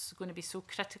 that is going to be so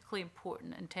critically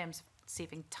important in terms of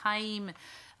saving time,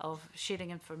 of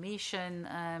sharing information,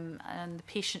 and the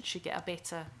patient should get a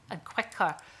better and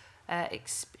quicker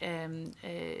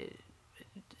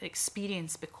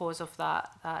experience because of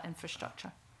that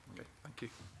infrastructure. Okay, thank you.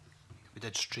 We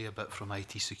did stray a bit from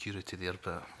IT security there,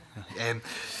 but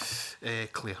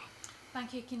Claire.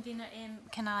 Thank you, Convener.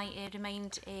 Can I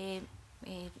remind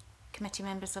committee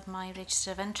members of my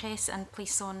register of interest and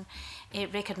place on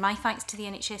record my thanks to the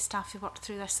NHS staff who worked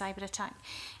through their cyber attack.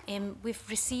 We've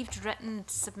received written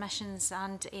submissions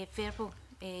and verbal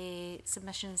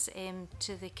submissions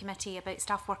to the committee about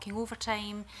staff working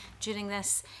overtime during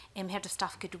this, heard of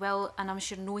staff goodwill, and I'm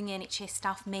sure, knowing NHS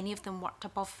staff, many of them worked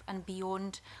above and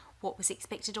beyond what was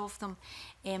expected of them.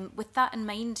 With that in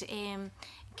mind,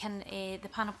 can the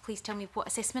panel please tell me what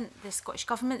assessment the Scottish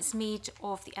Government's made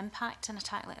of the impact an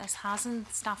attack like this has on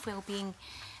staff wellbeing,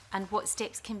 and what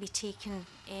steps can be taken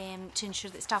to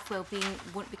ensure that staff wellbeing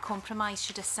won't be compromised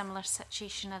should a similar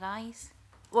situation arise?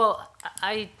 Well,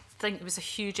 I think it was a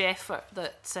huge effort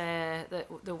that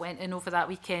went in over that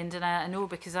weekend, and I know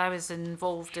because I was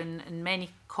involved in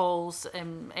many calls,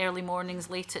 early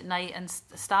mornings, late at night, and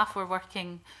staff were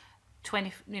working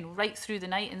right through the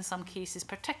night in some cases,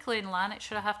 particularly in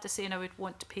Lanarkshire, I have to say, and I would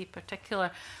want to pay particular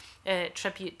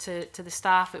tribute to the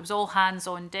staff. It was all hands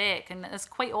on deck, and as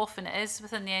quite often it is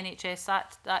within the NHS,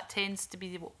 that tends to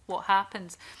be what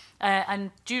happens.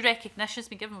 And due recognition has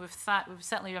been given. We've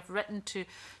certainly written to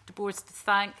the boards to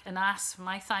thank and ask for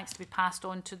my thanks to be passed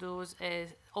on to those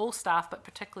all staff, but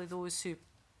particularly those who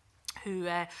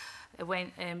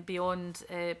went beyond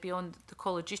the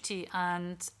call of duty.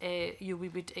 And we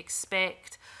would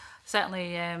expect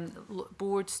certainly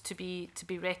boards to be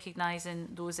recognising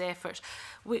those efforts.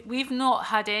 We've not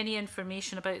had any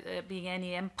information about there being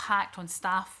any impact on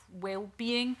staff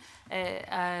well-being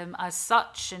as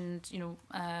such, and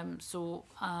so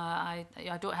I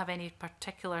don't have any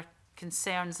particular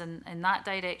concerns in that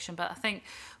direction. But I think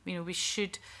we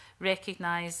should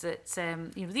recognise that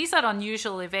these are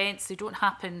unusual events. They don't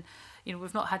happen.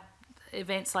 We've not had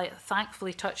events like,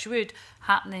 thankfully, touch wood,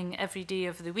 happening every day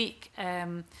of the week.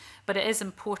 But it is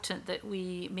important that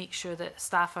we make sure that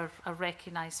staff are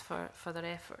recognised for their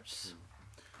efforts.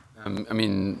 I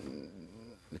mean,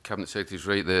 the Cabinet Secretary is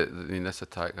right that this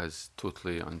attack is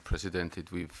totally unprecedented.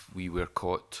 We were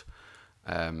caught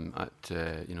at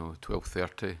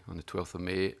 12:30 on the 12th of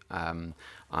May,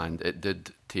 and it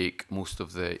did take most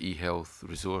of the eHealth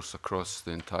resource across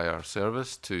the entire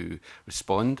service to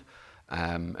respond.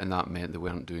 And that meant they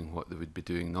weren't doing what they would be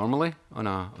doing normally on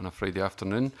a Friday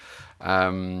afternoon.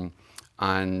 I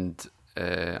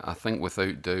think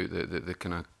without doubt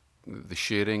that the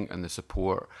sharing and the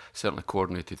support, certainly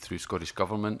coordinated through Scottish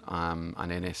Government and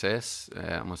NSS,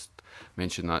 I must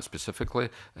mention that specifically,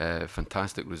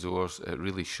 fantastic resource. It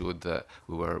really showed that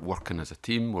we were working as a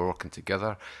team, we were working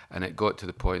together, and it got to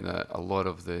the point that a lot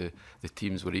of the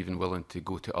teams were even willing to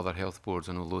go to other health boards,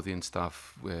 and Lothian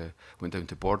staff went down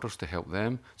to Borders to help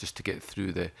them, just to get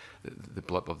through the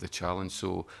blip of the challenge.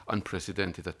 So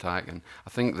unprecedented attack, and I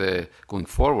think going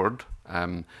forward,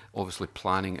 obviously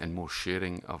planning and more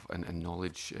sharing of and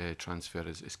knowledge transfer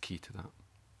is key to that.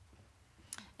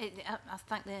 I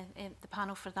thank the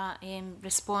panel for that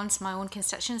response. My own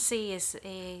constituency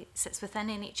sits within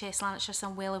NHS Lanarkshire, so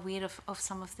I'm well aware of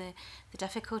some of the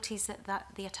difficulties that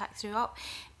the attack threw up.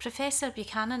 Professor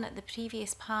Buchanan at the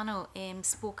previous panel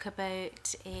spoke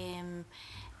about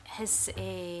his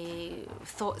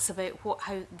thoughts about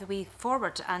how the way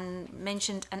forward, and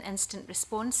mentioned an instant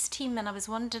response team, and I was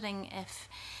wondering if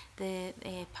the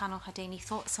panel had any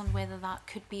thoughts on whether that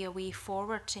could be a way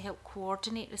forward to help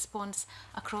coordinate response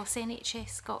across NHS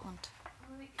Scotland.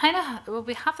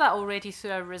 We have that already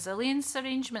through our resilience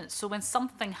arrangements. So when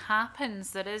something happens,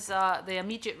 there is the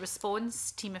immediate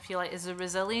response team, if you like, is a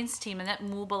resilience team, and it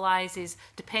mobilises,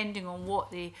 depending on what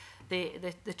the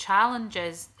challenge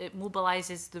is, it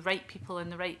mobilises the right people in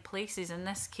the right places. In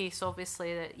this case,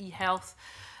 obviously, the eHealth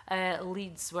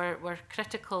leads were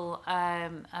critical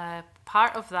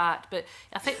part of that. But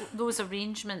I think those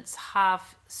arrangements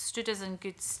have stood us in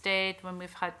good stead when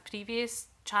we've had previous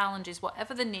challenges,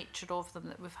 whatever the nature of them,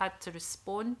 that we've had to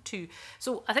respond to.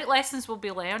 So I think lessons will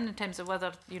be learned in terms of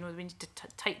whether we need to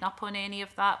tighten up on any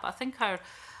of that. But I think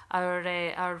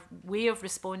our way of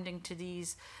responding to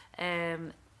these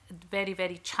very,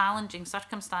 very challenging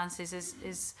circumstances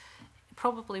is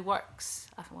probably works,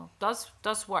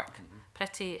 does work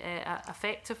pretty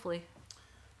effectively.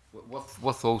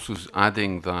 Worth also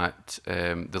adding that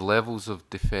the levels of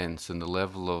defence and the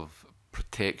level of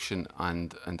protection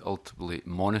and ultimately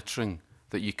monitoring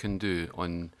that you can do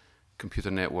on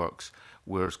computer networks,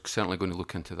 we're certainly going to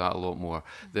look into that a lot more.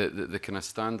 The kind of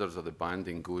standards or the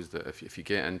banding goes that if you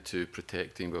get into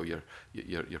protecting, well,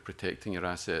 you're protecting your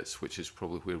assets, which is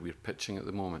probably where we're pitching at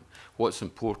the moment. What's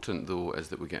important though is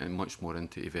that we're getting much more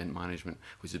into event management,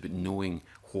 which is about knowing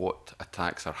what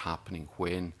attacks are happening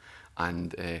when,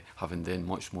 and having then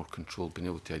much more control, being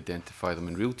able to identify them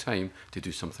in real time to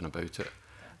do something about it.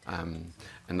 And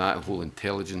that whole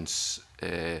intelligence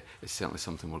is certainly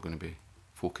something we're going to be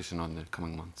focusing on in the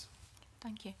coming months.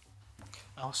 Thank you.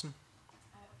 Alison?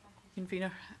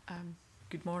 Convener,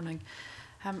 good morning.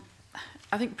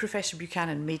 I think Professor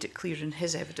Buchanan made it clear in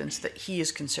his evidence that he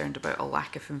is concerned about a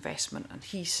lack of investment, and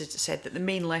he said that the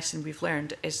main lesson we've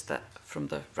learned is that from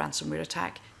the ransomware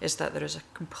attack is that there is a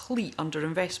complete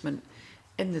underinvestment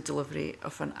in the delivery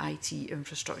of an IT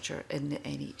infrastructure in the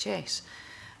NHS.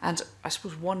 And I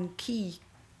suppose one key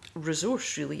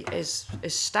resource really is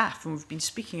staff, and we've been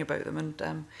speaking about them,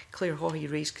 and Claire Hawhey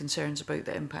raised concerns about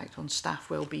the impact on staff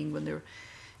well-being when they're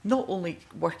not only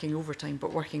working overtime,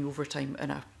 but working overtime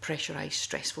in a pressurised,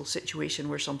 stressful situation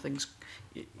where something's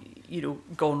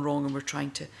gone wrong and we're trying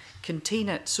to contain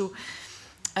it. So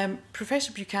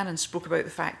Professor Buchanan spoke about the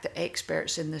fact that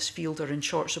experts in this field are in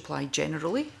short supply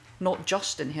generally, not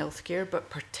just in healthcare,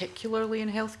 but particularly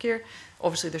in healthcare.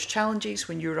 Obviously, there's challenges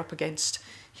when you're up against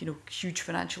huge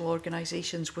financial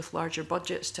organisations with larger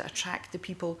budgets to attract the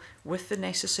people with the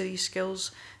necessary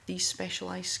skills, these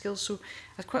specialised skills. So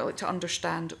I'd quite like to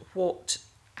understand what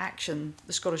action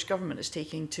the Scottish Government is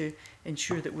taking to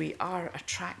ensure that we are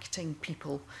attracting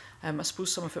people. I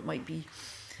suppose some of it might be,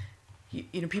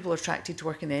 people are attracted to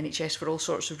work in the NHS for all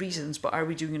sorts of reasons, but are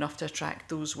we doing enough to attract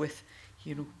those with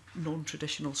you know,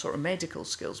 non-traditional sort of medical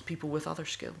skills, people with other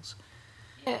skills.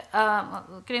 Yeah,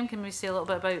 Graham, can we say a little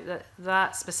bit about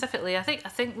that specifically? I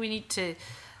think we need to,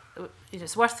 you know,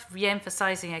 it's worth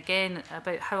re-emphasising again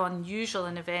about how unusual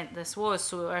an event this was.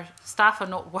 So our staff are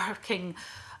not working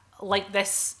like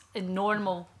this in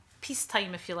normal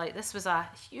peacetime, if you like. This was a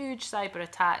huge cyber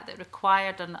attack that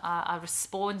required a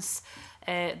response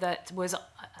that was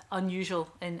unusual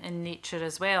in nature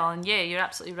as well. And yeah, you're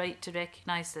absolutely right to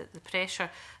recognise that the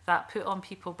pressure that put on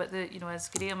people. But you know, as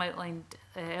Graham outlined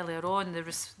earlier on,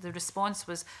 the response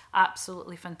was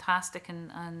absolutely fantastic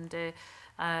and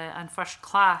first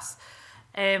class.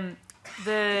 The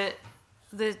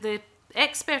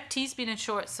expertise being in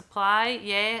short supply,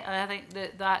 yeah, I think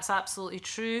that's absolutely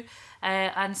true.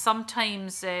 And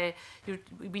sometimes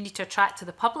we need to attract to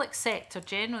the public sector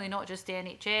generally, not just the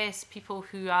NHS, people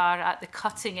who are at the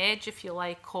cutting edge, if you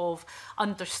like, of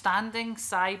understanding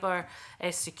cyber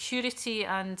security,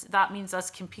 and that means us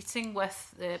competing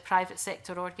with the private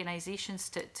sector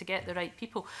organisations to get the right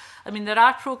people. I mean, there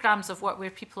are programmes of work where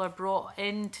people are brought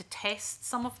in to test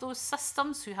some of those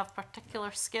systems who have particular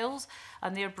skills,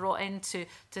 and they're brought in to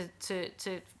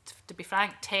be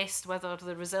frank, test whether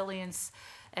the resilience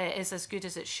is as good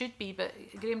as it should be. But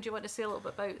Graham, do you want to say a little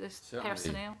bit about this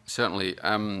personnel? Certainly.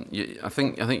 I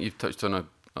think you've touched on a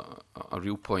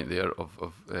real point there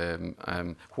of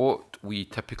what we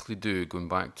typically do, going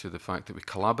back to the fact that we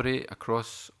collaborate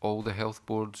across all the health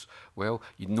boards. Well,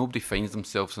 nobody finds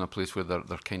themselves in a place where they're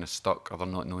kind of stuck or they're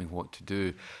not knowing what to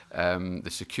do. The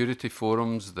security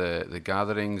forums, the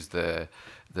gatherings, the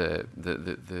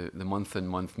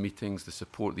month-in-month meetings, the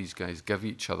support these guys give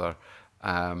each other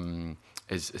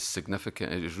is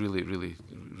significant. It is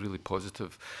really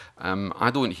positive. I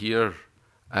don't hear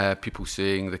people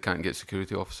saying they can't get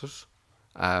security officers.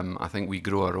 I think we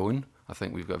grow our own. I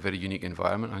think we've got a very unique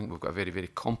environment. I think we've got a very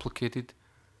complicated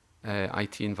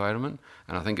IT environment,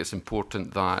 and I think it's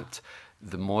important that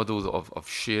the model of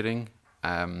sharing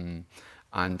and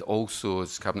also,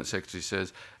 as Cabinet Secretary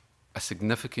says, a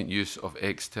significant use of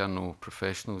external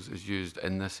professionals is used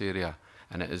in this area.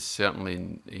 And it is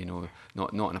certainly, you know,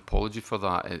 not an apology for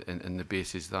that in the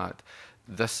basis that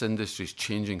this industry is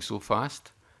changing so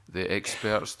fast. The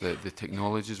experts, the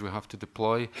technologies we have to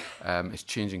deploy is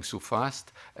changing so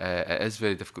fast. It is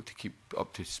very difficult to keep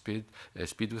up to speed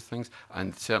with things.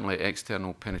 And certainly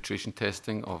external penetration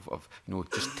testing of you know,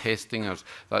 just testing us.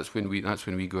 That's when we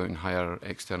go out and hire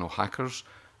external hackers.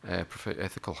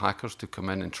 Ethical hackers to come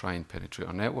in and try and penetrate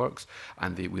our networks,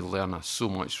 and we learn so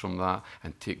much from that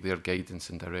and take their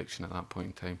guidance and direction at that point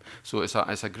in time. So it's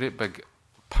a great big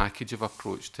package of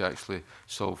approach to actually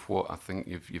solve what I think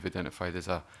you've identified as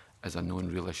a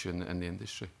known real issue in the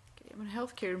industry. Okay, when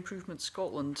Healthcare Improvement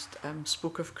Scotland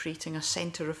spoke of creating a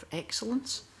centre of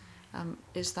excellence,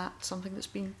 is that something that's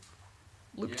been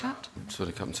looked at?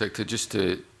 Sorry, Cabinet Secretary, just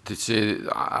to say,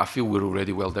 I feel we're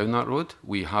already well down that road.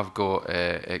 We have got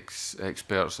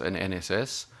experts in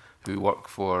NSS who work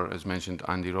for, as mentioned,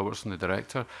 Andy Robertson, the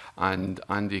director, and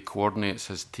Andy coordinates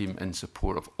his team in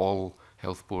support of all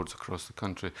health boards across the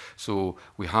country. So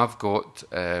we have got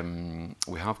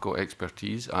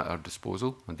expertise at our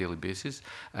disposal on a daily basis.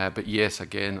 But yes,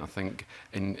 again, I think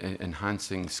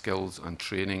enhancing skills and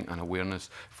training and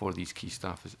awareness for these key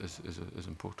staff is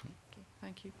important.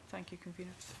 Okay, thank you,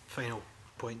 convener. Final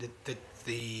point: did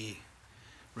the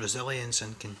resilience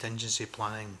and contingency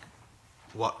planning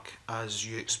work as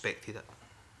you expected it?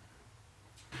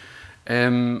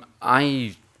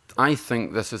 I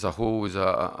think this as a whole was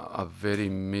a very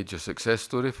major success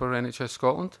story for NHS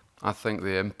Scotland. I think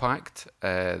the impact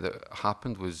that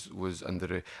happened was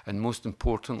and most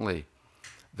importantly,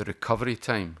 the recovery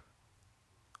time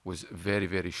was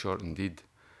very short indeed.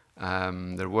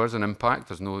 There was an impact,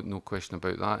 there's no question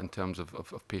about that in terms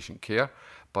of patient care,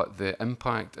 but the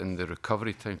impact and the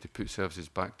recovery time to put services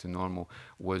back to normal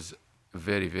was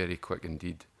very quick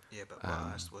indeed. Yeah, but what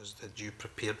I asked was, did you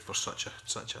prepare for such an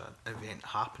event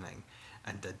happening,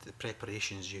 and did the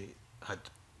preparations you had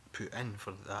put in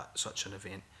for such an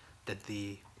event, did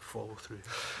they follow through?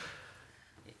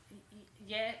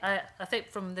 Yeah, I think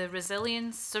from the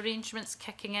resilience arrangements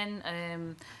kicking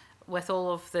in, with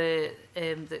all of that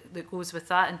goes with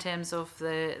that in terms of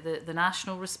the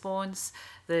national response,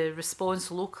 the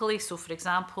response locally. So, for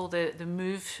example, the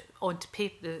move onto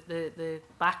the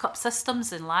backup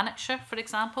systems in Lanarkshire, for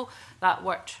example, that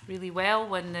worked really well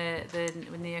when the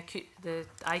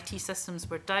IT systems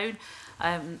were down.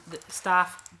 The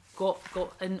staff got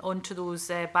onto those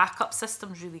backup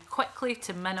systems really quickly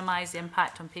to minimise the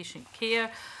impact on patient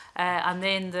care. and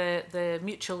then the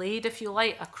mutual aid, if you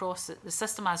like, across the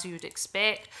system, as you would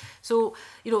expect. So,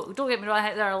 you know, don't get me wrong,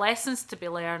 there are lessons to be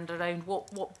learned around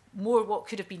what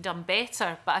could have been done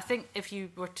better. But I think if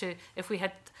we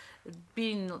had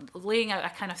been laying out a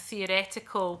kind of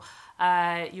theoretical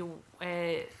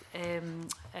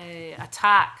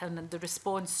attack and the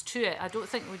response to it, I don't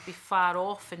think it would be far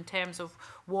off in terms of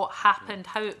what happened,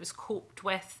 how it was coped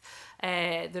with,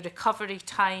 the recovery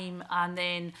time, and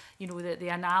then, you know, the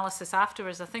analysis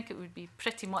afterwards. I think it would be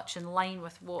pretty much in line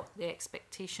with what the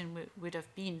expectation would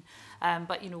have been.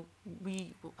 But, you know,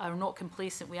 we are not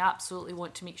complacent. We absolutely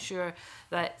want to make sure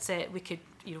that we could,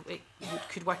 you know, it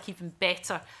could work even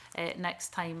better next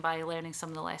time by learning some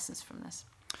of the lessons from this.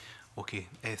 Okay,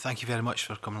 thank you very much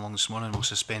for coming along this morning. We'll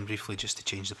suspend briefly just to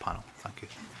change the panel. Thank you.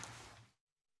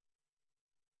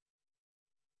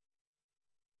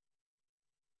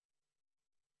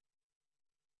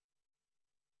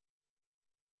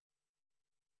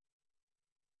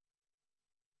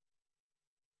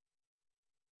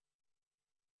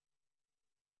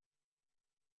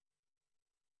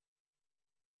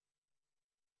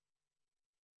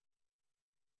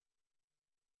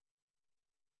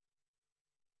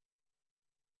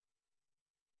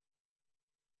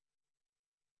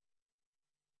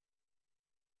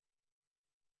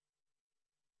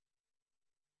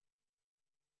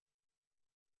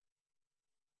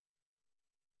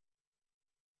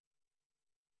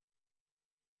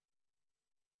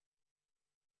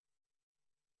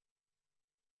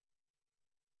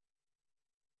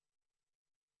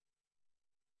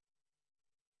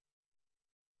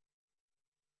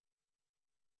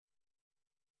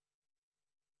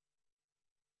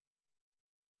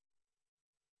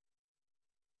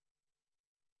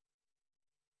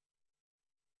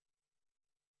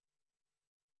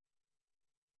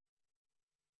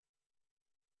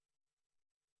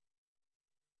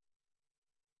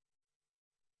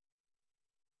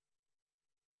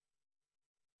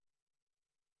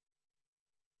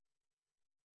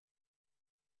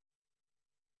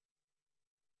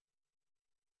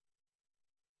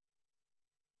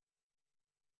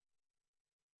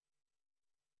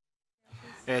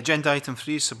 Agenda item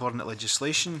 3 is subordinate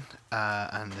legislation,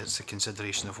 and it's the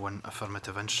consideration of one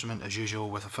affirmative instrument. As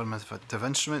usual with affirmative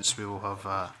instruments, we will have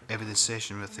an evidence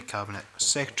session with the Cabinet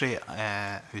Secretary,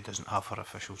 who doesn't have her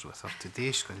officials with her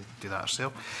today. She's going to do that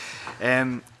herself.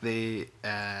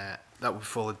 That will be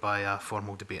followed by a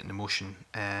formal debate on the motion.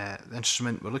 The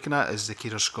instrument we're looking at is the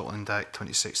Carers Scotland Act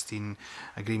 2016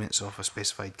 Agreements of a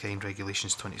Specified Kind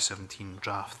Regulations 2017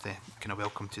 draft. Kind of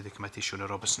welcome to the committee, Shona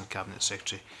Robison, Cabinet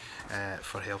Secretary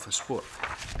for Health and Sport.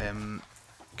 Can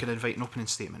I invite an opening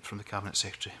statement from the Cabinet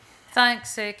Secretary?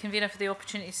 Thanks, Convener, for the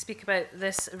opportunity to speak about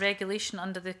this regulation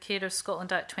under the Carers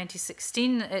Scotland Act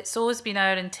 2016. It's always been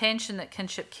our intention that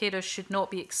kinship carers should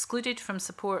not be excluded from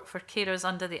support for carers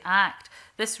under the Act.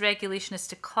 This regulation is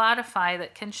to clarify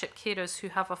that kinship carers who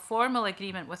have a formal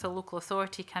agreement with a local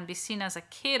authority can be seen as a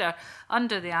carer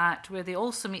under the Act, where they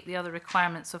also meet the other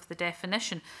requirements of the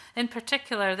definition. In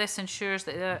particular, this ensures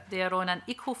that they are on an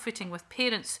equal footing with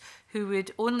parents who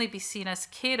would only be seen as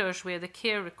carers where the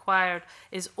care required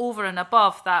is over and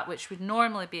above that which would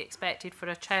normally be expected for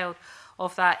a child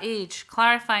of that age.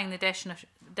 Clarifying the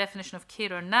definition of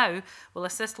carer now will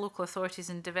assist local authorities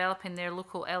in developing their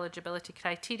local eligibility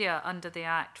criteria under the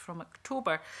Act from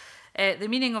October. The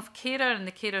meaning of carer in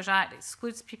the Carers Act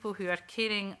excludes people who are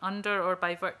caring under or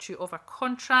by virtue of a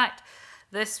contract.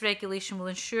 This regulation will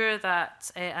ensure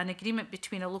that an agreement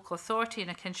between a local authority and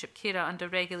a kinship carer under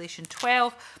Regulation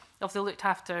 12 of the Looked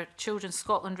After Children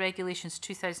Scotland Regulations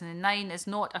 2009 is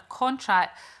not a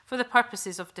contract for the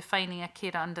purposes of defining a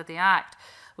carer under the Act.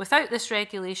 Without this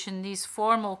regulation, these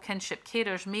formal kinship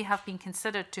carers may have been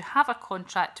considered to have a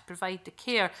contract to provide the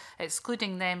care,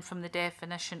 excluding them from the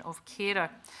definition of carer.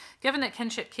 Given that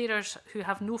kinship carers who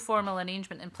have no formal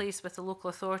arrangement in place with the local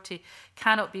authority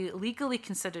cannot be legally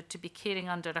considered to be caring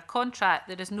under a contract,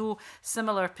 there is no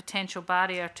similar potential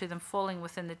barrier to them falling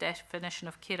within the definition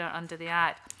of carer under the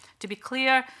Act. To be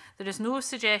clear, there is no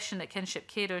suggestion that kinship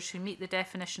carers who meet the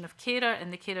definition of carer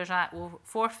in the Carers Act will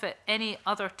forfeit any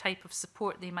other type of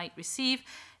support they might receive.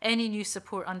 Any new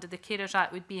support under the Carers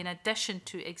Act would be in addition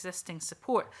to existing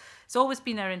support. It's always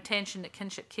been our intention that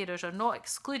kinship carers are not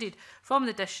excluded from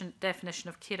the definition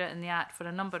of carer in the Act for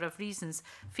a number of reasons.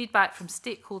 Feedback from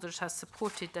stakeholders has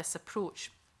supported this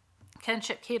approach.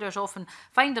 Kinship carers often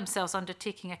find themselves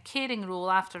undertaking a caring role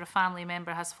after a family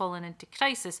member has fallen into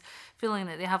crisis, feeling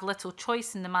that they have little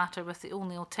choice in the matter, with the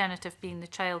only alternative being the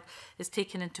child is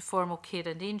taken into formal care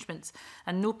arrangements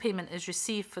and no payment is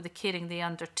received for the caring they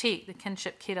undertake. The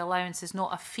kinship care allowance is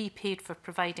not a fee paid for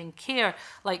providing care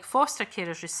like foster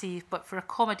carers receive, but for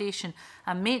accommodation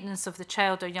and maintenance of the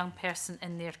child or young person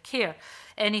in their care.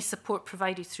 Any support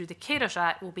provided through the Carers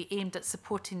Act will be aimed at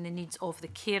supporting the needs of the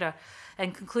carer.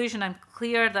 In conclusion, I'm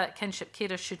clear that kinship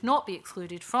carers should not be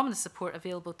excluded from the support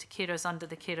available to carers under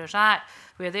the Carers Act.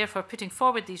 We are therefore putting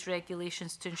forward these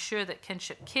regulations to ensure that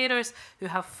kinship carers who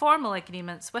have formal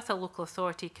agreements with a local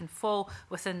authority can fall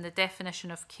within the definition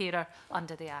of carer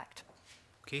under the Act.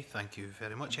 Okay, thank you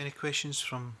very much. Any questions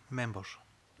from members?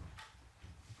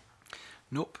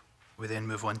 Nope. We then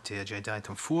move on to agenda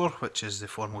item 4, which is the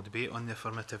formal debate on the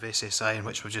affirmative SSI, in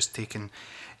which we've just taken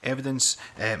evidence.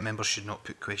 Members should not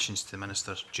put questions to the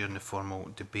Minister during the formal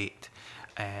debate.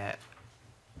 Can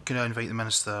I invite the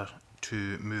Minister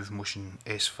to move motion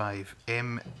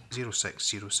S5M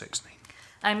 06069?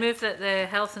 I move that the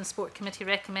Health and Sport Committee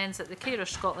recommends that the Carers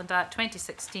Scotland Act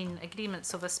 2016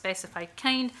 Agreements of a Specified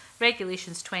Kind,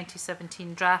 Regulations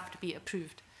 2017 draft be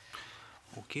approved.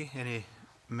 Okay, any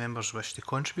members wish to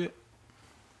contribute?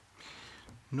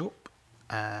 Nope.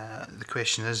 The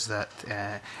question is that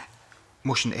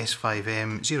motion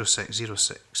S5M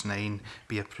 06069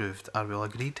 be approved. Are we all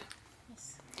agreed?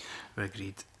 Yes. We're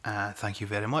agreed. Thank you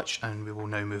very much, and we will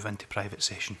now move into private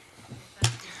session.